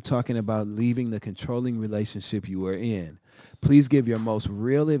love when you were talking about leaving the controlling relationship you were in. Please give your most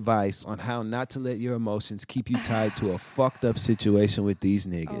real advice on how not to let your emotions keep you tied to a fucked up situation with these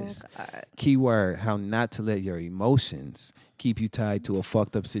niggas. Oh, God. Keyword, how not to let your emotions keep you tied to a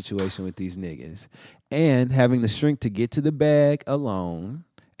fucked up situation with these niggas. And having the strength to get to the bag alone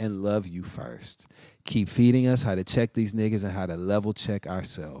and love you first. Keep feeding us how to check these niggas and how to level check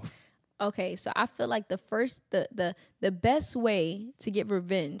ourselves." Okay, so I feel like the best way to get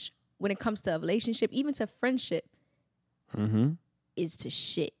revenge when it comes to a relationship, even to friendship, is to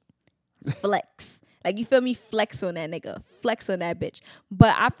shit. Flex. Like, you feel me? Flex on that nigga. Flex on that bitch.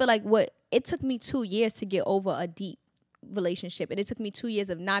 But I feel like it took me 2 years to get over a deep relationship, and it took me 2 years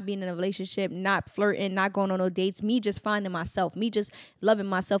of not being in a relationship, not flirting, not going on no dates, me just finding myself, me just loving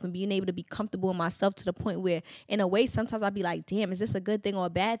myself and being able to be comfortable in myself to the point where, in a way, sometimes I'd be like, damn, is this a good thing or a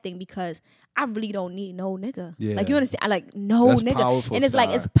bad thing? Because I really don't need no nigga. Yeah. Like, you understand? I like no That's nigga. powerful, and it's Star.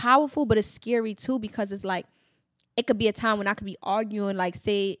 like, it's powerful, but it's scary too, because it's like, it could be a time when I could be arguing, like,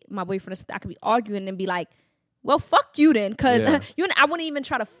 say my boyfriend, I could be arguing and be like, well, fuck you then, because I wouldn't even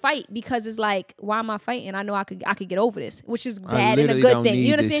try to fight, because it's like, why am I fighting? I know I could get over this, which is bad and a good thing.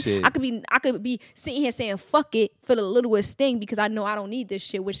 You understand? I could be sitting here saying fuck it for the littlest thing because I know I don't need this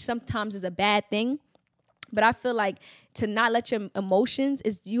shit, which sometimes is a bad thing. But I feel like to not let your emotions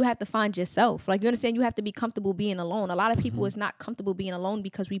is you have to find yourself. Like, you understand? You have to be comfortable being alone. A lot of people is not comfortable being alone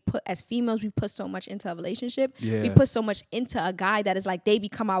because as females, we put so much into a relationship. Yeah. We put so much into a guy that is like, they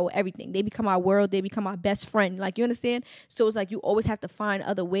become our everything. They become our world. They become our best friend. Like, you understand? So it's like you always have to find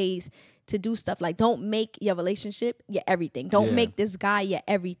other ways to do stuff. Like, don't make your relationship your everything. Don't make this guy your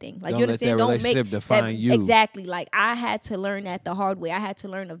everything. Like, you understand? Don't make define you. Exactly. Like, I had to learn that the hard way. I had to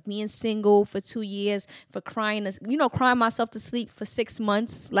learn of being single for 2 years, for crying myself to sleep for 6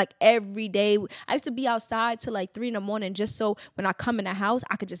 months, like every day. I used to be outside till like 3 a.m. just so when I come in the house,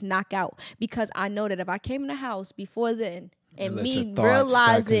 I could just knock out, because I know that if I came in the house before then, and me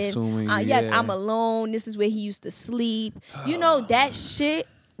realizing, yes, I'm alone, this is where he used to sleep, that shit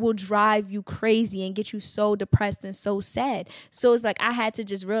will drive you crazy and get you so depressed and so sad. So it's like I had to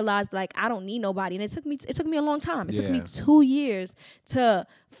just realize, like, I don't need nobody. And it took me a long time. It took me 2 years to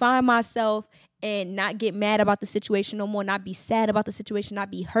find myself and not get mad about the situation no more, not be sad about the situation,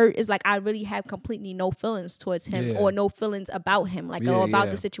 not be hurt. It's like I really have completely no feelings towards him or no feelings about him, like, or about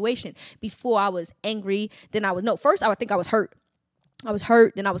the situation. Before I was angry, then first I would think I was hurt. I was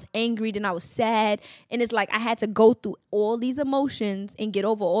hurt, then I was angry, then I was sad. And it's like I had to go through all these emotions and get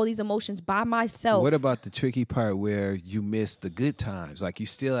over all these emotions by myself. What about the tricky part where you miss the good times? Like, you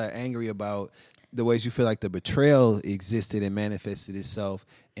still are angry about the ways you feel like the betrayal existed and manifested itself,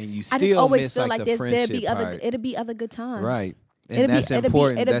 and you still I just always miss feel like like the friendship part. it'll be other good times. Right. And that's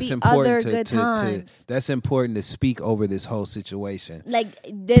important. That's important to that's important to speak over this whole situation. Like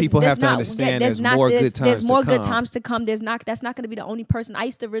people have to understand there's more good times. There's more good times to come. That's not going to be the only person. I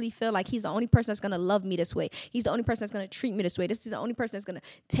used to really feel like he's the only person that's going to love me this way. He's the only person that's going to treat me this way. This is the only person that's going to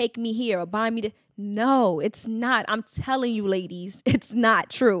take me here or buy me. No, it's not. I'm telling you, ladies, it's not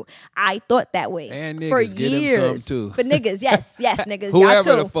true. I thought that way and niggas, for years. Too. For niggas, yes, niggas, whoever y'all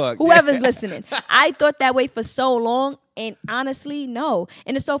too. The fuck. Whoever's listening, I thought that way for so long, and honestly, no.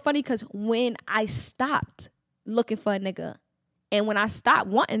 And it's so funny because when I stopped looking for a nigga, and when I stopped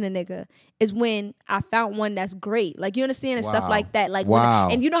wanting a nigga, is when I found one that's great. Like, you understand, and stuff like that. Like,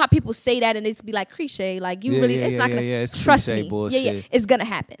 and you know how people say that and it's be like cliche. Like, you it's not gonna it's trust me. Bullshit. It's gonna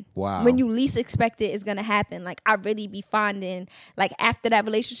happen. Wow. When you least expect it, it's gonna happen. Like, I really be finding, like, after that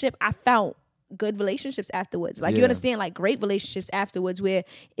relationship, I found good relationships afterwards. Like, you understand, like, great relationships afterwards where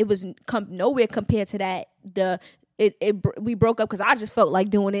it was nowhere compared to that. We broke up because I just felt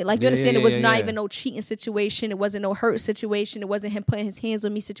like doing it. Like, you understand, it was not even no cheating situation. It wasn't no hurt situation. It wasn't him putting his hands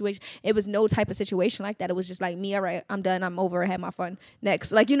on me situation. It was no type of situation like that. It was just like, me, all right, I'm done. I'm over. I had my fun.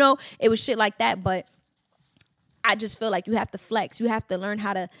 Next. Like, it was shit like that. But I just feel like you have to flex. You have to learn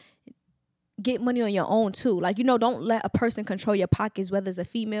how to get money on your own too. Like, don't let a person control your pockets, whether it's a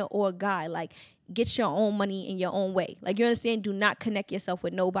female or a guy. Like, get your own money in your own way. Like, you understand? Do not connect yourself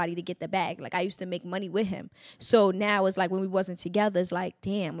with nobody to get the bag. Like, I used to make money with him. So now it's like when we wasn't together, it's like,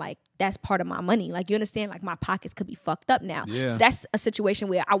 damn, like, that's part of my money. Like, you understand? Like, my pockets could be fucked up now. Yeah. So that's a situation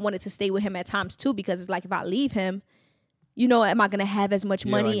where I wanted to stay with him at times too, because it's like, if I leave him, am I going to have as much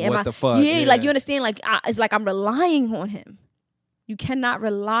money? Like, what the fuck? Yeah, like, you understand? Like, it's like I'm relying on him. You cannot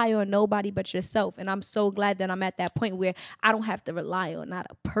rely on nobody but yourself. And I'm so glad that I'm at that point where I don't have to rely on not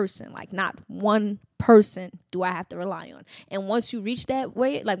a person, like not one person do I have to rely on. And once you reach that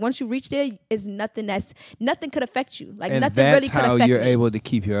way, like once you reach there, is nothing could affect you. Like, and nothing really could affect you. That's how you're able to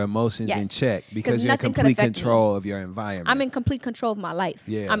keep your emotions in check, because you're in complete control of your environment. I'm in complete control of my life.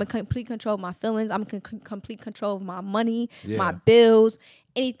 Yeah. I'm in complete control of my feelings. I'm in complete control of my money, my bills.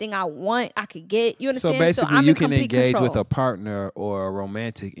 Anything I want, I could get. You understand? So basically, I'm you in can engage control with a partner or a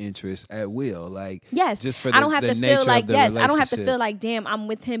romantic interest at will. Like, yes, just for I don't have to feel like I don't have to feel like, damn, I'm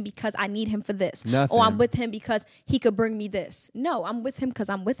with him because I need him for this. Nothing. Or I'm with him because he could bring me this. No, I'm with him because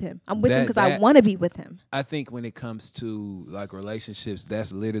I'm with him. I'm with him because I want to be with him. I think when it comes to like relationships,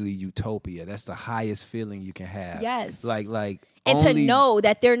 that's literally utopia. That's the highest feeling you can have. Yes. Like. And to know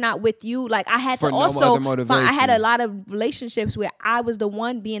that they're not with you, like I had to also I had a lot of relationships where I was the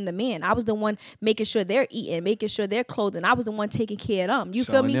one being the man. I was the one making sure they're eating, making sure they're clothing. I was the one taking care of them. You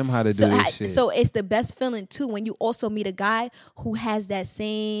feel me? Showing them how to do this shit. So it's the best feeling too when you also meet a guy who has that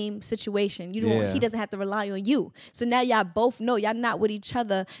same situation. He doesn't have to rely on you. So now y'all both know y'all not with each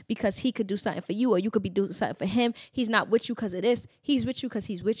other because he could do something for you, or you could be doing something for him. He's not with you because of this. He's with you because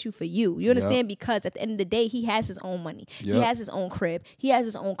he's with you for you. You understand? Because at the end of the day, he has his own money. He has his own crib. He has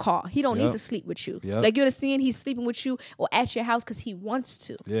his own car. He don't need to sleep with you. Like, you understand? He's sleeping with you or at your house because he wants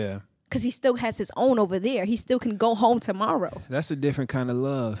to. Yeah. Because he still has his own over there. He still can go home tomorrow. That's a different kind of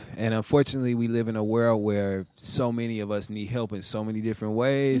love. And unfortunately, we live in a world where so many of us need help in so many different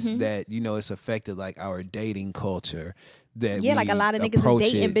ways that, it's affected like our dating culture. Like a lot of niggas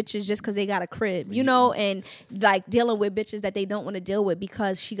is dating bitches just because they got a crib, and like dealing with bitches that they don't want to deal with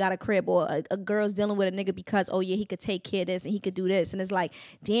because she got a crib, or a girl's dealing with a nigga because, oh yeah, he could take care of this and he could do this. And it's like,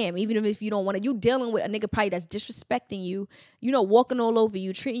 damn, even if you don't want to, you dealing with a nigga probably that's disrespecting you, walking all over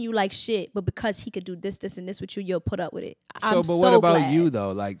you, treating you like shit, but because he could do this, this, and this with you, you'll put up with it. What about you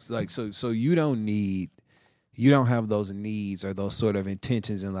though? So you don't have those needs or those sort of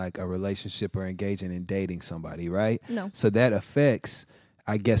intentions in like a relationship or engaging in dating somebody, right? No. So that affects,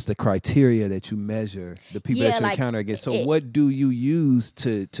 I guess, the criteria that you measure the people that you encounter against. So what do you use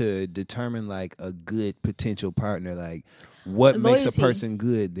to determine like a good potential partner? Like, what makes a person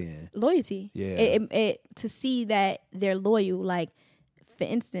good then? Loyalty. Yeah. To see that they're loyal. Like, for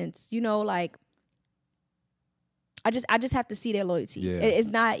instance, like, I just have to see their loyalty. Yeah. It's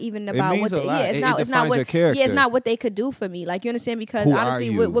not even about what they. Yeah, it's not what. Yeah, it's not what they could do for me. Like, you understand? Because honestly,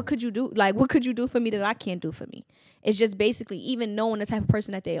 what could you do? Like, what could you do for me that I can't do for me? It's just basically even knowing the type of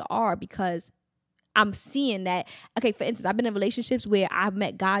person that they are, because I'm seeing that. Okay, for instance, I've been in relationships where I've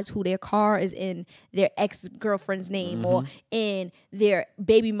met guys who their car is in their ex-girlfriend's name or in their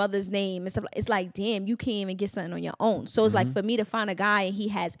baby mother's name and stuff. It's like, damn, you can't even get something on your own. So it's like, for me to find a guy and he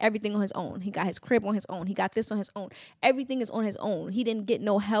has everything on his own. He got his crib on his own. He got this on his own. Everything is on his own. He didn't get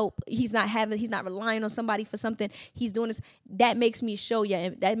no help. He's not relying on somebody for something. He's doing this. That makes me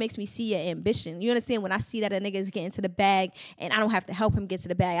that makes me see your ambition. You understand? When I see that a nigga is getting to the bag and I don't have to help him get to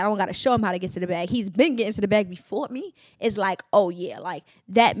the bag. I don't got to show him how to get to the bag. He's he's been getting to the bag before me, it's like, oh yeah, like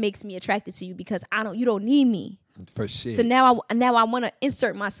that makes me attracted to you because you don't need me. For shit. So now I want to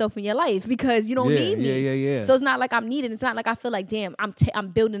insert myself in your life because you don't need me. Yeah. So it's not like I'm needed. It's not like I feel like, damn, I'm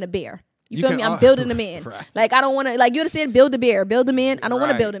building a bear. You feel me? I'm building a man. Right. Like I don't want to, like you understand, build a bear, build a man. I don't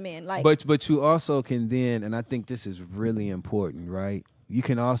want to build a man. Like, but you also can then, and I think this is really important, right? You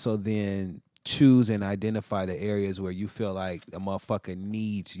can also then choose and identify the areas where you feel like a motherfucker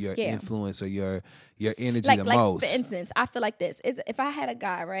needs your influence or your energy the most. For instance, I feel like this is if I had a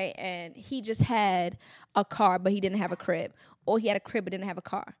guy, right, and he just had a car but he didn't have a crib, or he had a crib but didn't have a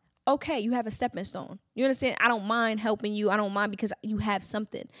car. Okay, you have a stepping stone. You understand? I don't mind helping you. I don't mind because you have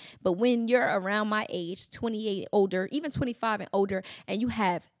something. But when you're around my age, 28 older, even 25 and older, and you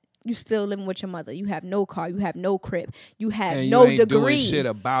still living with your mother. You have no car. You have no crib. You have and no you ain't degree. Doing shit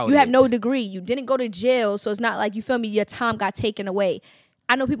about you have it. no degree. You didn't go to jail, so it's not like you feel me. Your time got taken away.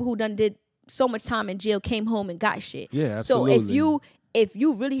 I know people who did so much time in jail, came home and got shit. Yeah, absolutely. So if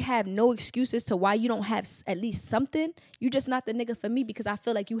you really have no excuses to why you don't have at least something, you just not the nigga for me because I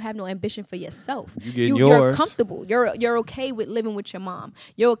feel like you have no ambition for yourself. You're comfortable. You're okay with living with your mom.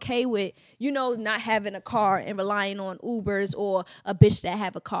 You're okay with, not having a car and relying on Ubers or a bitch that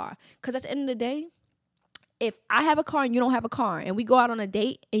have a car. Because at the end of the day, if I have a car and you don't have a car and we go out on a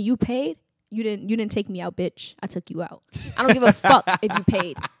date and you paid, you didn't take me out, bitch. I took you out. I don't give a fuck if you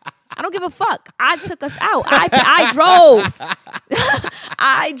paid. I don't give a fuck. I took us out. I drove.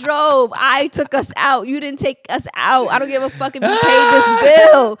 I drove. I took us out. You didn't take us out. I don't give a fuck if you paid this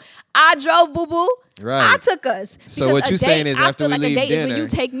bill. I drove, boo-boo. Right. I took us. So what you saying is after we leave dinner. I feel like a date is when you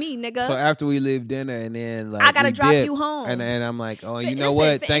take me, nigga. So after we leave dinner and then like I gotta drop you home. And I'm like, oh, you know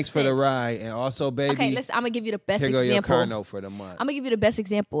what? Thanks for the ride. And also, baby. Okay, listen, I'm gonna give you the best example. Here go your car note for the month. I'm gonna give you the best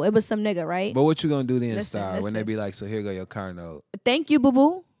example. It was some nigga, right? But what you gonna do then, Star, when they be like, so here go your car note? Thank you,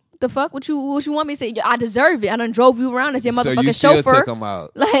 boo-boo. The fuck? What you want me to say? I deserve it. I done drove you around as your motherfucking so you still chauffeur. Took them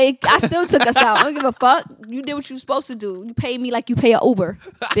out. Like, I still took us out. I don't give a fuck. You did what you were supposed to do. You paid me like you pay an Uber,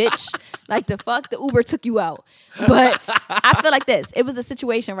 bitch. Like the fuck? The Uber took you out. But I feel like this. It was a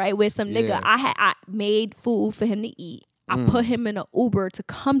situation, right, where some nigga, I made food for him to eat. I put him in an Uber to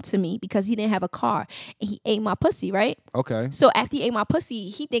come to me because he didn't have a car. And he ate my pussy, right? Okay. So after he ate my pussy,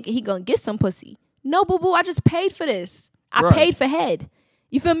 he thinking he gonna get some pussy. No, boo-boo, I just paid for this. I paid for head.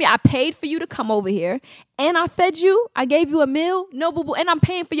 You feel me? I paid for you to come over here, and I fed you. I gave you a meal. No, boo-boo, and I'm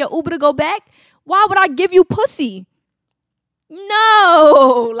paying for your Uber to go back. Why would I give you pussy?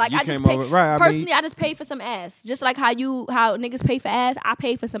 No, like I just paid. Personally, I just paid for some ass. Just like how niggas pay for ass, I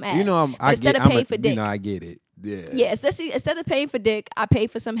pay for some ass. Instead of paying for dick. I get it. Yeah. Yeah, especially instead of paying for dick, I pay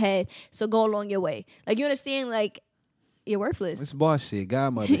for some head. So go along your way. Like you understand, like. You're worthless. It's boss shit,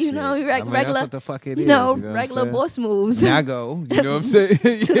 godmother shit. Regular. That's what the fuck it is. Regular boss moves. Now I go. You know what I'm saying?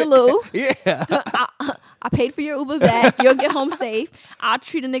 To the loo. Yeah. I paid for your Uber back. You'll get home safe. I'll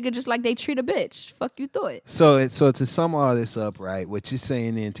treat a nigga just like they treat a bitch. Fuck you thought. So to sum all this up, right? What you're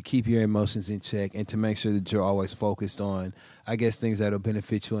saying then to keep your emotions in check and to make sure that you're always focused on, I guess, things that'll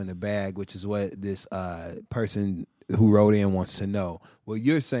benefit you in the bag, which is what this person who wrote in wants to know. What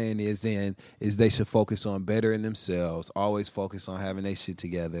you're saying is they should focus on bettering themselves, always focus on having their shit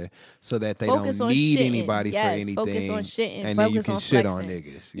together so that they don't need anybody for anything. Focus on shitting. And focus then you can on shit flexing. on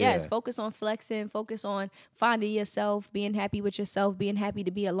niggas. Yes, focus on flexing, focus on finding yourself, being happy with yourself, being happy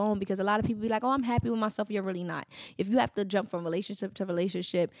to be alone, because a lot of people be like, oh, I'm happy with myself. You're really not. If you have to jump from relationship to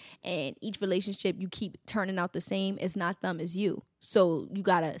relationship and each relationship you keep turning out the same, it's not them, it's you. So you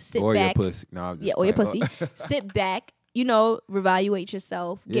gotta sit or back. Or your pussy. No, I'm just or your pussy. Sit back. Reevaluate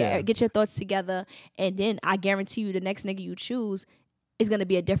yourself, get your thoughts together, and then I guarantee you the next nigga you choose is going to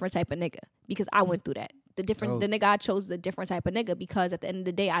be a different type of nigga, because I went through that. The nigga I chose is a different type of nigga, because at the end of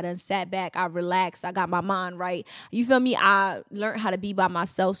the day, I done sat back, I relaxed, I got my mind right. You feel me? I learned how to be by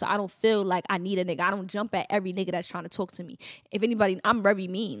myself, so I don't feel like I need a nigga. I don't jump at every nigga that's trying to talk to me. If anybody, I'm very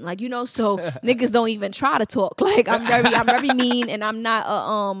mean, so niggas don't even try to talk. Like I'm very mean, and I'm not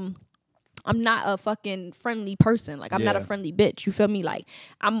a fucking friendly person. Like, I'm not a friendly bitch. You feel me? Like,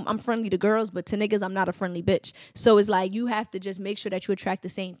 I'm friendly to girls, but to niggas, I'm not a friendly bitch. So it's like, you have to just make sure that you attract the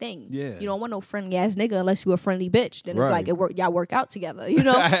same thing. Yeah. You don't want no friendly ass nigga unless you a friendly bitch. Then it's like, y'all work out together,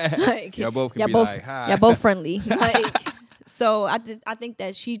 Like, y'all both can be like, hi. Y'all both friendly. Like, so I think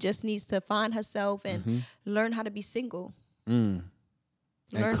that she just needs to find herself and learn how to be single. And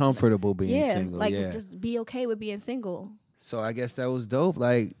comfortable being single. Just be okay with being single. So I guess that was dope.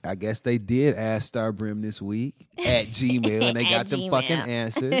 Like, I guess they did ask Starbrim this week at Gmail, and they got them fucking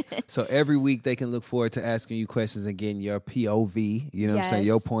answers. So every week they can look forward to asking you questions and getting your POV, you know what I'm saying,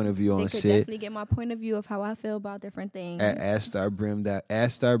 your point of view on shit. They could definitely get my point of view of how I feel about different things. At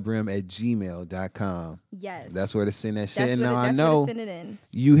asktarbrim@gmail.com. Yes. That's where to send that shit. And now I know send it in.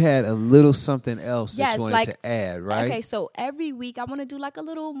 You had a little something else that you wanted to add, right? Okay, so every week I want to do like a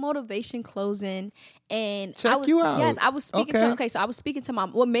little motivation closing. And check you out. Yes, I was speaking to. So I was speaking to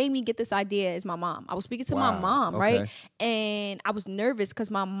what made me get this idea is my mom. I was speaking to my mom, right? And I was nervous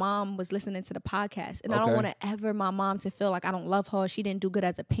because my mom was listening to the podcast, and I don't want to ever my mom to feel like I don't love her. She didn't do good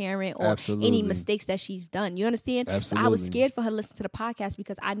as a parent, or any mistakes that she's done. You understand? Absolutely. So I was scared for her to listen to the podcast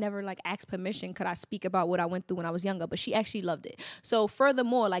because I never like asked permission. Could I speak about what I went through when I was younger? But she actually loved it. So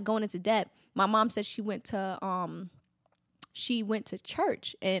furthermore, like going into depth, my mom said she went to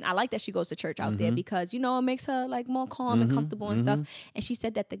church, and I like that she goes to church out there because, you know, it makes her like more calm and comfortable and stuff. And she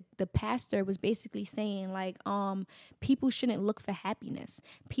said that the pastor was basically saying like, people shouldn't look for happiness.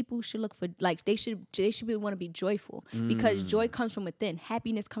 People should look for like, they should want to be joyful because joy comes from within.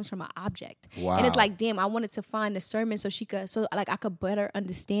 Happiness comes from an object. Wow. And it's like, damn, I wanted to find the sermon so I could better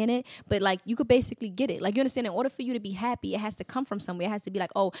understand it. But like, you could basically get it. Like, you understand, in order for you to be happy, it has to come from somewhere. It has to be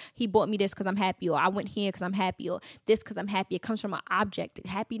like, oh, he bought me this because I'm happy, or I went here because I'm happy, or this because I'm happy. It comes from an object.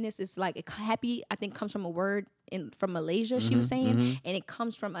 Happiness is like happy. I think comes from a word from Malaysia. She was saying, and it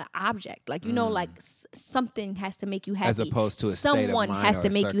comes from an object. Like, you know, like something has to make you happy, as opposed to someone has to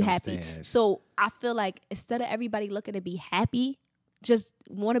make you happy. Circumstance. So I feel like instead of everybody looking to be happy, just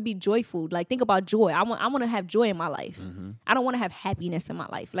want to be joyful. Like, think about joy. I want to have joy in my life. I don't want to have happiness in my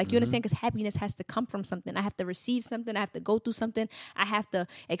life. Like, you understand? Because happiness has to come from something. I have to receive something. I have to go through something. I have to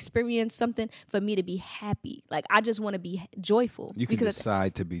experience something for me to be happy. Like, I just want to be joyful. You can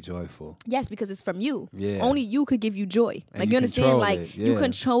decide to be joyful. Yes, because it's from you. Yeah. Only you could give you joy. And like, you understand? Like, you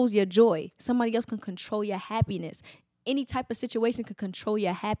control your joy. Somebody else can control your happiness. Any type of situation can control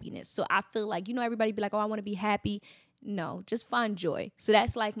your happiness. So I feel like, you know, everybody be like, oh, I want to be happy. No, just find joy. So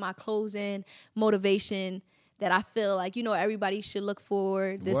that's like my closing motivation that I feel like, you know, everybody should look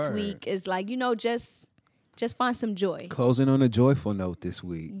for this week is like, you know, just find some joy. Closing on a joyful note this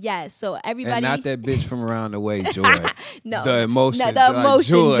week. Yes, so everybody. And not that bitch from around the way, Joy. No. The emotion. No, the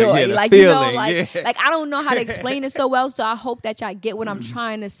emotion, joy. Yeah, like, feeling, you know, like I don't know how to explain it so well, so I hope that y'all get what I'm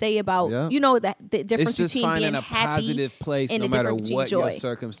trying to say about, you know, the difference between being happy. It's just finding a positive place no matter what your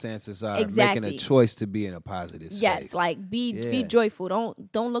circumstances are. Exactly. Making a choice to be in a positive space. Yes, like be joyful.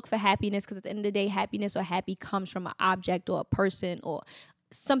 Don't look for happiness, because at the end of the day, happiness or happy comes from an object or a person or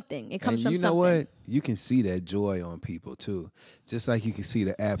something. It comes from something. You know what? You can see that joy on people too. Just like you can see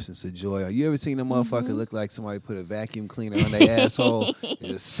the absence of joy. You ever seen a motherfucker look like somebody put a vacuum cleaner on their asshole and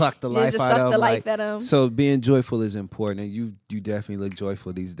just suck the life out of them? So being joyful is important, and you definitely look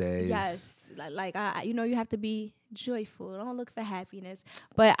joyful these days. Yes. Like you know, you have to be joyful. Don't look for happiness.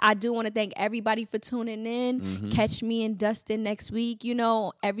 But I do want to thank everybody for tuning in. Catch me and Dustin next week. You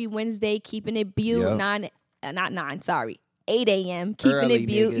know, every Wednesday, keeping it beaut. 8 a.m. Keeping Early, it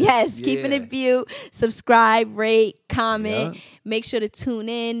beaut. Niggas. Yes, keeping it beaut. Subscribe, rate, comment. Make sure to tune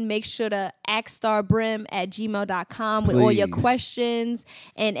in. Make sure to asktarbrim@gmail.com with all your questions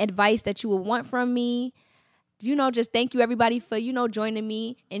and advice that you will want from me. You know, just thank you everybody for, you know, joining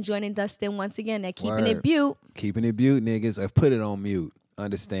me and joining Dustin once again at Keeping It Beaut. Keeping it beaut, niggas. I've put it on mute.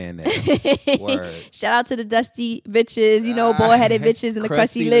 Understand that. Word. Shout out to the dusty bitches, you know, bald-headed bitches and the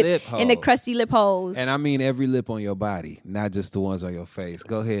crusty lip and the crusty lip holes. And I mean every lip on your body, not just the ones on your face.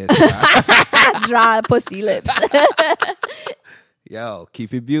 Go ahead. Dry pussy lips. Yo,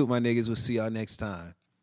 keep it beaut, my niggas. We'll see y'all next time.